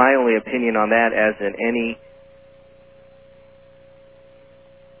 my only opinion on that, as in any...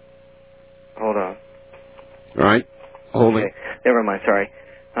 Hold on. All right. Holding. Okay. Never mind. Sorry.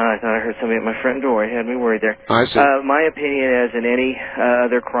 I thought I heard somebody at my front door. It had me worried there. I see. My opinion, as in any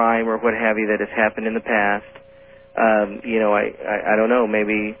other crime or what have you that has happened in the past, you know, I don't know.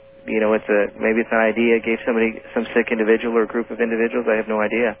 Maybe... You know, maybe it's an idea. Gave somebody, some sick individual or group of individuals. I have no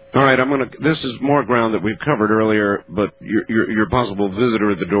idea. All right, this is more ground that we've covered earlier, but your possible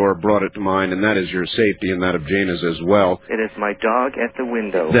visitor at the door brought it to mind, and that is your safety and that of Jana's as well. It is my dog at the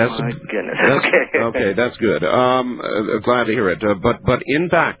window. My goodness. Okay, that's good. Glad to hear it. But in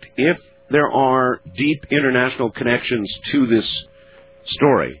fact, if there are deep international connections to this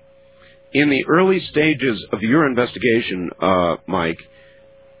story, in the early stages of your investigation, Mike,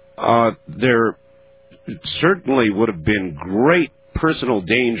 there certainly would have been great personal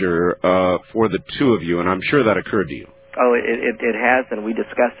danger for the two of you, and I'm sure that occurred to you. Oh, it has, and we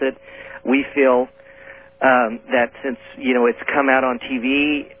discuss it. We feel that since, you know, it's come out on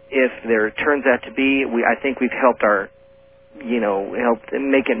TV, if there turns out to be, I think we've helped helped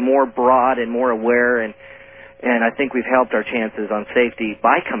make it more broad and more aware, and I think we've helped our chances on safety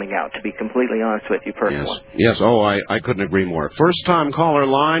by coming out, to be completely honest with you personally. Yes. Oh, I couldn't agree more. First-time caller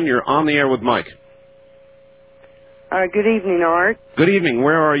line, you're on the air with Mike. Good evening, Art. Good evening.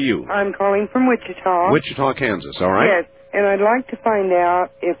 Where are you? I'm calling from Wichita. Wichita, Kansas. All right. Yes, and I'd like to find out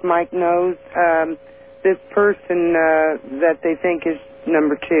if Mike knows this person that they think is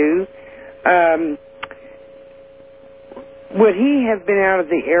number 2. Would he have been out of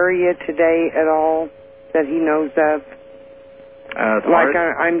the area today at all that he knows of? Like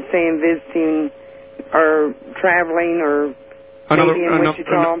I'm saying, visiting or traveling or maybe in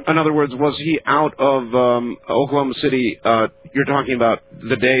Wichita? In other words, was he out of Oklahoma City? You're talking about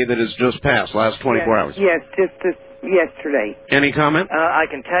the day that has just passed, last 24 hours? Yes, just yesterday. Any comment? I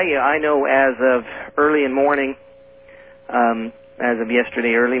can tell you, I know as of early in morning, as of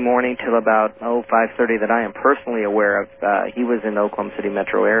yesterday early morning till about 5:30 that I am personally aware of. He was in the Oklahoma City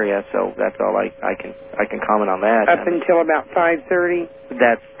metro area, so that's all I can comment on that. Up until about 5:30.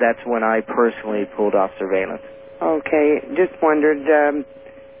 That's when I personally pulled off surveillance. Okay, just wondered.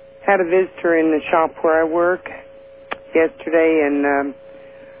 Had a visitor in the shop where I work yesterday, and.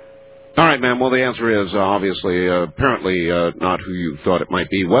 All right, ma'am. Well, the answer is obviously, apparently, not who you thought it might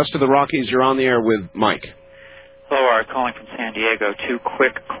be. West of the Rockies, you're on the air with Mike. Hello, Art, calling from San Diego. 2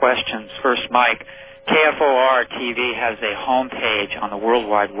 quick questions. First, Mike, KFOR TV has a homepage on the World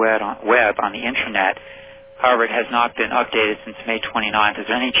Wide Web on the Internet. However, it has not been updated since May 29th. Is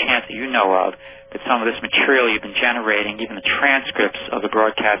there any chance that you know of that some of this material you've been generating, even the transcripts of the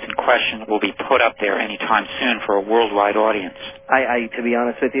broadcast in question, will be put up there anytime soon for a worldwide audience? To be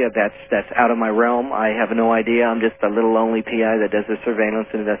honest with you, that's out of my realm. I have no idea. I'm just a little lonely PI that does the surveillance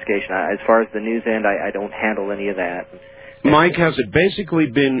and investigation. As far as the news end, I don't handle any of that. Mike, has it basically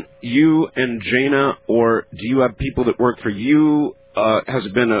been you and Jana, or do you have people that work for you has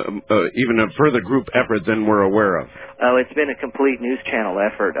it been even a further group effort than we're aware of? Oh, it's been a complete news channel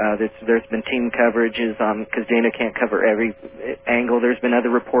effort. There's been team coverages because Dana can't cover every angle. There's been other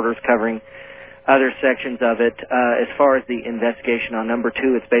reporters covering other sections of it. As far as the investigation on number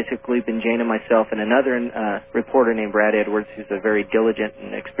 2, it's basically been Jane and myself and another reporter named Brad Edwards, who's a very diligent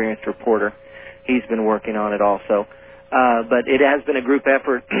and experienced reporter. He's been working on it also. But it has been a group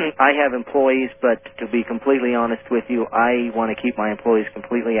effort. I have employees, but to be completely honest with you, I want to keep my employees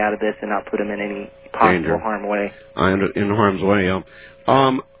completely out of this and not put them in any possible harm's way. In harm's way, yeah.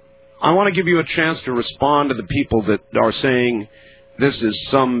 I want to give you a chance to respond to the people that are saying this is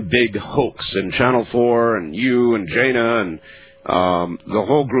some big hoax, and Channel 4 and you and Jana and the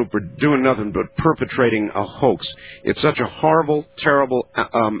whole group are doing nothing but perpetrating a hoax. It's such a horrible, terrible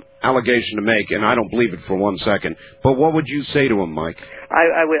allegation to make, and I don't believe it for one second. But what would you say to them, Mike?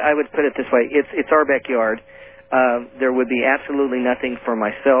 I would put it this way. It's our backyard. There would be absolutely nothing for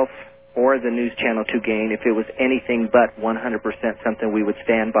myself or the news channel to gain if it was anything but 100% something we would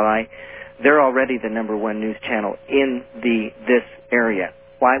stand by. They're already the number 1 news channel in this area.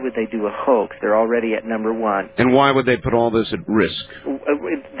 Why would they do a hoax? They're already at number 1. And why would they put all this at risk?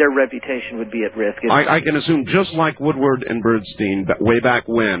 Their reputation would be at risk. I can assume, just like Woodward and Birdstein way back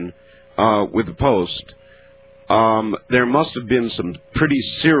when with the Post, there must have been some pretty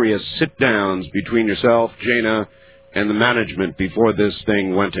serious sit-downs between yourself, Jana, and the management before this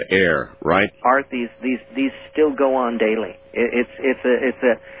thing went to air, right? Art, these still go on daily.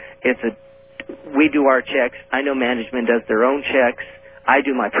 We do our checks. I know management does their own checks. I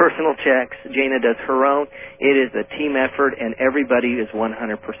do my personal checks. Jana does her own. It is a team effort, and everybody is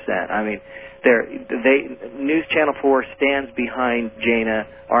 100%. I mean, News Channel 4 stands behind Jana,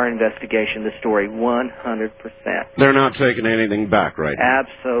 our investigation, the story, 100%. They're not taking anything back, right?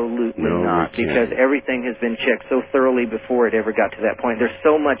 Absolutely not, because everything has been checked so thoroughly before it ever got to that point. There's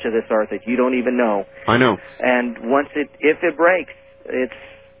so much of this, Art, that you don't even know. I know. And if it breaks,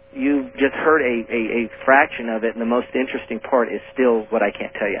 you've just heard a fraction of it, and the most interesting part is still what I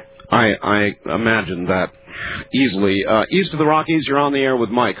can't tell you. I imagine that easily. East of the Rockies, you're on the air with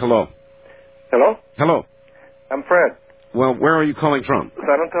Mike. Hello. Hello? Hello. I'm Fred. Well, where are you calling from?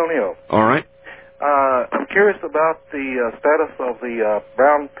 San Antonio. All right. I'm curious about the status of the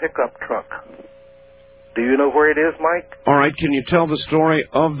brown pickup truck. Do you know where it is, Mike? All right. Can you tell the story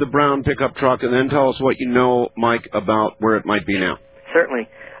of the brown pickup truck and then tell us what you know, Mike, about where it might be now? Certainly.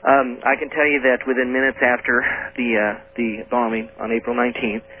 I can tell you that within minutes after the bombing on April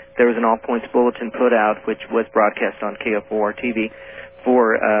 19th, there was an all-points bulletin put out, which was broadcast on KFOR TV,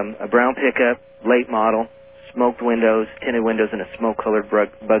 for a brown pickup, late model, smoked windows, tinted windows, and a smoke-colored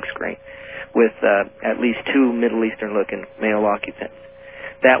bug screen with at least 2 Middle Eastern-looking male occupants.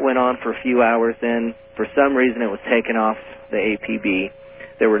 That went on for a few hours. Then, for some reason, it was taken off the APB.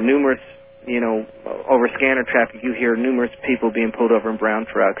 There were numerous, over scanner traffic, you hear numerous people being pulled over in brown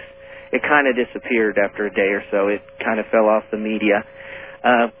trucks. It kind of disappeared after a day or so. It kind of fell off the media.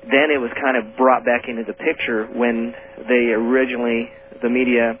 Then it was kind of brought back into the picture when the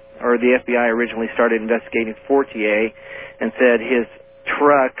media, or the FBI originally started investigating Fortier and said his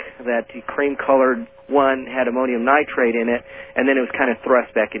truck, that cream-colored one, had ammonium nitrate in it, and then it was kind of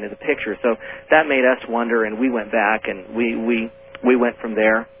thrust back into the picture. So that made us wonder, and we went back, and we went from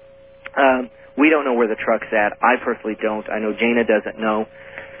there. We don't know where the truck's at. I personally don't. I know Jana doesn't know.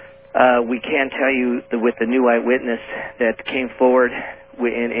 We can tell you that with the new eyewitness that came forward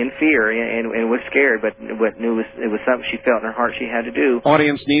in fear and was scared, but knew it was something she felt in her heart she had to do.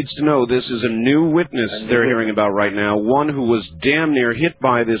 Audience needs to know this is a new witness they're hearing about right now, one who was damn near hit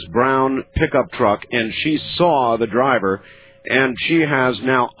by this brown pickup truck, and she saw the driver, and she has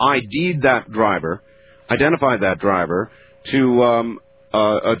now ID'd that driver, identified that driver to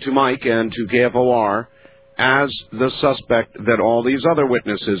Mike and to KFOR as the suspect that all these other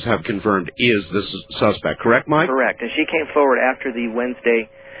witnesses have confirmed is the suspect. Correct, Mike? Correct. And she came forward after the Wednesday,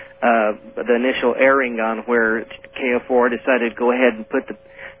 the initial airing on where KFOR decided to go ahead and put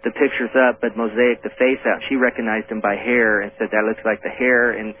the pictures up, but mosaic the face out. She recognized him by hair and said, that looks like the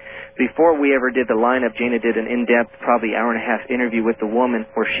hair. And before we ever did the lineup, Jana did an in-depth, probably hour-and-a-half interview with the woman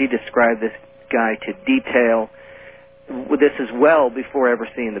where she described this guy to detail. This is well before ever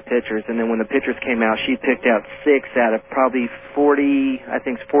seeing the pictures, and then when the pictures came out, she picked out 6 out of probably 40, I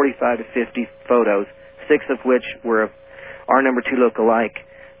think 45 to 50 photos, 6 of which were of our number 2 look-alike.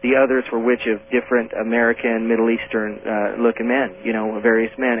 The others were which of different American, Middle Eastern looking men,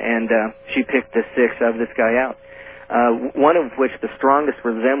 various men, and she picked the 6 of this guy out. One of which, the strongest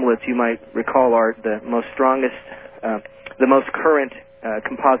resemblance, you might recall, Art, the most current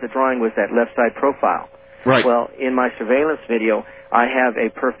composite drawing was that left side profile. Right. Well, in my surveillance video, I have a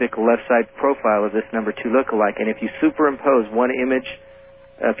perfect left side profile of this number 2 lookalike, and if you superimpose one image,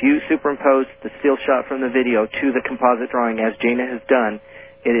 if you superimpose the still shot from the video to the composite drawing, as Jana has done,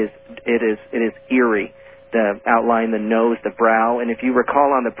 it is eerie. The outline, the nose, the brow, and if you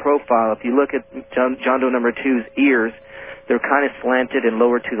recall on the profile, if you look at John Doe number 2's ears, they're kind of slanted and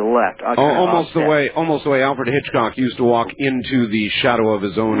lower to the left. Almost the way Alfred Hitchcock used to walk into the shadow of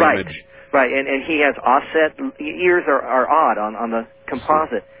his own image. Right, and he has offset ears are odd on the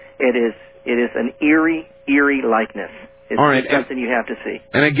composite. It is an eerie likeness. It's All right, something you have to see.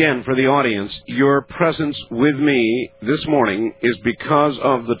 And again, for the audience, your presence with me this morning is because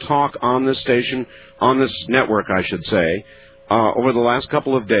of the talk on this station, on this network, I should say, over the last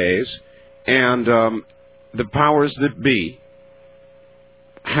couple of days, and the powers that be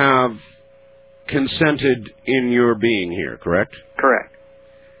have consented in your being here, correct? Correct.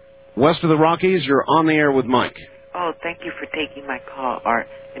 West of the Rockies, you're on the air with Mike. Oh, thank you for taking my call, Art.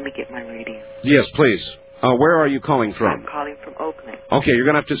 Let me get my radio. Yes, please. Where are you calling from? I'm calling from Oakland. Okay, you're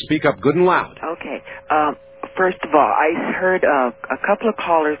going to have to speak up good and loud. Okay. First of all, I heard a couple of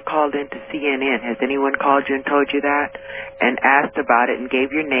callers called into CNN. Has anyone called you and told you that? And asked about it and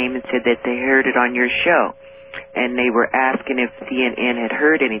gave your name and said that they heard it on your show. And they were asking if CNN had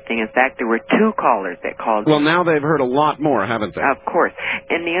heard anything. In fact, there were 2 callers that called. Well, now they've heard a lot more, haven't they? Of course.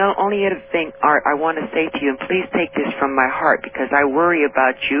 And the only other thing, Art, I want to say to you, and please take this from my heart, because I worry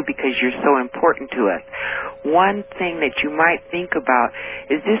about you because you're so important to us. One thing that you might think about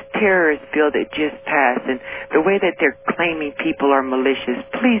is this terrorist bill that just passed, and the way that they're claiming people are malicious.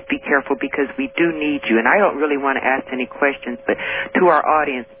 Please be careful, because we do need you. And I don't really want to ask any questions, but to our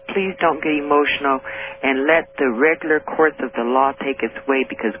audience, please don't get emotional and let the regular course of the law take its way,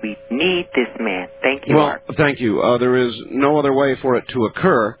 because we need this man. Thank you, Art. Well, thank you. There is no other way for it to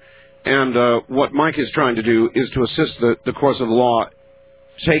occur, and what Mike is trying to do is to assist the course of the law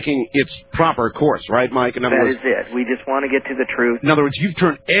taking its proper course, right, Mike? In other words, that is it. We just want to get to the truth. In other words, you've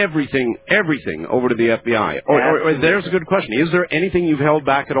turned everything over to the FBI. Or there's a good question. Is there anything you've held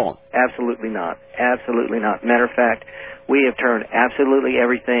back at all? Absolutely not. Absolutely not. Matter of fact, we have turned absolutely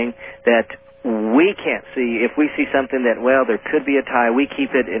everything that we can't see. If we see something that, well, there could be a tie, we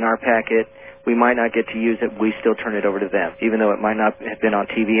keep it in our packet. We might not get to use it. We still turn it over to them, even though it might not have been on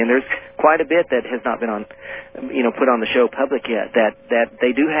TV. And there's quite a bit that has not been on, put on the show public yet that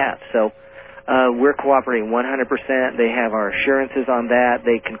they do have. So we're cooperating 100%. They have our assurances on that.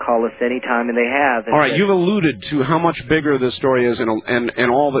 They can call us anytime, and they have. All right, you've alluded to how much bigger this story is and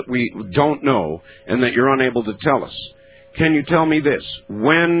all that we don't know and that you're unable to tell us. Can you tell me this?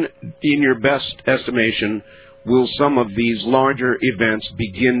 When, in your best estimation, will some of these larger events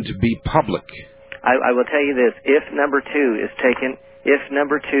begin to be public? I will tell you this. If number 2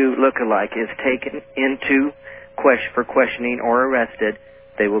 lookalike is taken into for questioning or arrested,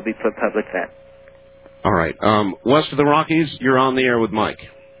 they will be put public then. All right. West of the Rockies, you're on the air with Mike.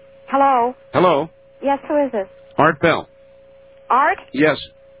 Hello. Hello. Yes, who is this? Art Bell. Art? Yes.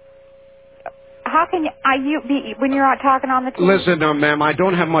 How can you be when you're out talking on the TV? Listen, ma'am, I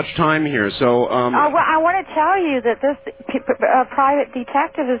don't have much time here, so... well, I want to tell you that this private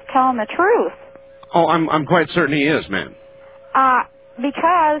detective is telling the truth. Oh, I'm quite certain he is, ma'am.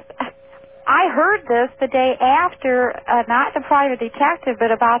 Because I heard this the day after, not the private detective,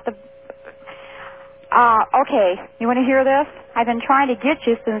 but about the... okay, you want to hear this? I've been trying to get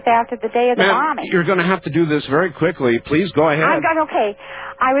you since after the day of the bombing. You're going to have to do this very quickly. Please go ahead. Okay.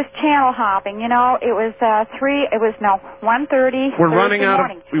 I was channel hopping. It was 1:30. We're running out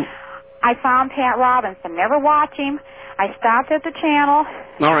morning. I found Pat Robinson. Never watch him. I stopped at the channel.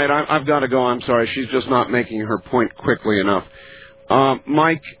 All right, I've got to go. I'm sorry. She's just not making her point quickly enough.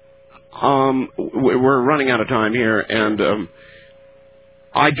 Mike, we're running out of time here, and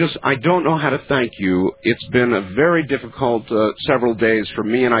I don't know how to thank you. It's been a very difficult several days for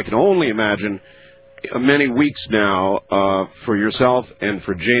me, and I can only imagine many weeks now for yourself and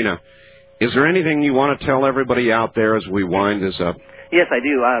for Jana. Is there anything you want to tell everybody out there as we wind this up? Yes, I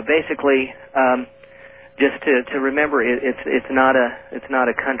do. Basically, just to remember, it's not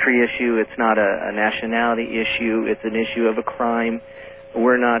a country issue. It's not a nationality issue. It's an issue of a crime.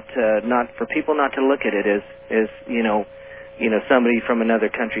 We're not for people not to look at it as somebody from another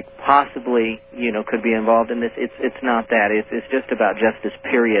country possibly could be involved in this. It's not that. It's just about justice,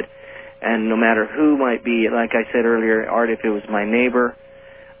 period. And no matter who might be, like I said earlier, Art, if it was my neighbor,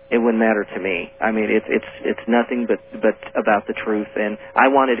 it wouldn't matter to me. I mean, it's nothing but about the truth. And I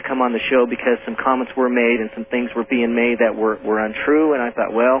wanted to come on the show because some comments were made and some things were being made that were untrue. And I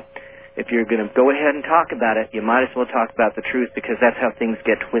thought, well, if you're going to go ahead and talk about it, you might as well talk about the truth, because that's how things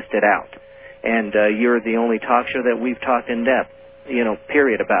get twisted out. and you're the only talk show that we've talked in depth,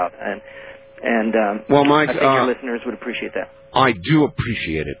 period about. And well, Mike, I think your listeners would appreciate that. I do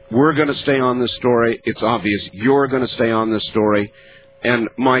appreciate it. We're going to stay on this story. It's obvious you're going to stay on this story. And,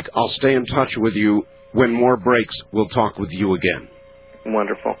 Mike, I'll stay in touch with you. When more breaks, we'll talk with you again.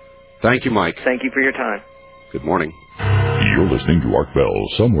 Wonderful. Thank you, Mike. Thank you for your time. Good morning. You're listening to Art Bell,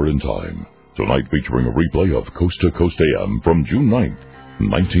 Somewhere in Time. Tonight featuring a replay of Coast to Coast AM from June 9th,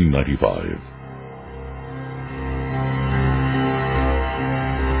 1995.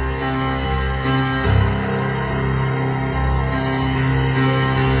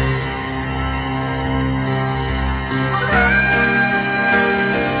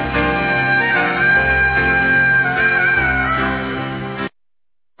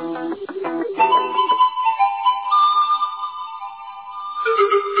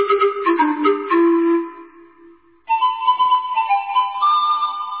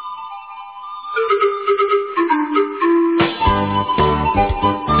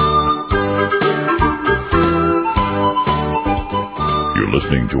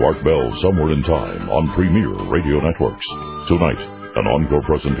 Art Bell, Somewhere in Time on Premier Radio Networks. Tonight, an encore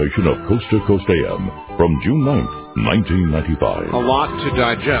presentation of Coast to Coast AM from June 9th, 1995. A lot to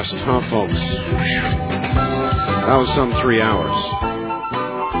digest, huh, folks? That was some 3 hours.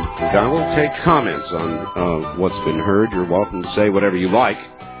 I will take comments on what's been heard. You're welcome to say whatever you like.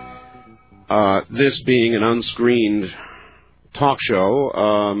 This being an unscreened talk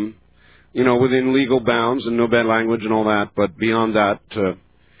show, within legal bounds and no bad language and all that, but beyond that,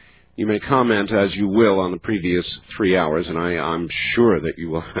 you may comment as you will on the previous 3 hours, and I'm sure that you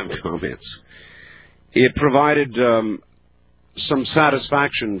will have comments. It provided some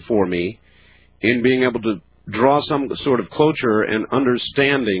satisfaction for me in being able to draw some sort of closure and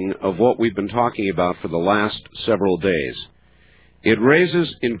understanding of what we've been talking about for the last several days. It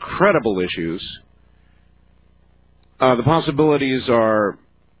raises incredible issues. The possibilities are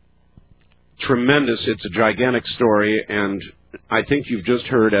tremendous. It's a gigantic story, and I think you've just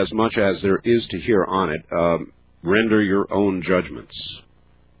heard as much as there is to hear on it. Render your own judgments.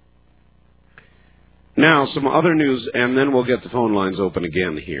 Now, some other news, and then we'll get the phone lines open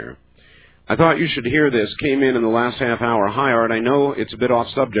again here. I thought you should hear this. Came in the last half hour. Hi, Art. I know it's a bit off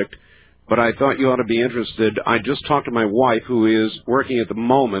subject, but I thought you ought to be interested. I just talked to my wife, who is working at the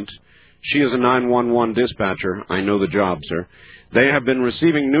moment. She is a 911 dispatcher. I know the job, sir. They have been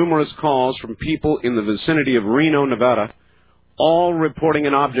receiving numerous calls from people in the vicinity of Reno, Nevada, all reporting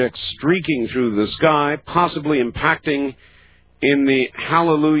an object streaking through the sky, possibly impacting in the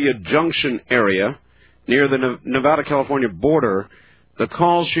Hallelujah Junction area near the Nevada-California border. The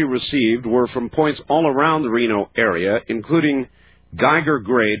calls she received were from points all around the Reno area, including Geiger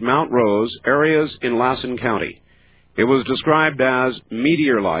Grade, Mount Rose, areas in Lassen County. It was described as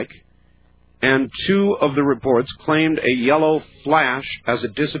meteor-like, and 2 of the reports claimed a yellow flash as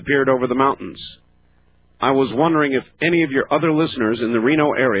it disappeared over the mountains. I was wondering if any of your other listeners in the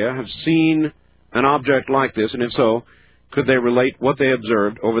Reno area have seen an object like this, and if so, could they relate what they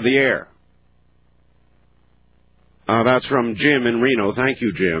observed over the air? That's from Jim in Reno. Thank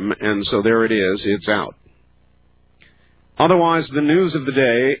you, Jim. And so there it is. It's out. Otherwise, the news of the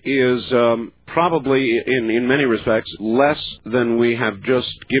day is probably, in many respects, less than we have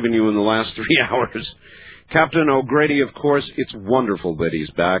just given you in the last 3 hours. Captain O'Grady, of course, it's wonderful that he's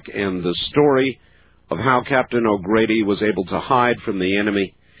back, and the story of how Captain O'Grady was able to hide from the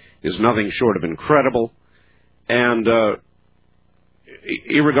enemy is nothing short of incredible. And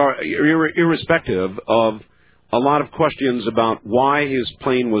irrespective of a lot of questions about why his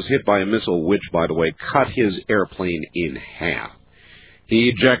plane was hit by a missile, which, by the way, cut his airplane in half. He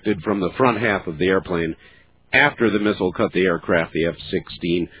ejected from the front half of the airplane after the missile cut the aircraft, the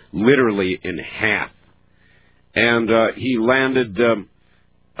F-16, literally in half. And he landed,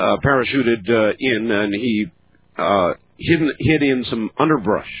 parachuted in, and he hid in some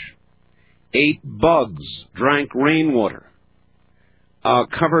underbrush, ate bugs, drank rainwater,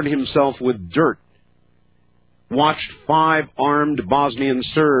 covered himself with dirt, watched 5 armed Bosnian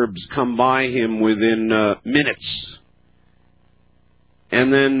Serbs come by him within minutes,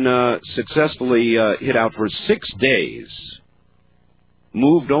 and then successfully hid out for 6 days,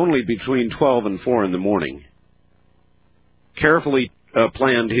 moved only between 12 and 4 in the morning, carefully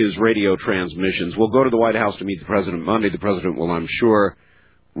planned his radio transmissions. We'll go to the White House to meet the President Monday. The President will, I'm sure,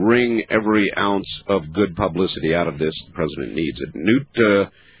 wring every ounce of good publicity out of this. The President needs it. Newt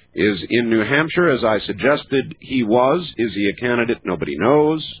is in New Hampshire, as I suggested he was. Is he a candidate? Nobody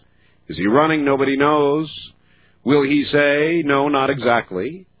knows. Is he running? Nobody knows. Will he say, no, not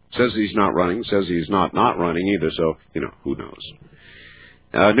exactly? Says he's not running. Says he's not running either, so, who knows.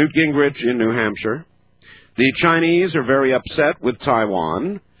 Newt Gingrich in New Hampshire. The Chinese are very upset with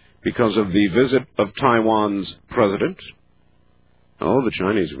Taiwan because of the visit of Taiwan's president. Oh, the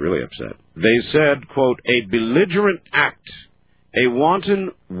Chinese are really upset. They said, quote, a belligerent act, a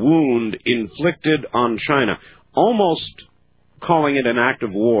wanton wound inflicted on China, almost calling it an act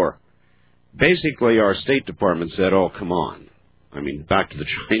of war. Basically, our State Department said, oh, come on. I mean, back to the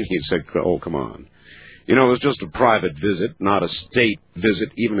Chinese said, oh, come on. You know, it was just a private visit, not a state visit,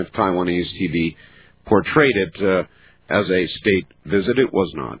 even if Taiwanese TV portrayed it as a state visit. It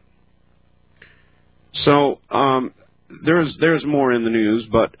was not. So, there's more in the news,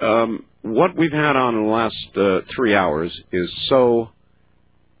 but what we've had on in the last 3 hours is so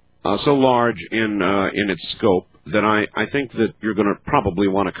large in its scope that I think that you're going to probably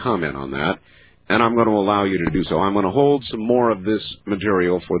want to comment on that, and I'm going to allow you to do so. I'm going to hold some more of this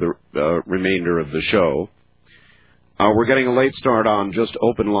material for the remainder of the show. We're getting a late start on just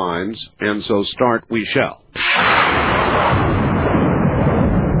open lines, and so start we shall.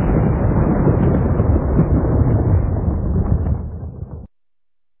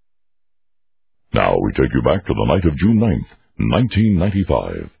 Now we take you back to the night of June 9th,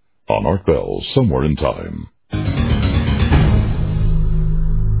 1995, on Art Bell, Somewhere in Time.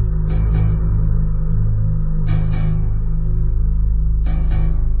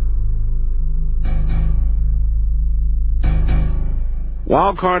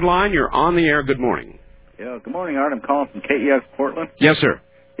 Wild Card Line, you're on the air. Good morning. Yeah, good morning, Art. I'm calling from KEX Portland. Yes, sir.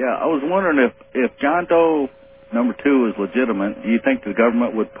 Yeah, I was wondering if John Doe number 2 is legitimate, do you think the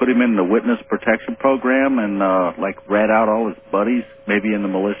government would put him in the witness protection program and, rat out all his buddies, maybe in the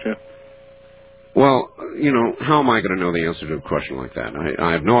militia? Well, you know, how am I going to know the answer to a question like that?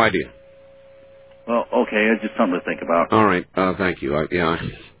 I have no idea. Well, okay, it's just something to think about. All right, thank you.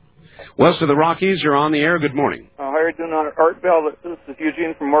 West of the Rockies, you're on the air. Good morning. How are you doing, Art Bell? This is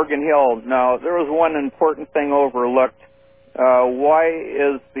Eugene from Morgan Hill. Now, there was one important thing overlooked. Why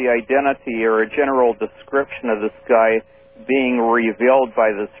is the identity or a general description of this guy being revealed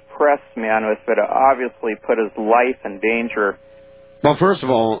by this press man if it obviously put his life in danger? Well, first of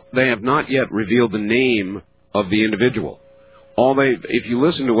all, they have not yet revealed the name of the individual. If you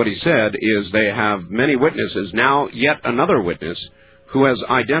listen to what he said, is they have many witnesses. Now, yet another witness who has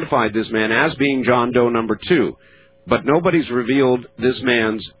identified this man as being John Doe number 2. But nobody's revealed this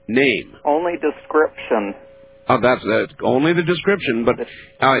man's name. Only description. That's only the description, but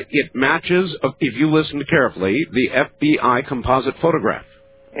it matches, if you listen carefully, the FBI composite photograph.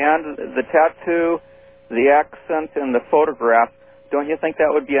 And the tattoo, the accent, and the photograph, don't you think that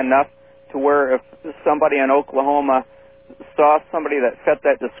would be enough to where if somebody in Oklahoma saw somebody that fit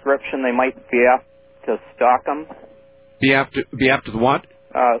that description, they might be apt to stalk him? Be apt to what?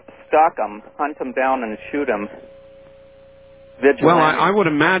 Stalk him, hunt him down, and shoot him. Vigilante. Well, I would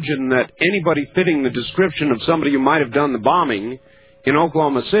imagine that anybody fitting the description of somebody who might have done the bombing in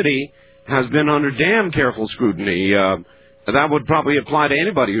Oklahoma City has been under damn careful scrutiny. That would probably apply to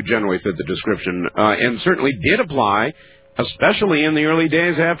anybody who generally fit the description, and certainly did apply, especially in the early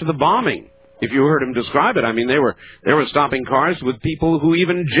days after the bombing. If you heard him describe it, I mean, they were stopping cars with people who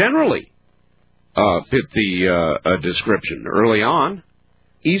even generally fit the description early on.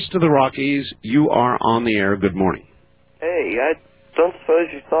 East of the Rockies, you are on the air. Good morning. Hey, I don't suppose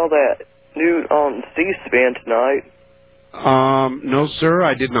you saw that news on C-SPAN tonight? No, sir,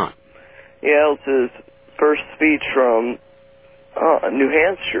 I did not. Yeah, it was his first speech from New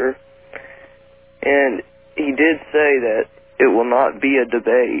Hampshire, and he did say that it will not be a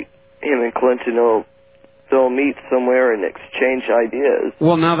debate. Him and Clinton they'll meet somewhere and exchange ideas.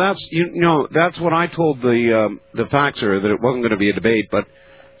 Well, now that's what I told the faxer, that it wasn't going to be a debate, but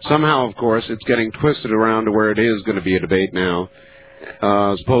somehow, of course, it's getting twisted around to where it is going to be a debate now,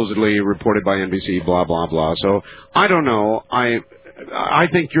 supposedly reported by NBC, blah, blah, blah. So, I don't know. I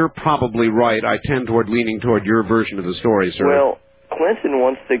think you're probably right. I tend toward leaning toward your version of the story, sir. Well, Clinton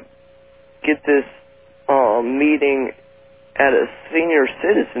wants to get this meeting at a senior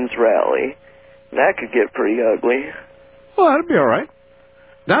citizens rally. That could get pretty ugly. Well, that'd be all right.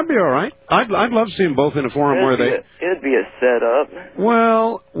 That'd be all right. I'd love to see them both in a forum where they... It'd be a setup.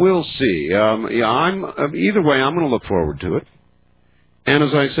 Well, we'll see. Either way, I'm going to look forward to it. And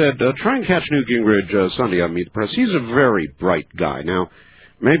as I said, try and catch Newt Gingrich Sunday on Meet the Press. He's a very bright guy. Now,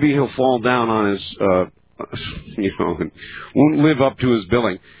 maybe he'll fall down on his, and won't live up to his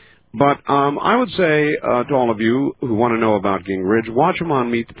billing. But I would say to all of you who want to know about Gingrich, watch him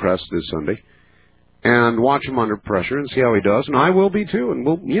on Meet the Press this Sunday. And watch him under pressure and see how he does. And I will be too. And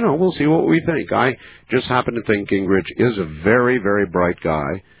we'll see what we think. I just happen to think Gingrich is a very, very bright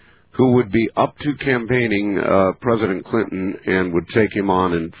guy who would be up to campaigning President Clinton and would take him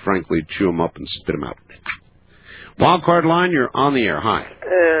on and, frankly, chew him up and spit him out. Wildcard line, you're on the air. Hi.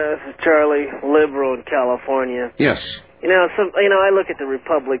 This is Charlie, liberal in California. Yes. I look at the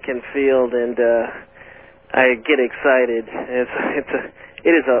Republican field and I get excited.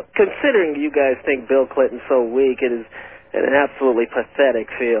 Considering you guys think Bill Clinton's so weak, it is an absolutely pathetic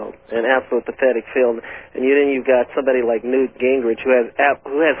field, And then you've got somebody like Newt Gingrich who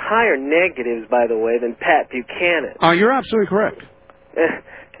has higher negatives, by the way, than Pat Buchanan. You're absolutely correct.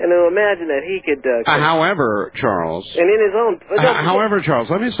 And to imagine that he could... however, Charles... And in his own... however, Charles,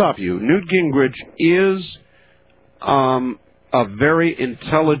 let me stop you. Newt Gingrich is a very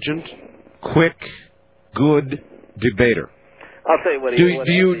intelligent, quick, good debater. I'll tell you what Do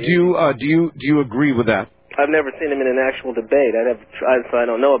you agree with that? I've never seen him in an actual debate. So I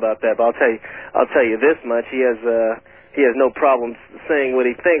don't know about that. But I'll tell you this much: he has no problem saying what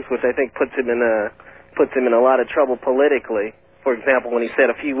he thinks, which I think puts him in a lot of trouble politically. For example, when he said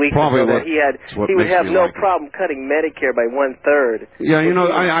a few weeks ago that he would have no problem cutting Medicare by 1/3. Yeah,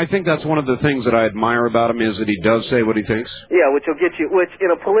 I think that's one of the things that I admire about him is that he does say what he thinks. Yeah, which in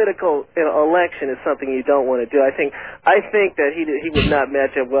a political election is something you don't want to do. I think that he would not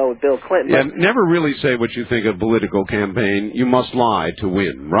match up well with Bill Clinton. Yeah, never really say what you think of political campaign. You must lie to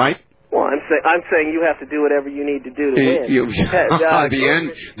win, right? Well, I'm saying you have to do whatever you need to do to win.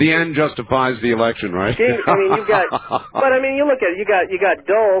 The end justifies the election, right? You look at it. You got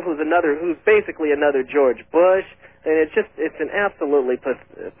Dole, who's basically another George Bush, and it's an absolutely.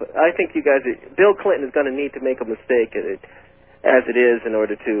 I think you guys, Bill Clinton is going to need to make a mistake as it is in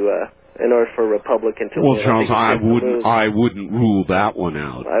order for a Republican to win. Well, Charles, I wouldn't rule that one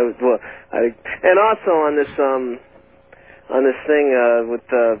out. And also on this thing with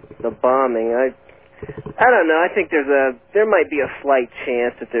the bombing, I don't know. I think there might be a slight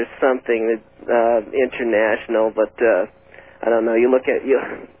chance that there's something that international, but I don't know.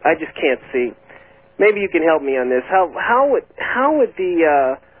 I just can't see. Maybe you can help me on this. How would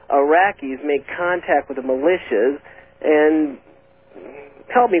the Iraqis make contact with the militias, and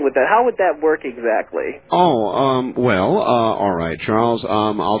help me with that? How would that work exactly? All right, Charles.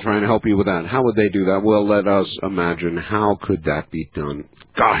 I'll try and help you with that. How would they do that? Well, let us imagine. How could that be done?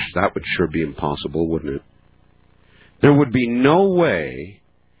 Gosh, that would sure be impossible, wouldn't it? There would be no way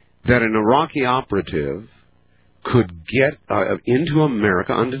that an Iraqi operative could get into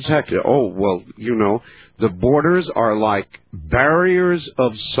America undetected. The borders are like barriers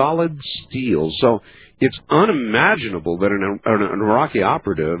of solid steel. So it's unimaginable that an Iraqi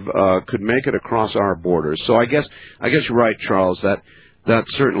operative could make it across our borders. So I guess you're right, Charles. That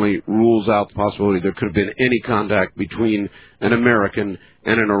certainly rules out the possibility there could have been any contact between an American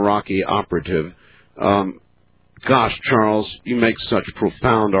and an Iraqi operative. Gosh, Charles, you make such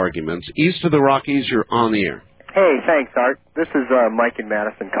profound arguments. East of the Rockies, you're on the air. Hey, thanks, Art. This is Mike in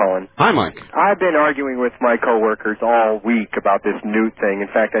Madison calling. Hi, Mike. I've been arguing with my coworkers all week about this Newt thing. In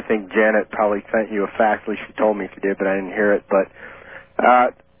fact, I think Janet probably sent you a fax. At least she told me she did, but I didn't hear it. But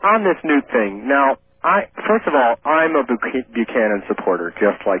on this Newt thing, now, first of all, I'm a Buchanan supporter,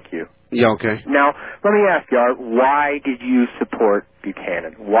 just like you. Yeah, okay. Now, let me ask you, Art, why did you support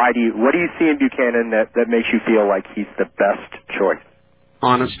Buchanan? What do you see in Buchanan that makes you feel like he's the best choice?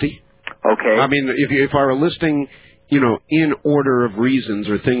 Honesty. Okay. I mean, if I were listing, in order of reasons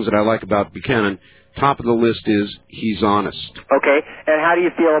or things that I like about Buchanan, top of the list is he's honest. Okay. And how do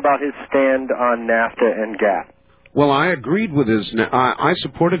you feel about his stand on NAFTA and GATT? Well, I agreed with I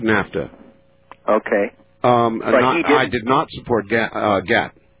supported NAFTA. Okay. I did not support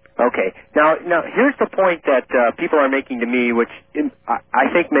GATT. Okay. Now, here's the point that people are making to me, which I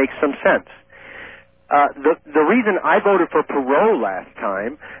think makes some sense. The reason I voted for Perot last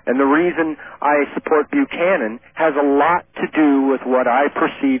time and the reason I support Buchanan has a lot to do with what I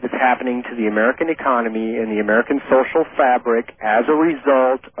perceive is happening to the American economy and the American social fabric as a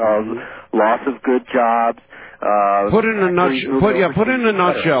result of loss of good jobs. Put it in a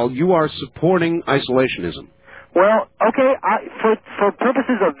nutshell, you are supporting isolationism. Well, okay, for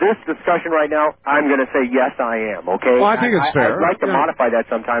purposes of this discussion right now, I'm going to say yes, I am, okay? Well, I think it's fair. I'd like to modify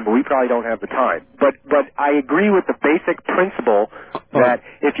that sometime, but we probably don't have the time. But I agree with the basic principle that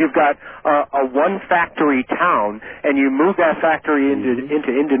if you've got a one-factory town and you move that factory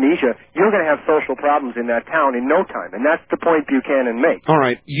into Indonesia, you're going to have social problems in that town in no time, and that's the point Buchanan makes. All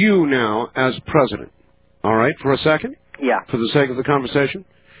right, you now as president, all right, for a second? Yeah. For the sake of the conversation,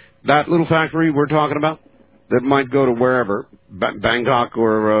 that little factory we're talking about, that might go to wherever, Bangkok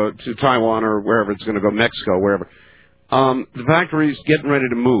or to Taiwan or wherever it's going to go, Mexico, wherever. The factory's getting ready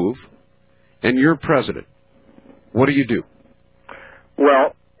to move, and you're president. What do you do?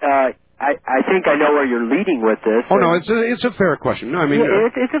 Well, I think I know where you're leading with this. Oh, no, it's a fair question. No, I mean... Yeah,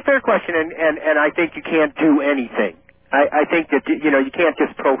 it's a fair question, and I think you can't do anything. I think that, you can't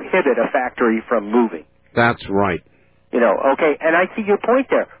just prohibit a factory from moving. That's right. Okay, and I see your point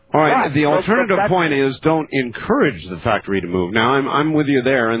there. All right, the alternative point is don't encourage the factory to move. Now, I'm with you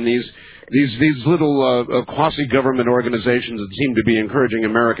there, and these little quasi-government organizations that seem to be encouraging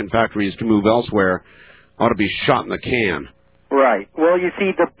American factories to move elsewhere ought to be shot in the can. Right. Well, you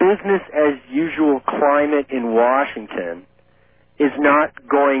see, the business-as-usual climate in Washington is not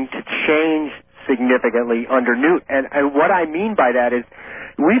going to change significantly under Newt. And what I mean by that is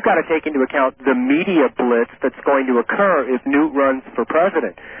we've got to take into account the media blitz that's going to occur if Newt runs for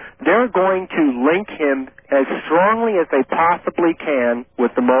president. They're going to link him as strongly as they possibly can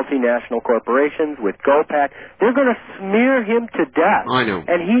with the multinational corporations, with GoPac. They're going to smear him to death. I know.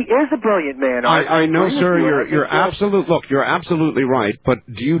 And he is a brilliant man. I know, sir. You're absolutely right. But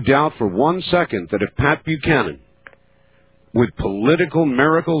do you doubt for 1 second that if Pat Buchanan, with political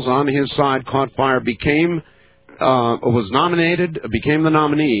miracles on his side, caught fire, was nominated, became the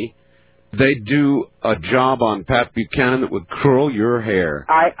nominee, they'd do a job on Pat Buchanan that would curl your hair?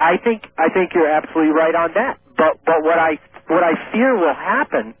 I think you're absolutely right on that. But what I fear will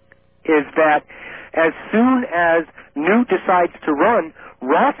happen is that as soon as Newt decides to run,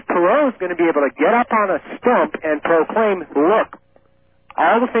 Ross Perot is going to be able to get up on a stump and proclaim, look,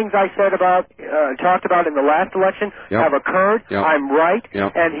 all the things I said about, talked about in the last election have occurred. I'm right.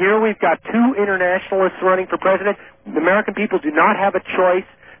 And here we've got two internationalists running for president. The American people do not have a choice.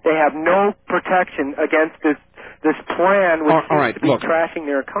 They have no protection against this plan which seems to be trashing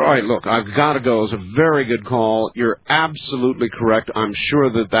their economy. All right, look, I've got to go. It's a very good call. You're absolutely correct. I'm sure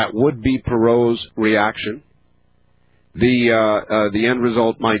that would be Perot's reaction. The end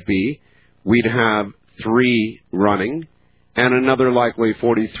result might be we'd have 3 running and another likely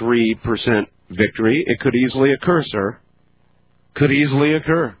 43% victory. It could easily occur, sir. Could easily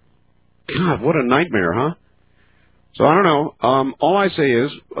occur. God, what a nightmare, huh? So I don't know. All I say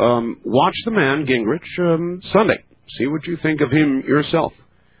is watch the man, Gingrich, Sunday. See what you think of him yourself.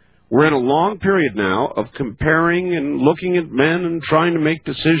 We're in a long period now of comparing and looking at men and trying to make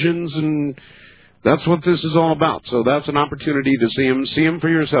decisions, and that's what this is all about. So that's an opportunity to see him. See him for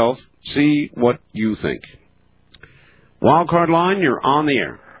yourself. See what you think. Wildcard line, you're on the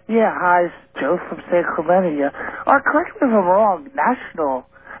air. Yeah, hi, it's Joe from San Clemente. Correct me if I'm wrong, national.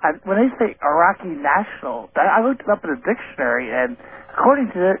 When they say Iraqi national, I looked it up in a dictionary, and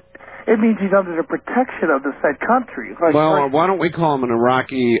according to it, it means he's under the protection of the said country. Well, why don't we call him an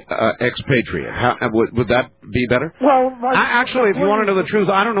Iraqi expatriate? Would that be better? Well, actually, if you want to know the truth,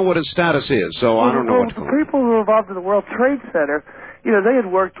 I don't know what his status is, so I don't know what to call him. The people who were involved in the World Trade Center, they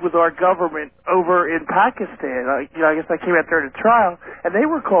had worked with our government over in Pakistan. I guess I came out there at a trial, and they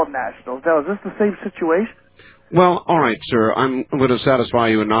were called nationals. Now, is this the same situation? Well, all right, sir. I'm going to satisfy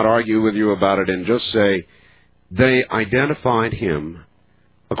you and not argue with you about it and just say they identified him,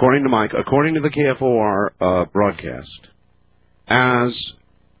 according to Mike, according to the KFOR broadcast, as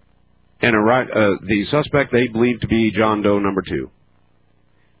the suspect they believe to be John Doe number 2,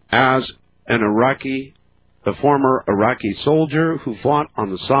 as a former Iraqi soldier who fought on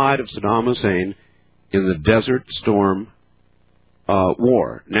the side of Saddam Hussein in the Desert Storm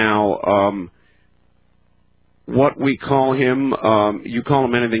War. Now, what we call him, you call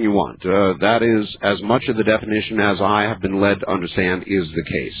him anything you want. That is as much of the definition as I have been led to understand is the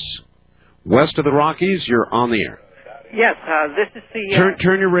case. West of the Rockies, you're on the air. Yes, this is the...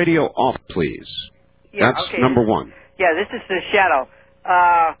 Turn your radio off, please. Yeah, that's okay. number 1. Yeah, this is the Shadow.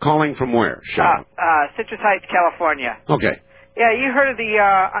 Calling from where, Shadow? Citrus Heights, California. Okay. Yeah, you heard of the...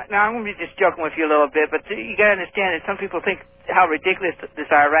 now, I'm going to be just joking with you a little bit, but you got to understand that some people think how ridiculous this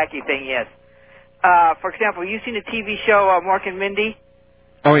Iraqi thing is. For example, you seen the TV show Mork and Mindy?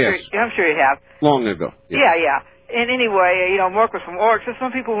 Oh, yes. I'm sure you have. Long ago. Yeah. And anyway, Mork was from Ork, so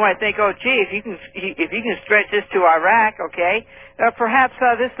some people might think, oh, gee, if you can stretch this to Iraq, okay, perhaps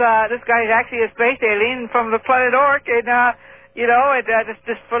this guy is actually a space alien from the planet Ork, and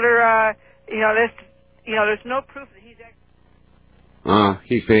this further, there's no proof that he's actually...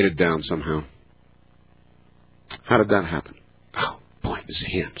 he faded down somehow. How did that happen? Oh, boy, this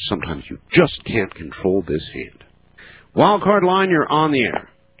hand. Sometimes you just can't control this hand. Wildcard line, you're on the air.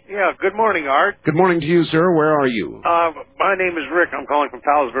 Yeah, good morning, Art. Good morning to you, sir. Where are you? My name is Rick. I'm calling from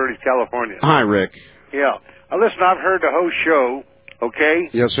Palos Verdes, California. Hi, Rick. Yeah. Listen, I've heard the whole show, okay?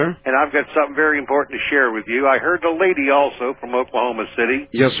 Yes, sir. And I've got something very important to share with you. I heard the lady also from Oklahoma City.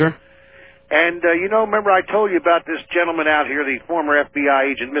 Yes, sir. And, remember I told you about this gentleman out here, the former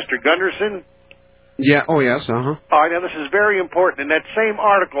FBI agent, Mr. Gunderson? Yeah, oh yes, uh-huh. All right, now this is very important. In that same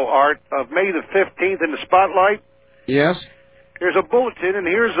article, Art, of May the 15th in the Spotlight, Yes? there's a bulletin, and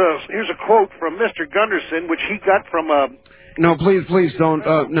here's a quote from Mr. Gunderson, which he got from No, please don't,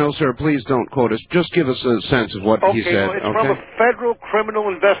 no, sir, please don't quote us. Just give us a sense of what he said, well, it's from a federal criminal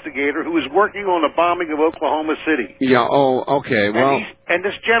investigator who was working on the bombing of Oklahoma City. Yeah, oh, okay, well... And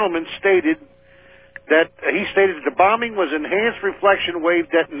this gentleman stated that the bombing was enhanced reflection wave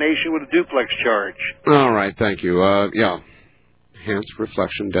detonation with a duplex charge. All right, thank you. Yeah, enhanced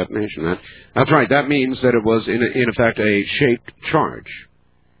reflection detonation. That's right. That means that it was, in effect, a shaped charge.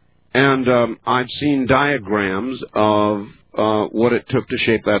 And I've seen diagrams of what it took to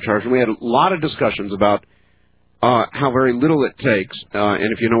shape that charge. And we had a lot of discussions about how very little it takes,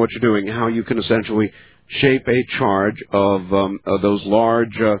 and if you know what you're doing, how you can essentially shape a charge of those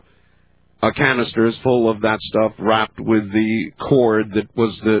large... canisters full of that stuff wrapped with the cord that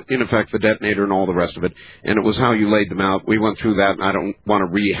was, in effect, the detonator and all the rest of it. And it was how you laid them out. We went through that, and I don't want to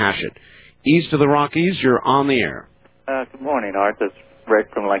rehash it. East of the Rockies, you're on the air. Good morning, Art. This is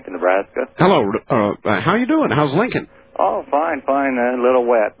Rick from Lincoln, Nebraska. Hello. How you doing? How's Lincoln? Oh, fine. A little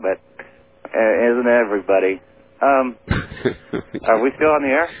wet, but isn't everybody? Are we still on the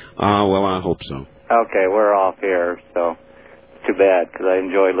air? Well, I hope so. Okay, we're off here, so too bad, because I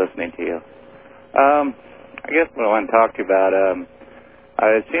enjoy listening to you. I guess what I want to talk to you about,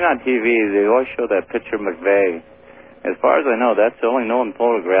 I've seen on TV, they always show that picture of McVeigh. As far as I know, that's the only known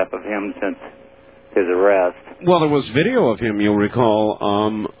photograph of him since his arrest. Well, there was video of him, you'll recall,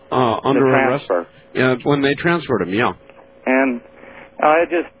 under arrest. Yeah, when they transferred him, yeah. And it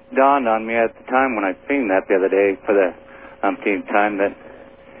just dawned on me at the time when I seen that the other day for the umpteenth time that,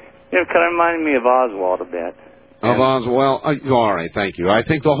 it kind of reminded me of Oswald a bit. Of Oswald? All right, thank you. I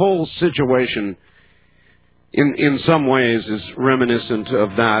think the whole situation, in some ways, is reminiscent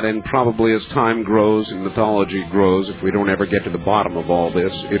of that, and probably as time grows and mythology grows, if we don't ever get to the bottom of all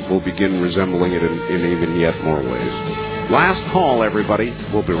this, it will begin resembling it in even yet more ways. Last call, everybody.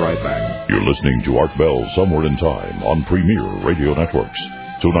 We'll be right back. You're listening to Art Bell Somewhere in Time on Premier Radio Networks.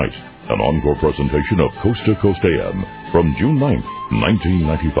 Tonight, an encore presentation of Coast to Coast AM from June 9th,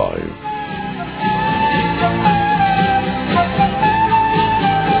 1995.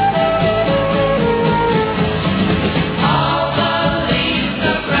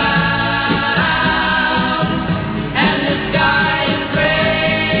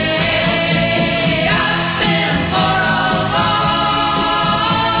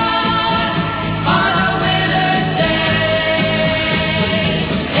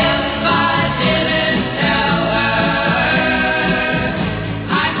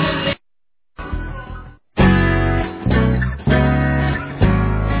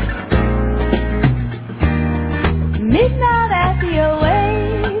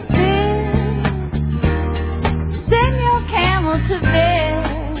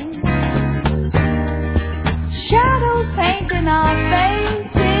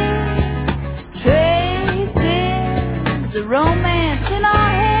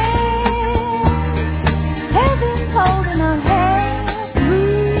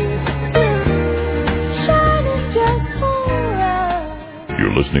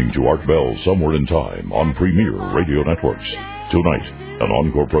 Listening to Art Bell Somewhere in Time on Premier Radio Networks. Tonight, an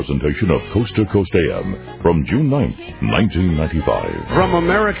encore presentation of Coast to Coast AM from June 9th, 1995. From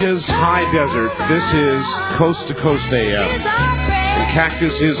America's high desert, this is Coast to Coast AM. And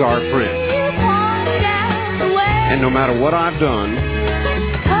Cactus is our friend. And no matter what I've done,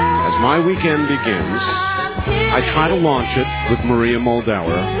 as my weekend begins, I try to launch it with Maria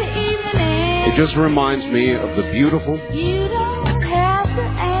Moldauer. It just reminds me of the beautiful,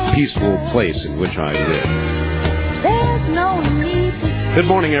 peaceful place in which I live. Good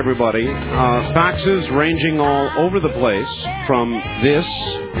morning, everybody. Faxes ranging all over the place from this.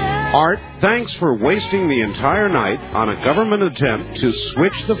 Art, thanks for wasting the entire night on a government attempt to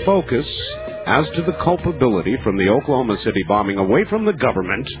switch the focus as to the culpability from the Oklahoma City bombing away from the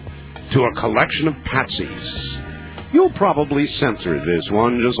government to a collection of patsies. You'll probably censor this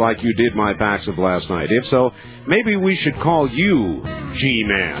one just like you did my fax of last night. If so, maybe we should call you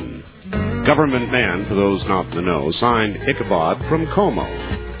G-Man. Government man, for those not in the know, signed Ichabod from Como.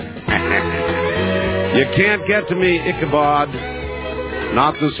 You can't get to me, Ichabod.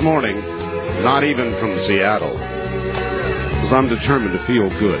 Not this morning. Not even from Seattle. Because I'm determined to feel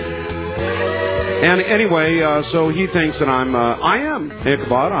good. And anyway, so he thinks that I am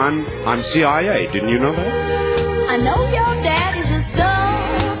Ichabod. I'm CIA. Didn't you know that? I know your daddy's a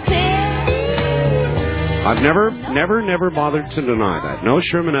sultan. I've never bothered to deny that. No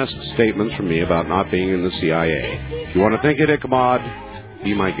Sherman-esque statements from me about not being in the CIA. If you want to think it, Ichabod,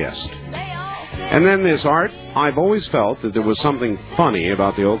 be my guest. And then this, Art, I've always felt that there was something funny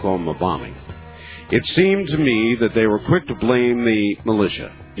about the Oklahoma bombing. It seemed to me that they were quick to blame the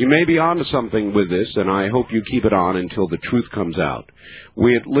militia. You may be onto something with this, and I hope you keep it on until the truth comes out.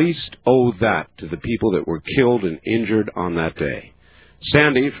 We at least owe that to the people that were killed and injured on that day.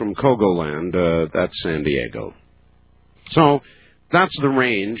 Sandy from Kogoland, that's San Diego. So that's the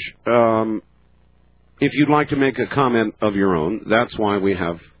range. If you'd like to make a comment of your own, that's why we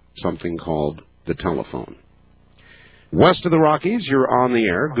have something called the telephone. West of the Rockies, you're on the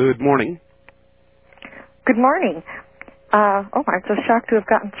air. Good morning. Good morning. I'm so shocked to have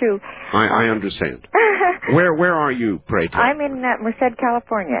gotten through. I understand. Where are you, pray tell? I'm in Merced,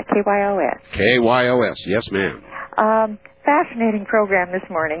 California, KYOS. KYOS, yes, ma'am. Fascinating program this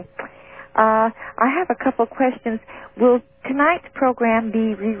morning. I have a couple questions. Will tonight's program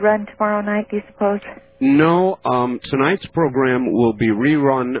be rerun tomorrow night, do you suppose? No, tonight's program will be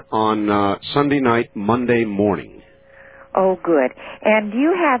rerun on Sunday night, Monday morning. Oh, good. And do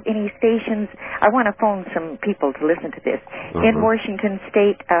you have any stations? I want to phone some people to listen to this. In Washington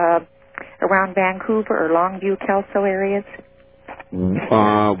State, around Vancouver or Longview, Kelso areas?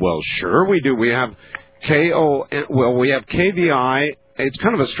 Well, sure we do. We have we have KVI. It's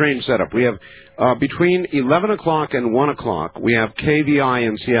kind of a strange setup. We have between 11 o'clock and 1 o'clock, we have KVI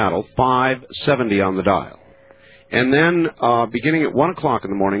in Seattle, 570 on the dial. And then beginning at 1 o'clock in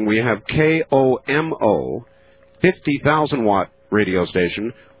the morning, we have KOMO, 50,000 watt radio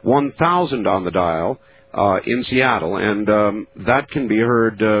station, 1,000 on the dial in Seattle, and that can be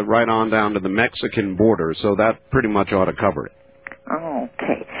heard right on down to the Mexican border, so that pretty much ought to cover it.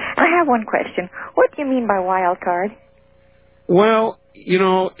 Okay. I have one question. What do you mean by wild card? Well,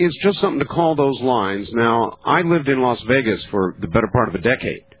 it's just something to call those lines. Now, I lived in Las Vegas for the better part of a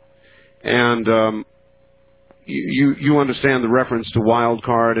decade, and you understand the reference to wild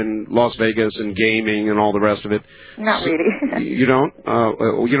card and Las Vegas and gaming and all the rest of it? Not really. You don't?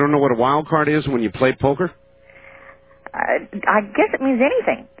 You don't know what a wild card is when you play poker? I guess it means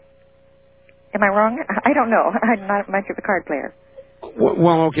anything. Am I wrong? I don't know. I'm not much of a card player.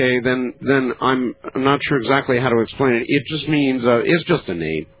 Well, okay, then I'm not sure exactly how to explain it. It just means it's just a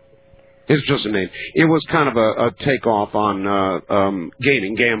name. It's just a name. It was kind of a takeoff on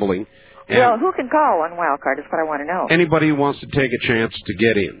gambling. Well, who can call on wild card is what I want to know. Anybody who wants to take a chance to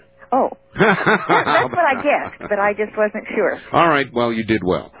get in. Oh. That's what I guessed, but I just wasn't sure. All right, well, you did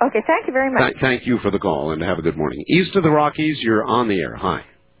well. Okay, thank you very much. Thank you for the call, and have a good morning. East of the Rockies, you're on the air. Hi.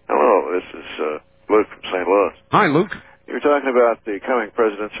 Hello, this is Luke from St. Louis. Hi, Luke. You were talking about the coming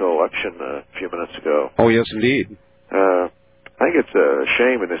presidential election a few minutes ago. Oh, yes, indeed. I think it's a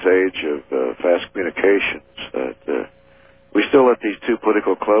shame in this age of fast communications that we still let these two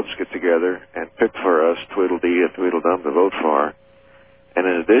political clubs get together and pick for us Tweedledee and Tweedledum to vote for. And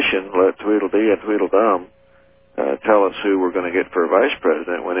in addition, let Tweedledee and Tweedledum tell us who we're going to get for vice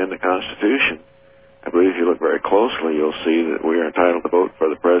president when in the Constitution. I believe if you look very closely, you'll see that we are entitled to vote for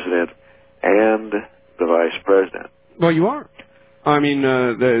the president and the vice president. Well, you are. I mean,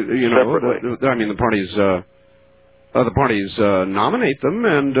 the parties nominate them,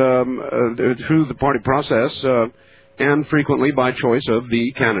 and through the party process, and frequently by choice of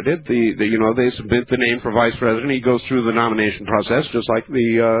the candidate. They submit the name for vice president. He goes through the nomination process, just like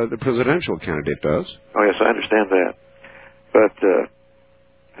the presidential candidate does. Oh yes, I understand that. But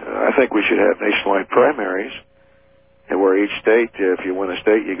I think we should have nationwide primaries, and where each state, if you win a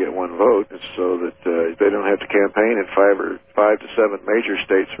state, you get one vote, so that they don't have to campaign in 5 to 7 major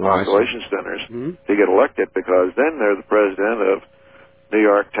states or population centers to get elected, because then they're the president of New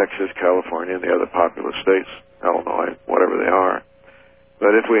York, Texas, California, and the other populous states, Illinois, whatever they are.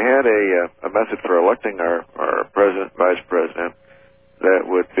 But if we had a method for electing our president, vice president, that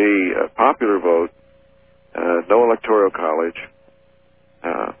would be a popular vote, no electoral college,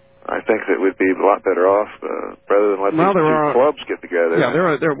 I think that we'd be a lot better off rather than let these two clubs get together. Yeah,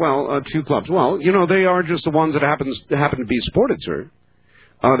 there are two clubs. Well, they are just the ones that happen to be supported, sir.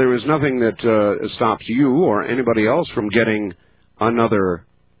 There is nothing that stops you or anybody else from getting another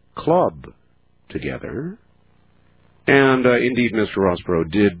club together. And indeed, Mr. Rossborough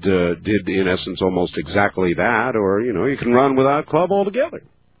did in essence almost exactly that. Or you can run without club altogether.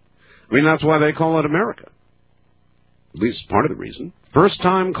 I mean, that's why they call it America. At least part of the reason.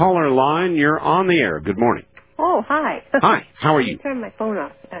 First-time caller line, you're on the air. Good morning. Oh, hi. Hi, how are you? Turn my phone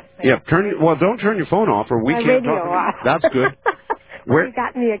off. Yeah, don't turn your phone off, or we my can't radio talk. off. That's good. You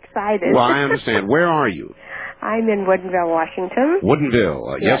got me excited. Well, I understand. Where are you? I'm in Woodinville, Washington.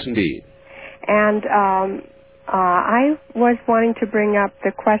 Woodinville, yes, indeed. And I was wanting to bring up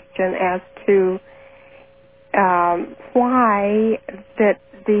the question as to why that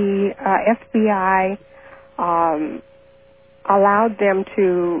the FBI allowed them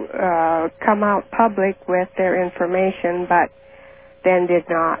to come out public with their information, but then did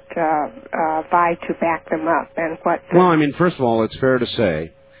not vie to back them up. And what? Well, I mean, first of all, it's fair to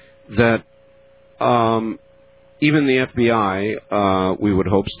say that even the FBI, we would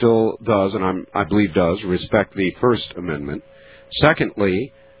hope, still does, and I believe does, respect the First Amendment.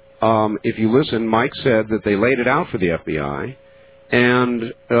 Secondly, if you listen, Mike said that they laid it out for the FBI,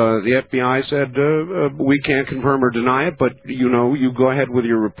 and the FBI said, we can't confirm or deny it, but, you go ahead with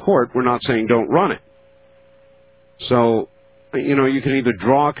your report. We're not saying don't run it. So, you can either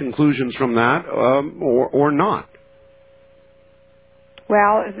draw conclusions from that or not.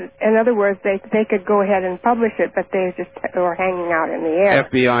 Well, in other words, they could go ahead and publish it, but they were hanging out in the air.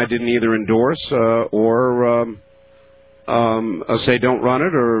 FBI didn't either endorse or say don't run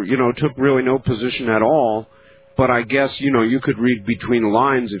it, or took really no position at all. But I guess you could read between the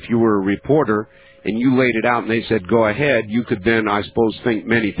lines if you were a reporter and you laid it out and they said go ahead. You could then, I suppose, think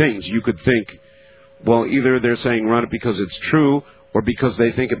many things. You could think, well, either they're saying run it because it's true, or because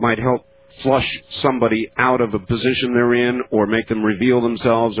they think it might help flush somebody out of a position they're in, or make them reveal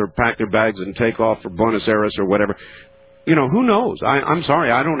themselves, or pack their bags and take off for Buenos Aires or whatever. Who knows? I'm sorry,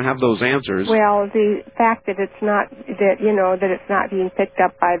 I don't have those answers. Well, the fact that it's not that it's not being picked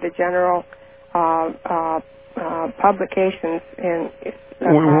up by the general publications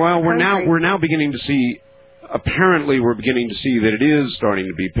well, we're now beginning to see. Apparently, we're beginning to see that it is starting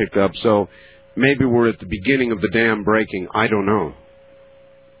to be picked up. So maybe we're at the beginning of the dam breaking. I don't know.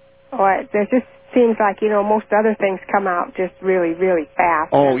 There just seems like, most other things come out just really, really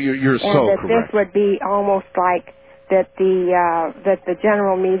fast. Oh, you're so correct. This would be almost like that the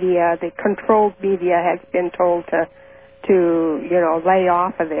general media, the controlled media, has been told to lay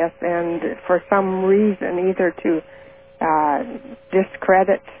off of this, and for some reason, either to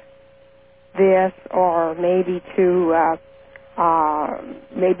discredit this, or maybe to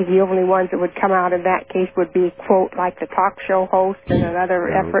maybe the only ones that would come out in that case would be, quote, like the talk show host, in another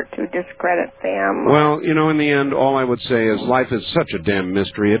effort to discredit them. Well, in the end, all I would say is life is such a damn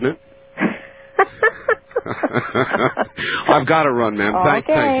mystery, isn't it? I've got to run, ma'am. Thank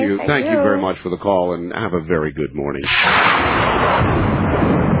you. Thank you very much for the call, and have a very good morning.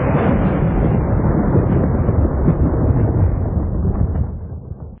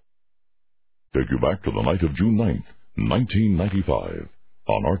 Take you back to the night of June 9th, 1995,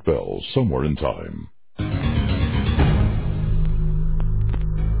 on Art Bell, Somewhere in Time.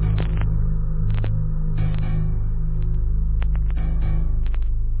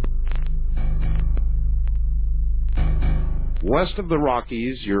 West of the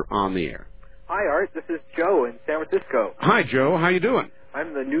Rockies, you're on the air. Hi, Art. This is Joe in San Francisco. Hi, Joe. How you doing?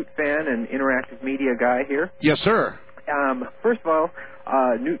 I'm the Newt fan and interactive media guy here. Yes, sir. First of all,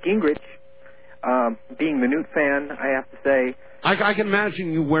 Newt Gingrich, being the Newt fan, I have to say... I can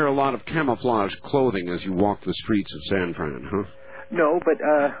imagine you wear a lot of camouflage clothing as you walk the streets of San Fran, huh? No, but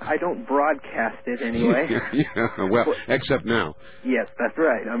I don't broadcast it anyway. Yeah, well, except now. Yes, that's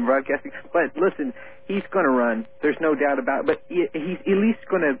right. I'm broadcasting. But listen, he's going to run. There's no doubt about it. But he's at least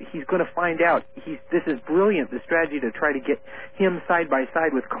he's going to find out. This is brilliant, the strategy to try to get him side by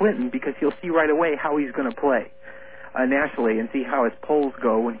side with Clinton, because he'll see right away how he's going to play nationally, and see how his polls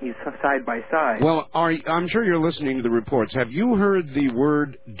go when he's side by side. Well, I'm sure you're listening to the reports. Have you heard the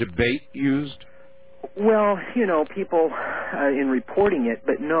word debate used? Well, people in reporting it,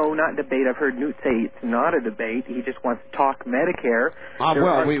 but no, not debate. I've heard Newt say it's not a debate. He just wants to talk Medicare.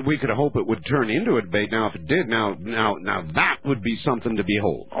 We could hope it would turn into a debate. Now, if it did, now that would be something to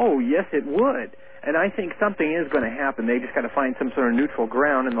behold. Oh, yes, it would. And I think something is going to happen. They just got to find some sort of neutral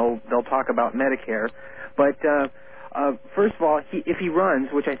ground, and they'll talk about Medicare. But first of all, if he runs,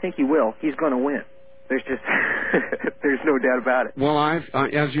 which I think he will, he's going to win. There's just there's no doubt about it. Well,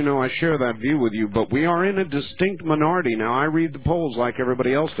 as you know, I share that view with you, but we are in a distinct minority now. I read the polls like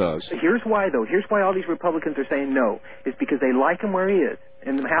everybody else does. Here's why, though. Here's why all these Republicans are saying no. It's because they like him where he is,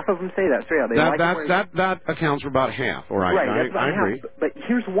 and half of them say that straight out. That accounts for about half. All right, right. I agree. But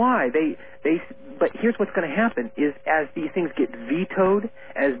here's why But here's what's going to happen is, as these things get vetoed,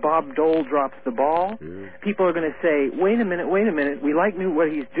 as Bob Dole drops the ball, people are going to say, wait a minute, we like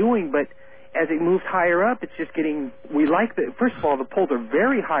what he's doing, but as it moves higher up, it's just getting, first of all, the polls are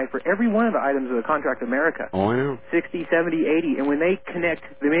very high for every one of the items of the Contract America. Oh, yeah. 60, 70, 80, and when they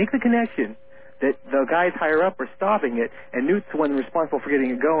make the connection that the guys higher up are stopping it, and Newt's the one responsible for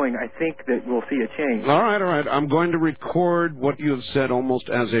getting it going, I think that we'll see a change. All right. I'm going to record what you have said almost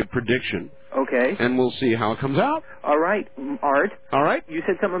as a prediction. Okay. And we'll see how it comes out. All right, Art. All right. You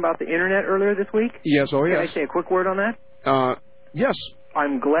said something about the Internet earlier this week? Yes, Can I say a quick word on that? Yes.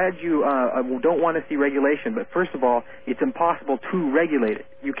 I'm glad you don't want to see regulation, but first of all, it's impossible to regulate it.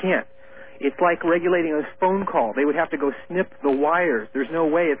 You can't. It's like regulating a phone call. They would have to go snip the wires. There's no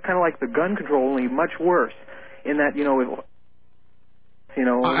way. It's kind of like the gun control, only much worse in that,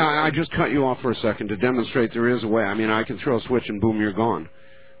 I just cut you off for a second to demonstrate there is a way. I mean, I can throw a switch and boom, you're gone.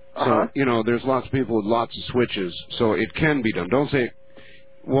 So, there's lots of people with lots of switches, so it can be done. Don't say,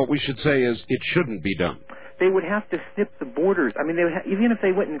 what we should say is it shouldn't be done. They would have to snip the borders. I mean, even if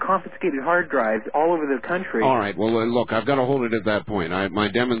they went and confiscated hard drives all over the country. All right, well, look, I've got to hold it at that point. My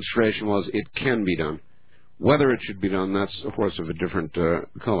demonstration was it can be done. Whether it should be done, that's a horse of a different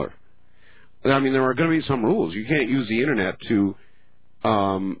color. I mean, there are going to be some rules. You can't use the Internet to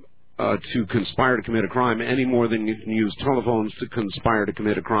conspire to commit a crime any more than you can use telephones to conspire to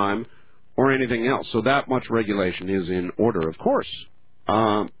commit a crime or anything else. So that much regulation is in order, of course.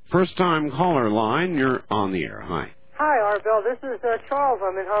 First-time caller line, you're on the air. Hi. Hi, Art Bell. This is Charles.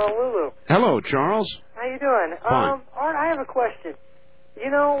 I'm in Honolulu. Hello, Charles. How you doing? Fine. Art, I have a question. We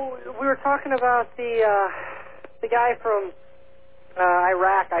were talking about the guy from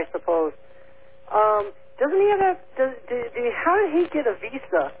Iraq, I suppose. Doesn't he have how did he get a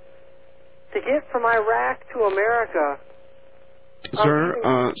visa to get from Iraq to America?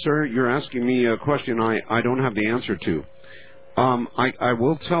 Sir, you're asking me a question I don't have the answer to. I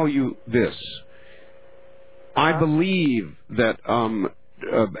will tell you this. I believe that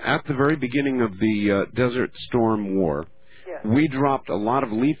at the very beginning of the Desert Storm War, we dropped a lot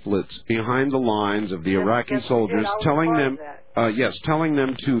of leaflets behind the lines of the Iraqi soldiers telling them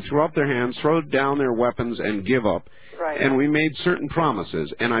to throw up their hands, throw down their weapons, and give up. Right. And we made certain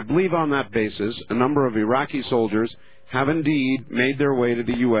promises. And I believe on that basis, a number of Iraqi soldiers have indeed made their way to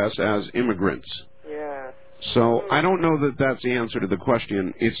the U.S. as immigrants. Yeah. So I don't know that that's the answer to the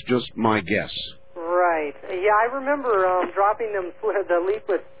question. It's just my guess. Right. Yeah, I remember dropping them the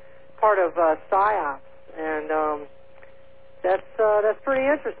leaflet part of PSYOPs, and that's pretty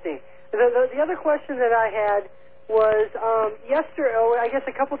interesting. The other question that I had was I guess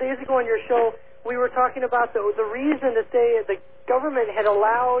a couple days ago on your show, we were talking about the reason that the government had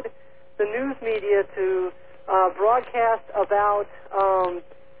allowed the news media to broadcast about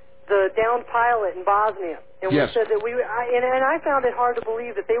the downed pilot in Bosnia. And yes. We said that and I found it hard to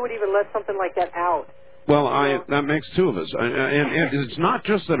believe that they would even let something like that out. Well, that makes two of us. And it's not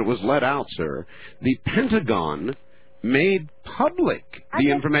just that it was let out, sir. The Pentagon made public the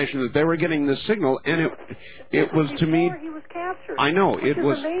information that they were getting this signal, and it was to me. He was captured. I know which it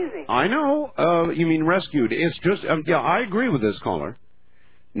was amazing. I know. You mean rescued? It's just I agree with this caller.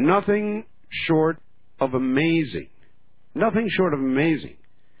 Nothing short of amazing. Nothing short of amazing.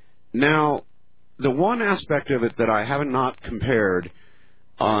 Now, the one aspect of it that I haven't not compared,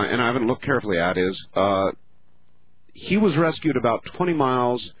 and I haven't looked carefully at, is he was rescued about 20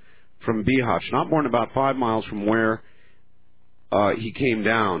 miles from Bihać, not more than about 5 miles from where he came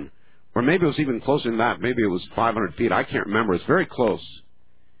down. Or maybe it was even closer than that. Maybe it was 500 feet. I can't remember. It's very close.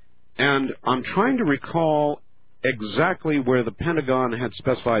 And I'm trying to recall exactly where the Pentagon had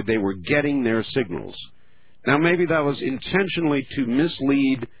specified they were getting their signals. Now, maybe that was intentionally to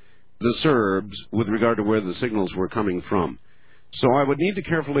mislead the Serbs with regard to where the signals were coming from. So I would need to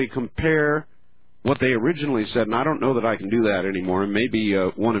carefully compare what they originally said, and I don't know that I can do that anymore, and maybe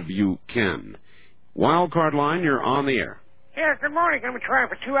one of you can. Wildcard line, you're on the air. Yeah, good morning. I've been trying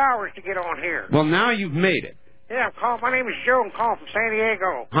for 2 hours to get on here. Well, now you've made it. Yeah, I'm calling. My name is Joe. I'm calling from San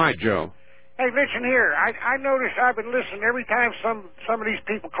Diego. Hi, Joe. Hey, listen here. I noticed I've been listening every time some of these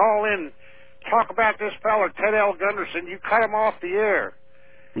people call in, talk about this fella, Ted L. Gunderson. You cut him off the air.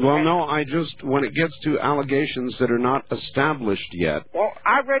 Well, no, when it gets to allegations that are not established yet. Well,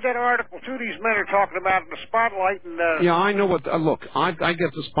 I read that article, too, these men are talking about in the Spotlight. And yeah, I know what, look, I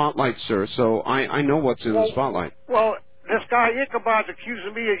get the Spotlight, sir, so I know what's in the Spotlight. Well, this guy Ichabod's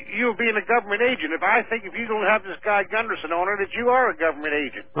accusing me of you of being a government agent. If you don't have this guy Gunderson on it, that you are a government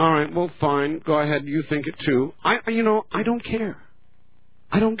agent. All right, well, fine. Go ahead. You think it, too. I don't care.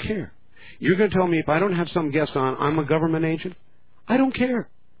 I don't care. You're going to tell me if I don't have some guest on, I'm a government agent? I don't care.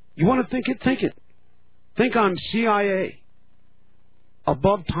 You want to think it? Think it. Think I'm CIA.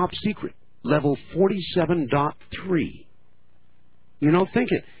 Above top secret. Level 47.3.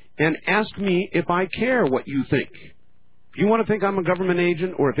 Think it. And ask me if I care what you think. If you want to think I'm a government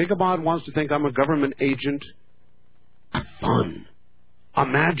agent, or if Ichabod wants to think I'm a government agent, have fun.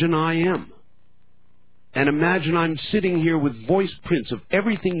 Imagine I am. And imagine I'm sitting here with voice prints of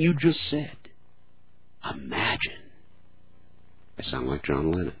everything you just said. Imagine. I sound like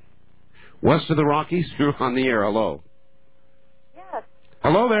John Lennon. West of the Rockies, you're on the air. Hello. Yes.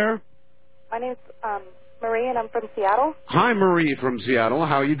 Hello there. My name's Marie, and I'm from Seattle. Hi, Marie from Seattle.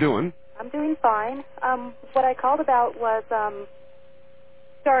 How are you doing? I'm doing fine. What I called about was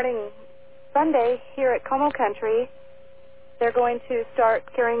starting Sunday here at Como Country, they're going to start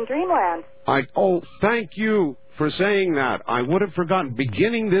carrying Dreamland. Thank you for saying that. I would have forgotten.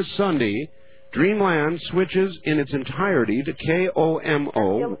 Beginning this Sunday, Dreamland switches in its entirety to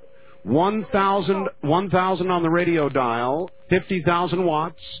KOMO, 1,000 on the radio dial, 50,000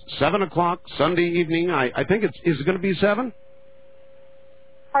 watts, 7 o'clock Sunday evening. I think is it going to be 7?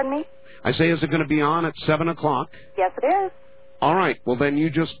 Pardon me? I say, is it going to be on at 7 o'clock? Yes, it is. All right. Well, then you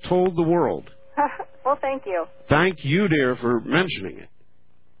just told the world. Well, thank you. Thank you, dear, for mentioning it.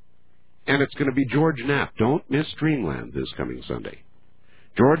 And it's going to be George Knapp. Don't miss Dreamland this coming Sunday.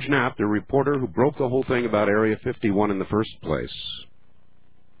 George Knapp, the reporter who broke the whole thing about Area 51 in the first place,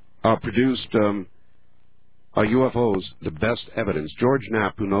 produced UFOs, the best evidence. George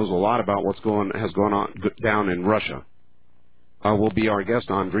Knapp, who knows a lot about what's has gone on down in Russia, will be our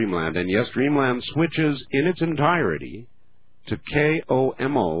guest on Dreamland. And yes, Dreamland switches in its entirety to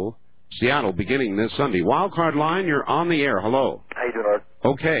KOMO, Seattle, beginning this Sunday. Wildcard line, you're on the air. Hello. How you doing, Art?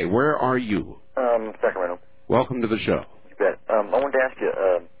 Okay, where are you? Sacramento. Welcome to the show. You bet. I wanted to ask you,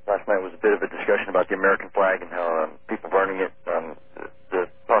 last night was a bit of a discussion about the American flag and how people burning it, the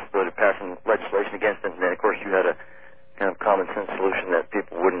possibility of passing legislation against it, and then, of course, you had a kind of common sense solution that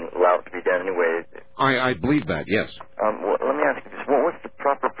people wouldn't allow it to be done anyway. I believe that, yes. Well, let me ask you this. What's the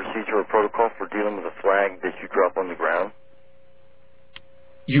proper procedure or protocol for dealing with a flag that you drop on the ground?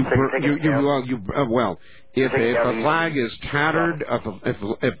 If a flag is tattered,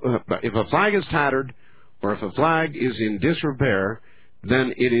 if a flag is tattered, or if a flag is in disrepair,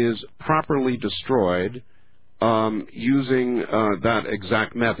 then it is properly destroyed using that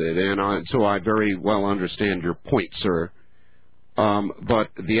exact method. And so I very well understand your point, sir.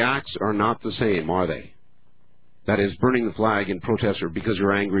 But the acts are not the same, are they? That is, burning the flag in protest or because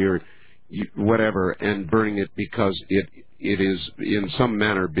you're angry or whatever, and burning it because it is in some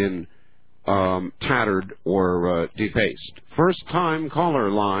manner been tattered or defaced. First time caller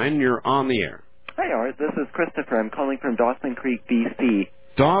line, you're on the air. Hi, Art. This is Christopher. I'm calling from Dawson Creek, B.C.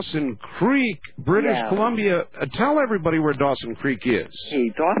 Dawson Creek, British Columbia. Tell everybody where Dawson Creek is. Hey,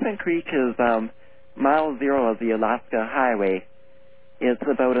 Dawson Creek is mile 0 of the Alaska Highway. It's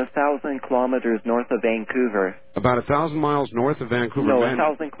about 1,000 kilometers north of Vancouver. About 1,000 miles north of Vancouver. No,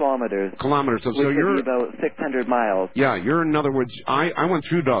 1,000 kilometers. Kilometers. So which you're would be about 600 miles. Yeah, you're in other words. I went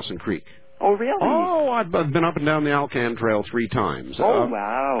through Dawson Creek. Oh, really? Oh, I've been up and down the Alcan Trail 3 times. Oh,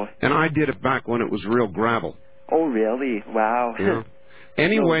 wow. And I did it back when it was real gravel. Oh, really? Wow. Yeah.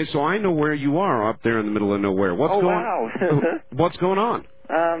 Anyway, so I know where you are up there in the middle of nowhere. Wow. What's going on?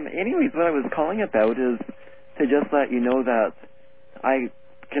 Anyways, what I was calling about is to just let you know that I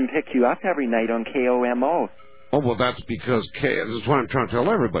can pick you up every night on KOMO. Oh, well, that's because this is what I'm trying to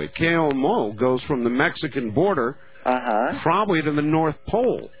tell everybody. KOMO goes from the Mexican border probably to the North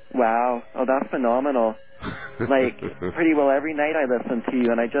Pole. Wow. Oh, that's phenomenal. Like, pretty well every night I listen to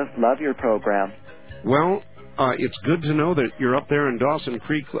you, and I just love your program. Well, it's good to know that you're up there in Dawson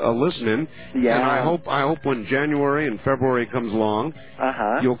Creek listening. Yeah. And I hope when January and February comes along,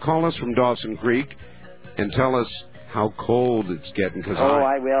 you'll call us from Dawson Creek and tell us how cold it's getting.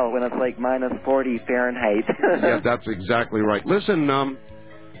 I will, when it's like minus 40 Fahrenheit. Yeah, that's exactly right. Listen,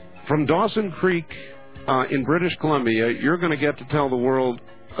 from Dawson Creek in British Columbia, you're going to get to tell the world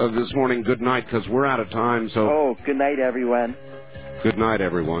this morning good night because we're out of time. So. Oh, good night, everyone. Good night,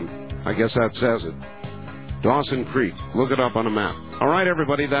 everyone. I guess that says it. Dawson Creek. Look it up on a map. All right,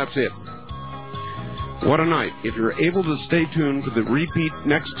 everybody, that's it. What a night. If you're able to stay tuned for the repeat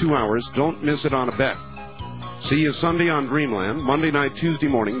next 2 hours, don't miss it on a bet. See you Sunday on Dreamland, Monday night, Tuesday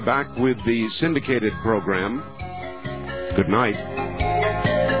morning, back with the syndicated program. Good night.